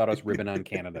comments about us ribbing on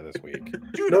Canada this week.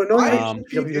 Dude, No, I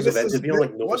GW is events to be on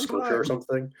like Nova one Scotia or time.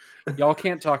 something. Y'all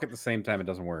can't talk at the same time; it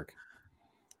doesn't work.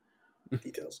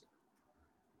 Details.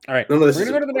 All right, None of we're this gonna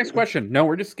is go to the next important. question. No,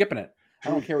 we're just skipping it. I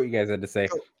don't care what you guys had to say.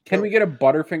 Go, Can go. we get a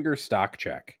Butterfinger stock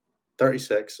check?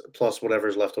 36 plus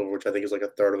whatever's left over, which I think is like a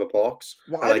third of a box.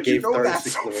 Why And I did you gave know that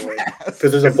 36 so of them away. fast?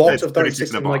 Because there's a It's box of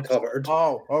 36 36 in a in my box. cupboard.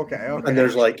 Oh, okay. And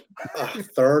there's like a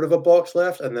third of a box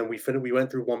left, and then we went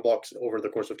through one box over the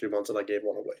course of 2 months, and I gave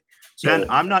one away. So Man,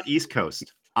 I'm not East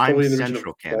Coast. I'm probably in the region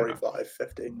Central of Canada. 45,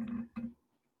 50.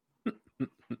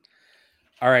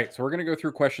 All right, so we're gonna go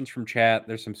through questions from chat.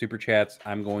 There's some super chats.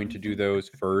 I'm going to do those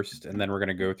first, and then we're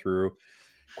gonna go through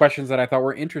questions that I thought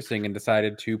were interesting and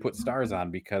decided to put stars on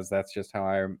because that's just how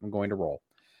I'm going to roll.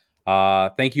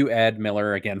 Thank you, Ed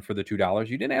Miller, again for the $2.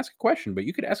 You didn't ask a question, but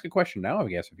you could ask a question now, I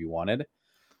guess, if you wanted.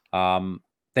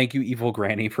 Thank you, Evil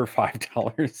Granny, for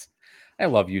 $5. I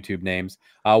love YouTube names.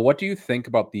 What do you think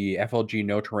about the FLG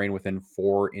no terrain within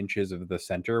 4 inches of the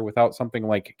center? Without something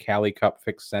like Cali Cup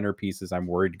fixed centerpieces, I'm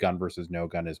worried gun versus no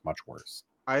gun is much worse.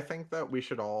 I think that we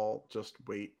should all just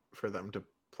wait for them to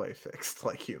play fixed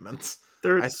like humans.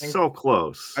 They're I think- so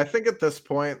close. I think at this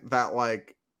point that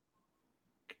like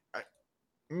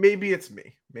maybe it's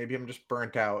me. Maybe I'm just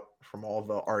burnt out from all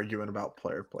the arguing about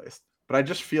player placed. But I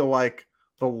just feel like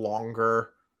the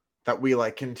longer that we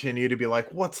like continue to be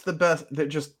like, what's the best?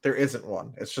 There isn't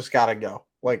one. It's just gotta go.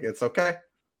 Like it's okay.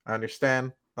 I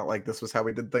understand that like this was how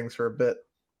we did things for a bit,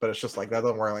 but it's just like that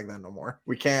doesn't work like that no more.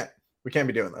 We can't be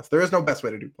doing this. There is no best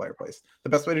way to do player placed. The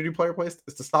best way to do player placed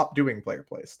is to stop doing player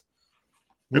placed.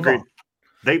 Move Agreed. on.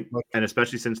 They and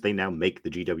especially since they now make the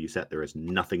GW set, there is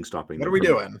nothing stopping What them. are we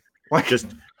from doing? Like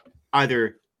Just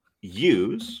either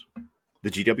use the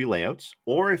GW layouts,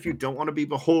 or if you don't want to be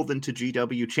beholden to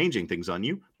GW changing things on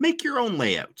you, make your own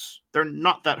layouts. They're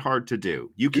not that hard to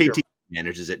do. UKT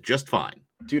manages it just fine.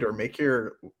 dude, or make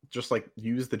your just like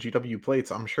use the GW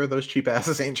plates. I'm sure those cheap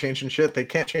asses ain't changing shit. They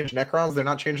can't change Necrons. They're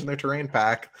not changing their terrain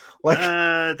pack.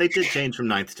 Like, They did change from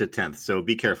 9th to 10th, so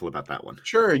be careful about that one.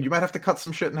 sure, you might have to cut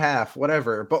some shit in half,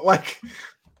 whatever. But like,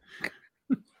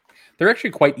 They're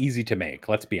actually quite easy to make,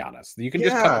 let's be honest. You can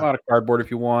just cut them out of cardboard if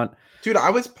you want. dude,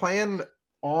 I was playing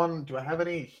on. Do I have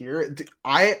any here?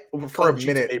 For a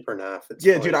minute. Paper NAF.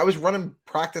 Yeah, dude, I was running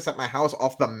practice at my house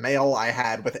off the mail I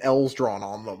had with L's drawn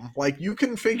on them. Like, you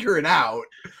can figure it out.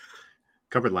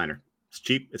 Covered liner. It's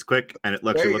cheap, it's quick, and it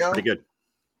There looks you go. pretty good.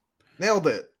 Nailed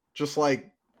it. Just like,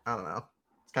 I don't know.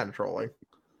 It's kind of trolling.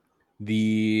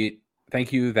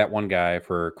 Thank you, that one guy,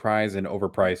 for cries and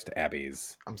overpriced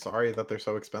abbeys. I'm sorry that they're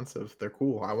so expensive. They're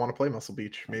cool. I want to play Muscle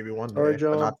Beach maybe one day, Sorry, but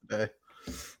John. not today.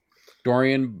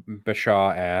 Dorian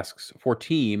Bashaw asks, for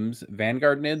teams,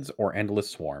 Vanguard Nids or Endless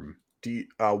Swarm?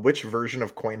 Which version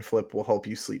of coin flip will help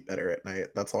you sleep better at night?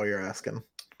 That's all you're asking.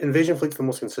 Invasion Fleet's the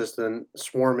most consistent.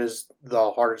 Swarm is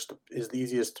the hardest, is the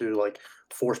easiest to like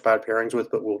force bad pairings with,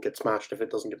 but will get smashed if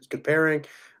it doesn't get a good pairing.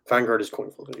 Vanguard is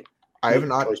coin flippy. I have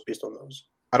not. Choice based on those.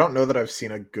 I don't know that I've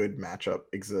seen a good matchup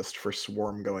exist for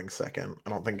Swarm going second. I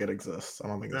don't think it exists. I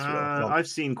don't think it's real. I've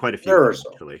seen quite a few There are of them,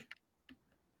 some. actually.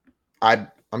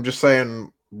 I'm just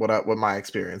saying what my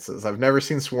experience is. I've never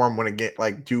seen Swarm win a game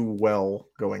like do well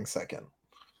going second.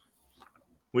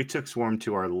 We took Swarm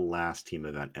to our last team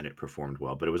event and it performed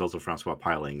well, but it was also Francois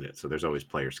piling it, so there's always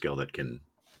player skill that can.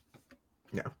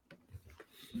 Yeah.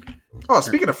 Oh,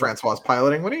 speaking of Francois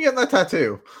piloting, when are you getting that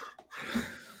tattoo?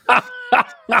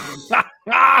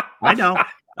 I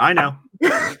know.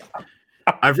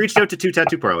 I've reached out to 2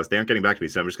 tattoo parlors. They aren't getting back to me,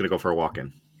 so I'm just going to go for a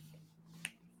walk-in.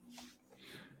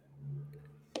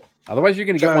 Otherwise, you're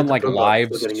going to get Shout out one to like Bruno live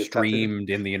for getting his tattoo. streamed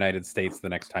in the United States the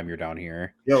next time you're down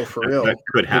here. Yo, for real. That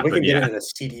could We happen, can get yeah. it in a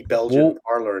seedy Belgian Well-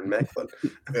 parlor in Mechelen.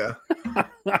 Yeah.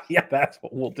 Yeah, that's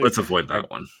what we'll do. Let's avoid that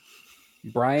one.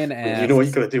 Brian asks, You know what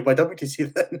you gotta do by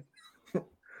WTC then?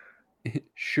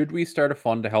 should we start a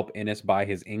fund to help Innes buy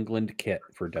his England kit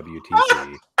for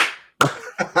WTC?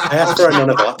 I asked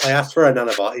for a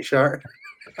Nanavati shirt.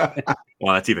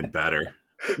 Well, that's even better.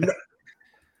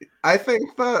 I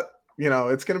think that,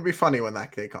 it's going to be funny when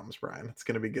that day comes, Brian. It's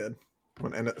going to be good.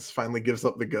 When Ennis finally gives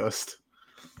up the ghost.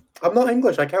 I'm not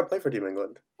English. I can't play for Team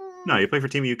England. No, you play for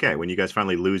Team UK when you guys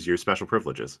finally lose your special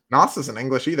privileges. Nos isn't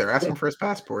English either. Ask him for his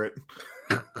passport.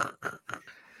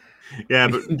 Yeah,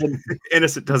 but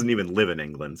Innocent doesn't even live in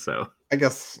England, so. I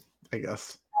guess.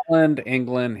 England.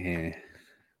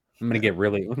 I'm gonna get a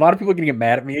lot of people are gonna get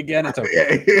mad at me again. It's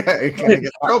okay. Yeah, you're gonna get in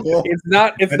trouble. It's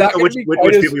not. It's I not. don't know Which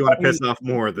which people you want to piss off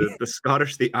more: the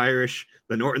Scottish, the Irish,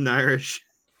 the Northern Irish.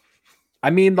 I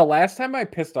mean, the last time I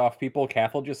pissed off people,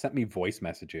 Cathal just sent me voice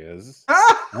messages.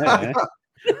 Yeah.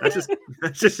 That's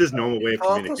just his normal way of Oh,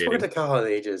 I've not spoken communicating. to Cal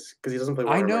in ages because he doesn't play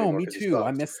I Warhammer know, anymore me 'cause he too.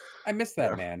 stopped. I miss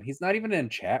that Yeah. man. He's not even in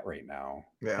chat right now.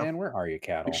 Yeah. Man, where are you,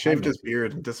 Cattle? He I shaved his miss you.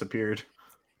 beard and disappeared.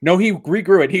 No, he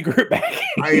regrew it. He grew it back.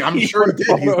 I'm sure he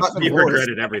did. He's not He divorced.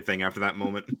 regretted everything after that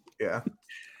moment. Yeah.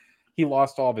 He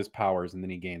lost all of his powers and then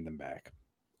he gained them back.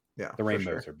 Yeah. The for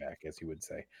rainbows sure. are back, as he would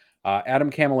say. Adam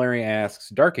Camilleri asks,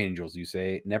 Dark Angels, you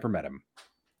say, never met him.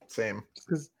 Same.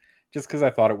 Just because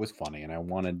I thought it was funny and I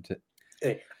wanted to.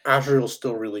 Hey, Azrael's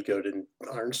still really good in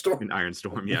Ironstorm. In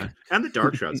Ironstorm, yeah. And the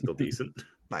Dark Shroud's still decent.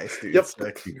 Nice, dude. Yep.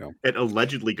 Sick. You go. It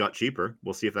allegedly got cheaper.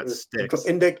 We'll see if that sticks.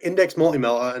 Index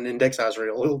Multimeta and Index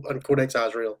Azrael and Codex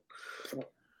Azrael.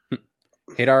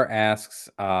 Hadar asks,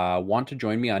 want to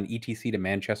join me on ETC to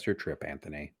Manchester trip,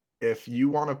 Anthony? If you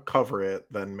want to cover it,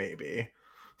 then maybe.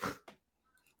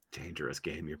 Dangerous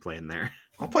game you're playing there.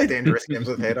 I'll play dangerous games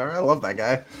with Hadar. I love that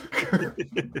guy.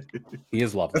 He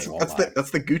is lovely. That's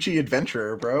the Gucci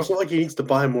adventurer, bro. It's not like he needs to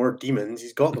buy more demons.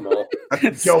 He's got them all.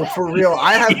 Yo, for real,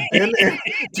 I have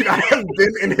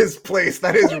been in his place.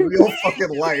 That is real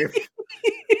fucking life.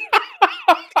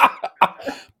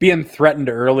 Being threatened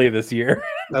early this year.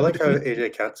 I like how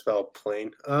AJ can't spell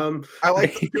plane. I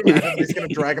like to imagine he's gonna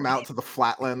drag him out to the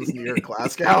Flatlands near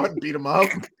Glasgow and beat him up.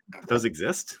 Those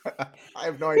exist? I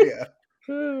have no idea.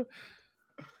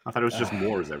 I thought it was just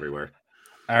wars everywhere.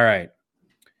 All right.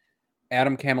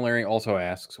 Adam Camilleri also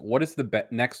asks, what is the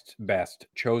next best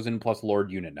Chosen plus Lord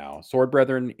unit now? Sword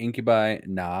Brethren, Incubi,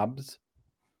 Knobs?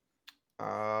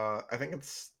 I think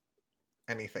it's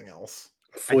anything else.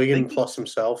 Fuigan plus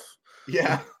himself.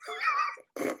 Yeah.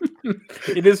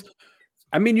 It is.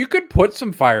 I mean, you could put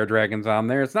some fire dragons on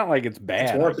there. It's not like it's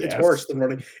bad. It's worse than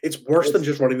running. It's worse than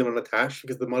just running them unattached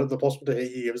because the possible to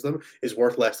hit he gives them is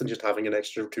worth less than just having an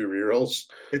extra 2 rerolls.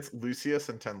 It's Lucius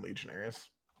and 10 Legionaries.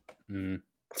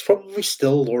 It's probably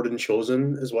still Lord and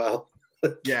Chosen as well.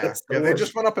 Yeah, they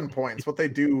just went up in points. What they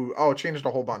do, changed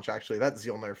a whole bunch actually. That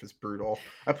Zeal nerf is brutal.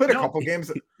 I played a couple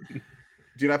games.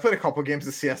 Dude, I played a couple games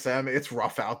of CSM. It's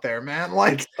rough out there, man.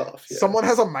 Like, tough, yeah. Someone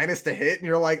has a minus to hit, and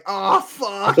you're like, oh,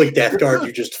 fuck. Like Death Guard,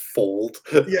 you just fold.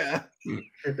 Yeah.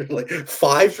 Like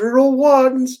 5 reroll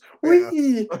ones.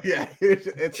 Whee! Yeah,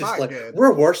 it's just not like, good.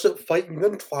 We're worse at fighting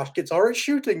than Flash Kids are at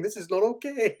shooting. This is not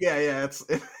okay. Yeah,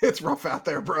 it's rough out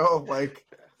there, bro. Like,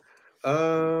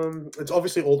 it's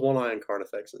obviously old One Eye and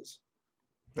Carnifexes.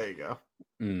 There you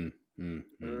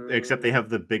go. Except they have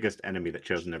the biggest enemy that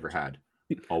Chosen never had.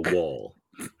 A wall.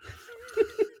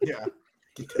 Yeah.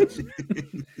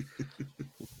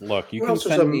 Look, you What can else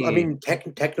is send me. I mean,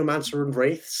 Technomancer and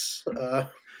Wraiths.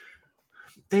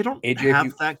 They don't AJ,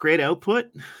 have that great output.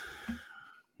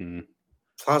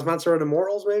 Plasmancer and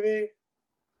Immortals, maybe?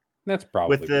 That's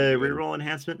probably With the reroll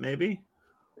enhancement, maybe.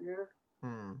 Yeah.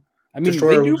 I mean,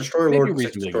 Destroyer they do Lord and reasonably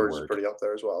good Destroyer is work. pretty up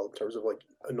there as well in terms of like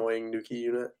annoying Nuki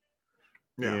unit.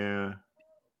 Yeah.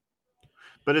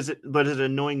 But is it an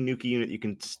annoying Nuki unit you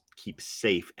can keep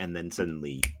safe and then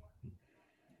suddenly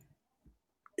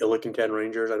Illic and 10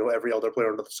 Rangers. I know every other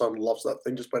player under the sun loves that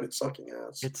thing despite its sucking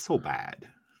ass. it's so bad.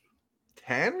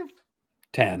 10?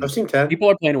 10. I've seen 10. People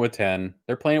are playing it with 10.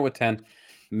 They're playing it with 10,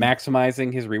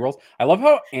 maximizing his rerolls. I love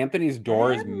how Anthony's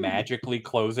door is magically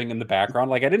closing in the background.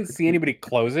 Like, I didn't see anybody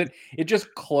close it. It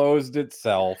just closed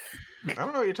itself. I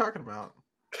don't know what you're talking about.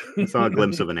 I saw a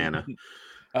glimpse of an Anna.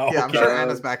 Oh, Yeah, I'm okay. sure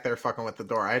Anna's back there fucking with the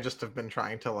door. I just have been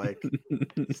trying to like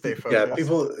stay focused. Yeah,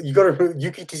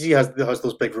 UPTC has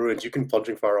those big ruins. You can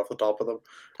punching fire off the top of them.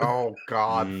 Oh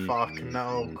God, fuck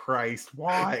no, Christ,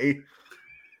 why?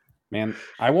 Man,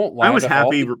 I won't lie. I was to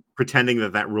happy all- pretending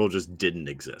that rule just didn't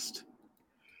exist.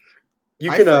 You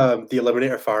I can think- the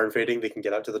Eliminator fire invading. They can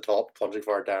get out to the top, plunging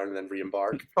fire down, and then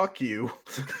re-embark. Fuck you.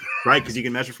 Right, because you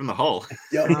can measure from the hull.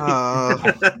 Yeah.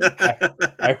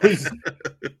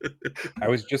 I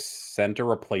was just sent a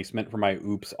replacement for my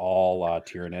Oops All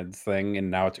Tyranids thing,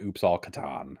 and now it's Oops All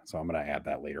Catan. So I'm going to add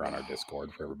that later on our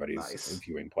Discord for everybody's Nice.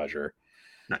 viewing pleasure.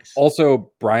 Nice.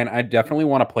 Also, Brian, I definitely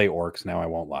want to play Orcs now. I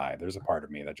won't lie. There's a part of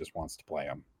me that just wants to play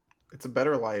them. It's a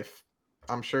better life.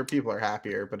 I'm sure people are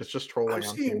happier, but it's just trolling I'm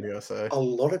on seeing Team USA. A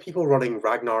lot of people running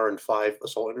Ragnar and 5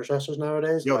 Assault Intercessors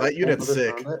nowadays. Yo, I that don't unit's sick.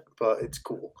 understand it, but it's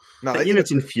cool. No, That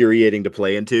unit's infuriating to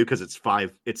play into because it's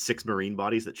 6 Marine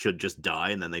bodies that should just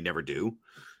die and then they never do.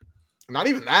 not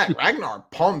even that. Ragnar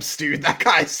pumps, dude. That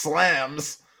guy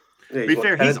slams. Yeah, To be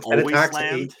fair, he's always attacks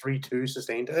slammed. 8-3-2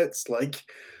 sustained hits. Like,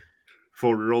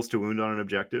 Full rolls to wound on an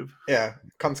objective. Yeah,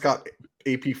 Cunt's got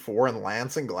AP4 and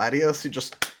Lance and Gladius.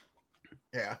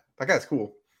 Yeah, that guy's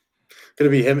cool. gonna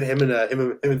be him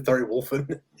and 30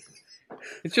 Wolfen.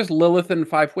 It's just Lilith and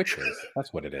 5 witches.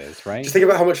 That's what it is, right? Just think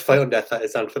about how much fight on death that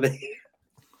is, Anthony.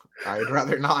 I'd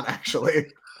rather not, actually.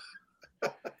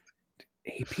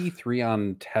 AP3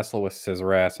 on Tesla with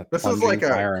scissor ass at This is plunging like a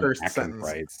fire and cursed hacking sentence.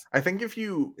 rights. I think if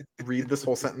you read this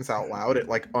whole sentence out loud, it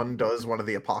like undoes one of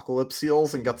the apocalypse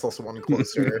seals and gets us one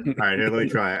closer. All right, here, let me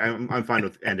try. I'm fine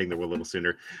with ending the war a little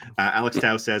sooner. Alex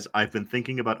Tau says, I've been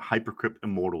thinking about Hypercrypt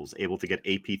Immortals able to get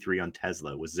AP3 on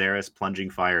Tesla with Xeris,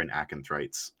 Plunging Fire, and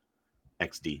Acanthrites.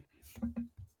 XD.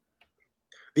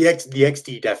 The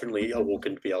XD definitely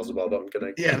awokened Beelzebub. I'm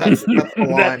gonna. Yeah, that's the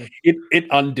line. It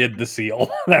undid the seal.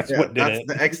 That's what did it.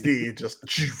 The XD just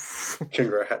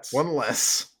Congrats. one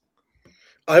less.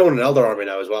 I own an Elder Army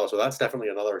now as well, so that's definitely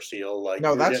another seal. Like,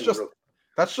 No, you're that's getting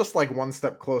just like one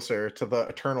step closer to the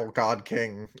eternal God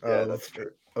King that's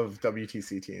true. of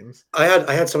WTC teams. I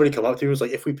had somebody come up to me, was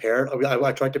like, if we paired,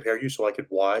 I tried to pair you so I could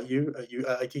Y you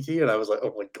ITT, and I was like,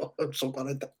 oh my god, I'm so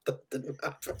glad that didn't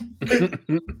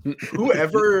happen.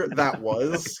 Whoever that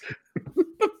was,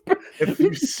 if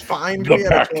you find The me at a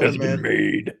pact has tournament, been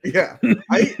made. yeah,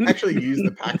 I actually use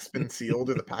the pack's been sealed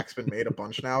or the pack's been made a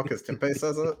bunch now because Tempe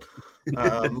says it.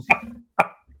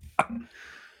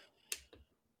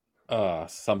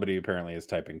 Somebody apparently is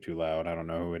typing too loud. I don't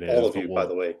know who it is. All of but you, we'll- by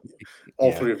the way, all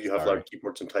Yeah, three of you have sorry. loud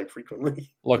keyboards and type frequently.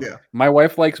 Look, Yeah. my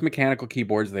wife likes mechanical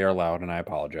keyboards. They are loud, and I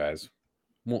apologize.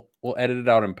 We'll edit it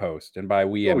out in post. And by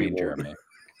we, No, I we mean won't. Jeremy.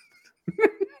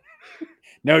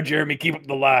 No, Jeremy, keep up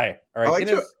the lie. All right. I like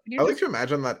Inez, to- can you I like just- to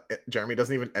imagine that Jeremy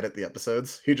doesn't even edit the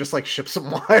episodes. He just like ships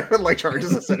them live and like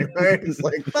charges us anyway. He's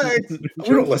like, thanks. We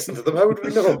don't listen to them. How would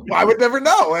we know? I would never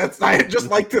know. I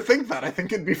just like to think that. I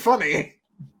think it'd be funny.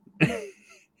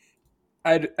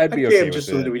 I'd be Again, okay with just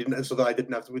so it. that we didn't, so that I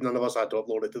didn't have to. None of us had to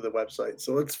upload it to the website,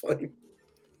 so it's fine.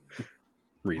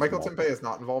 Michael Reasonable. Tempe is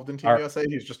not involved in Team All right. USA.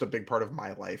 He's just a big part of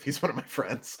my life. He's one of my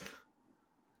friends.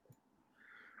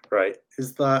 Right?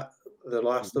 Is that the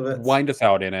last of it? Wind us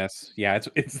out, Inez. Yeah,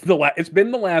 it's been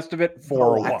the last of it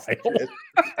for a The while. last bit.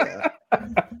 Yeah.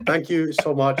 Thank you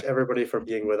so much, everybody, for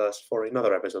being with us for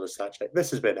another episode of Stat Check. This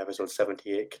has been episode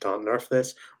 78, Catan Nerf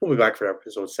This. We'll be back for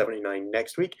episode 79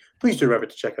 next week. Please do remember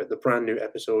to check out the brand new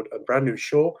episode, a brand new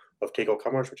show of Keiko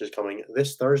Commerce, which is coming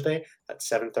this Thursday at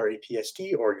 7:30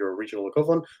 PST or your regional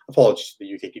equivalent. Apologies to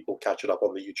the UK people, catch it up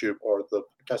on the YouTube or the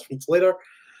podcast feeds later.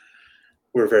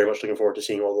 We're very much looking forward to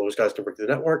seeing all those guys come back to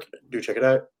the network. Do check it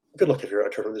out. Good luck if you're at a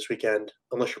tournament this weekend,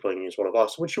 unless you're playing against one of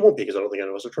us, which you won't be because I don't think any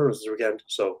of us are tournaments this weekend.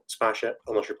 So smash it,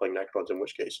 unless you're playing Necrons, in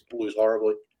which case lose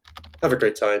horribly. Have a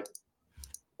great time.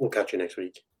 We'll catch you next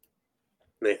week.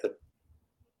 Nathan.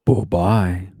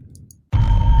 Bye-bye.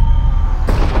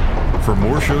 For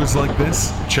more shows like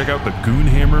this, check out the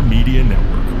Goonhammer Media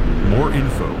Network. More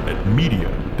info at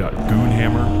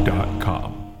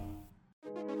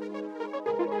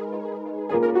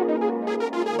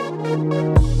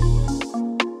media.goonhammer.com.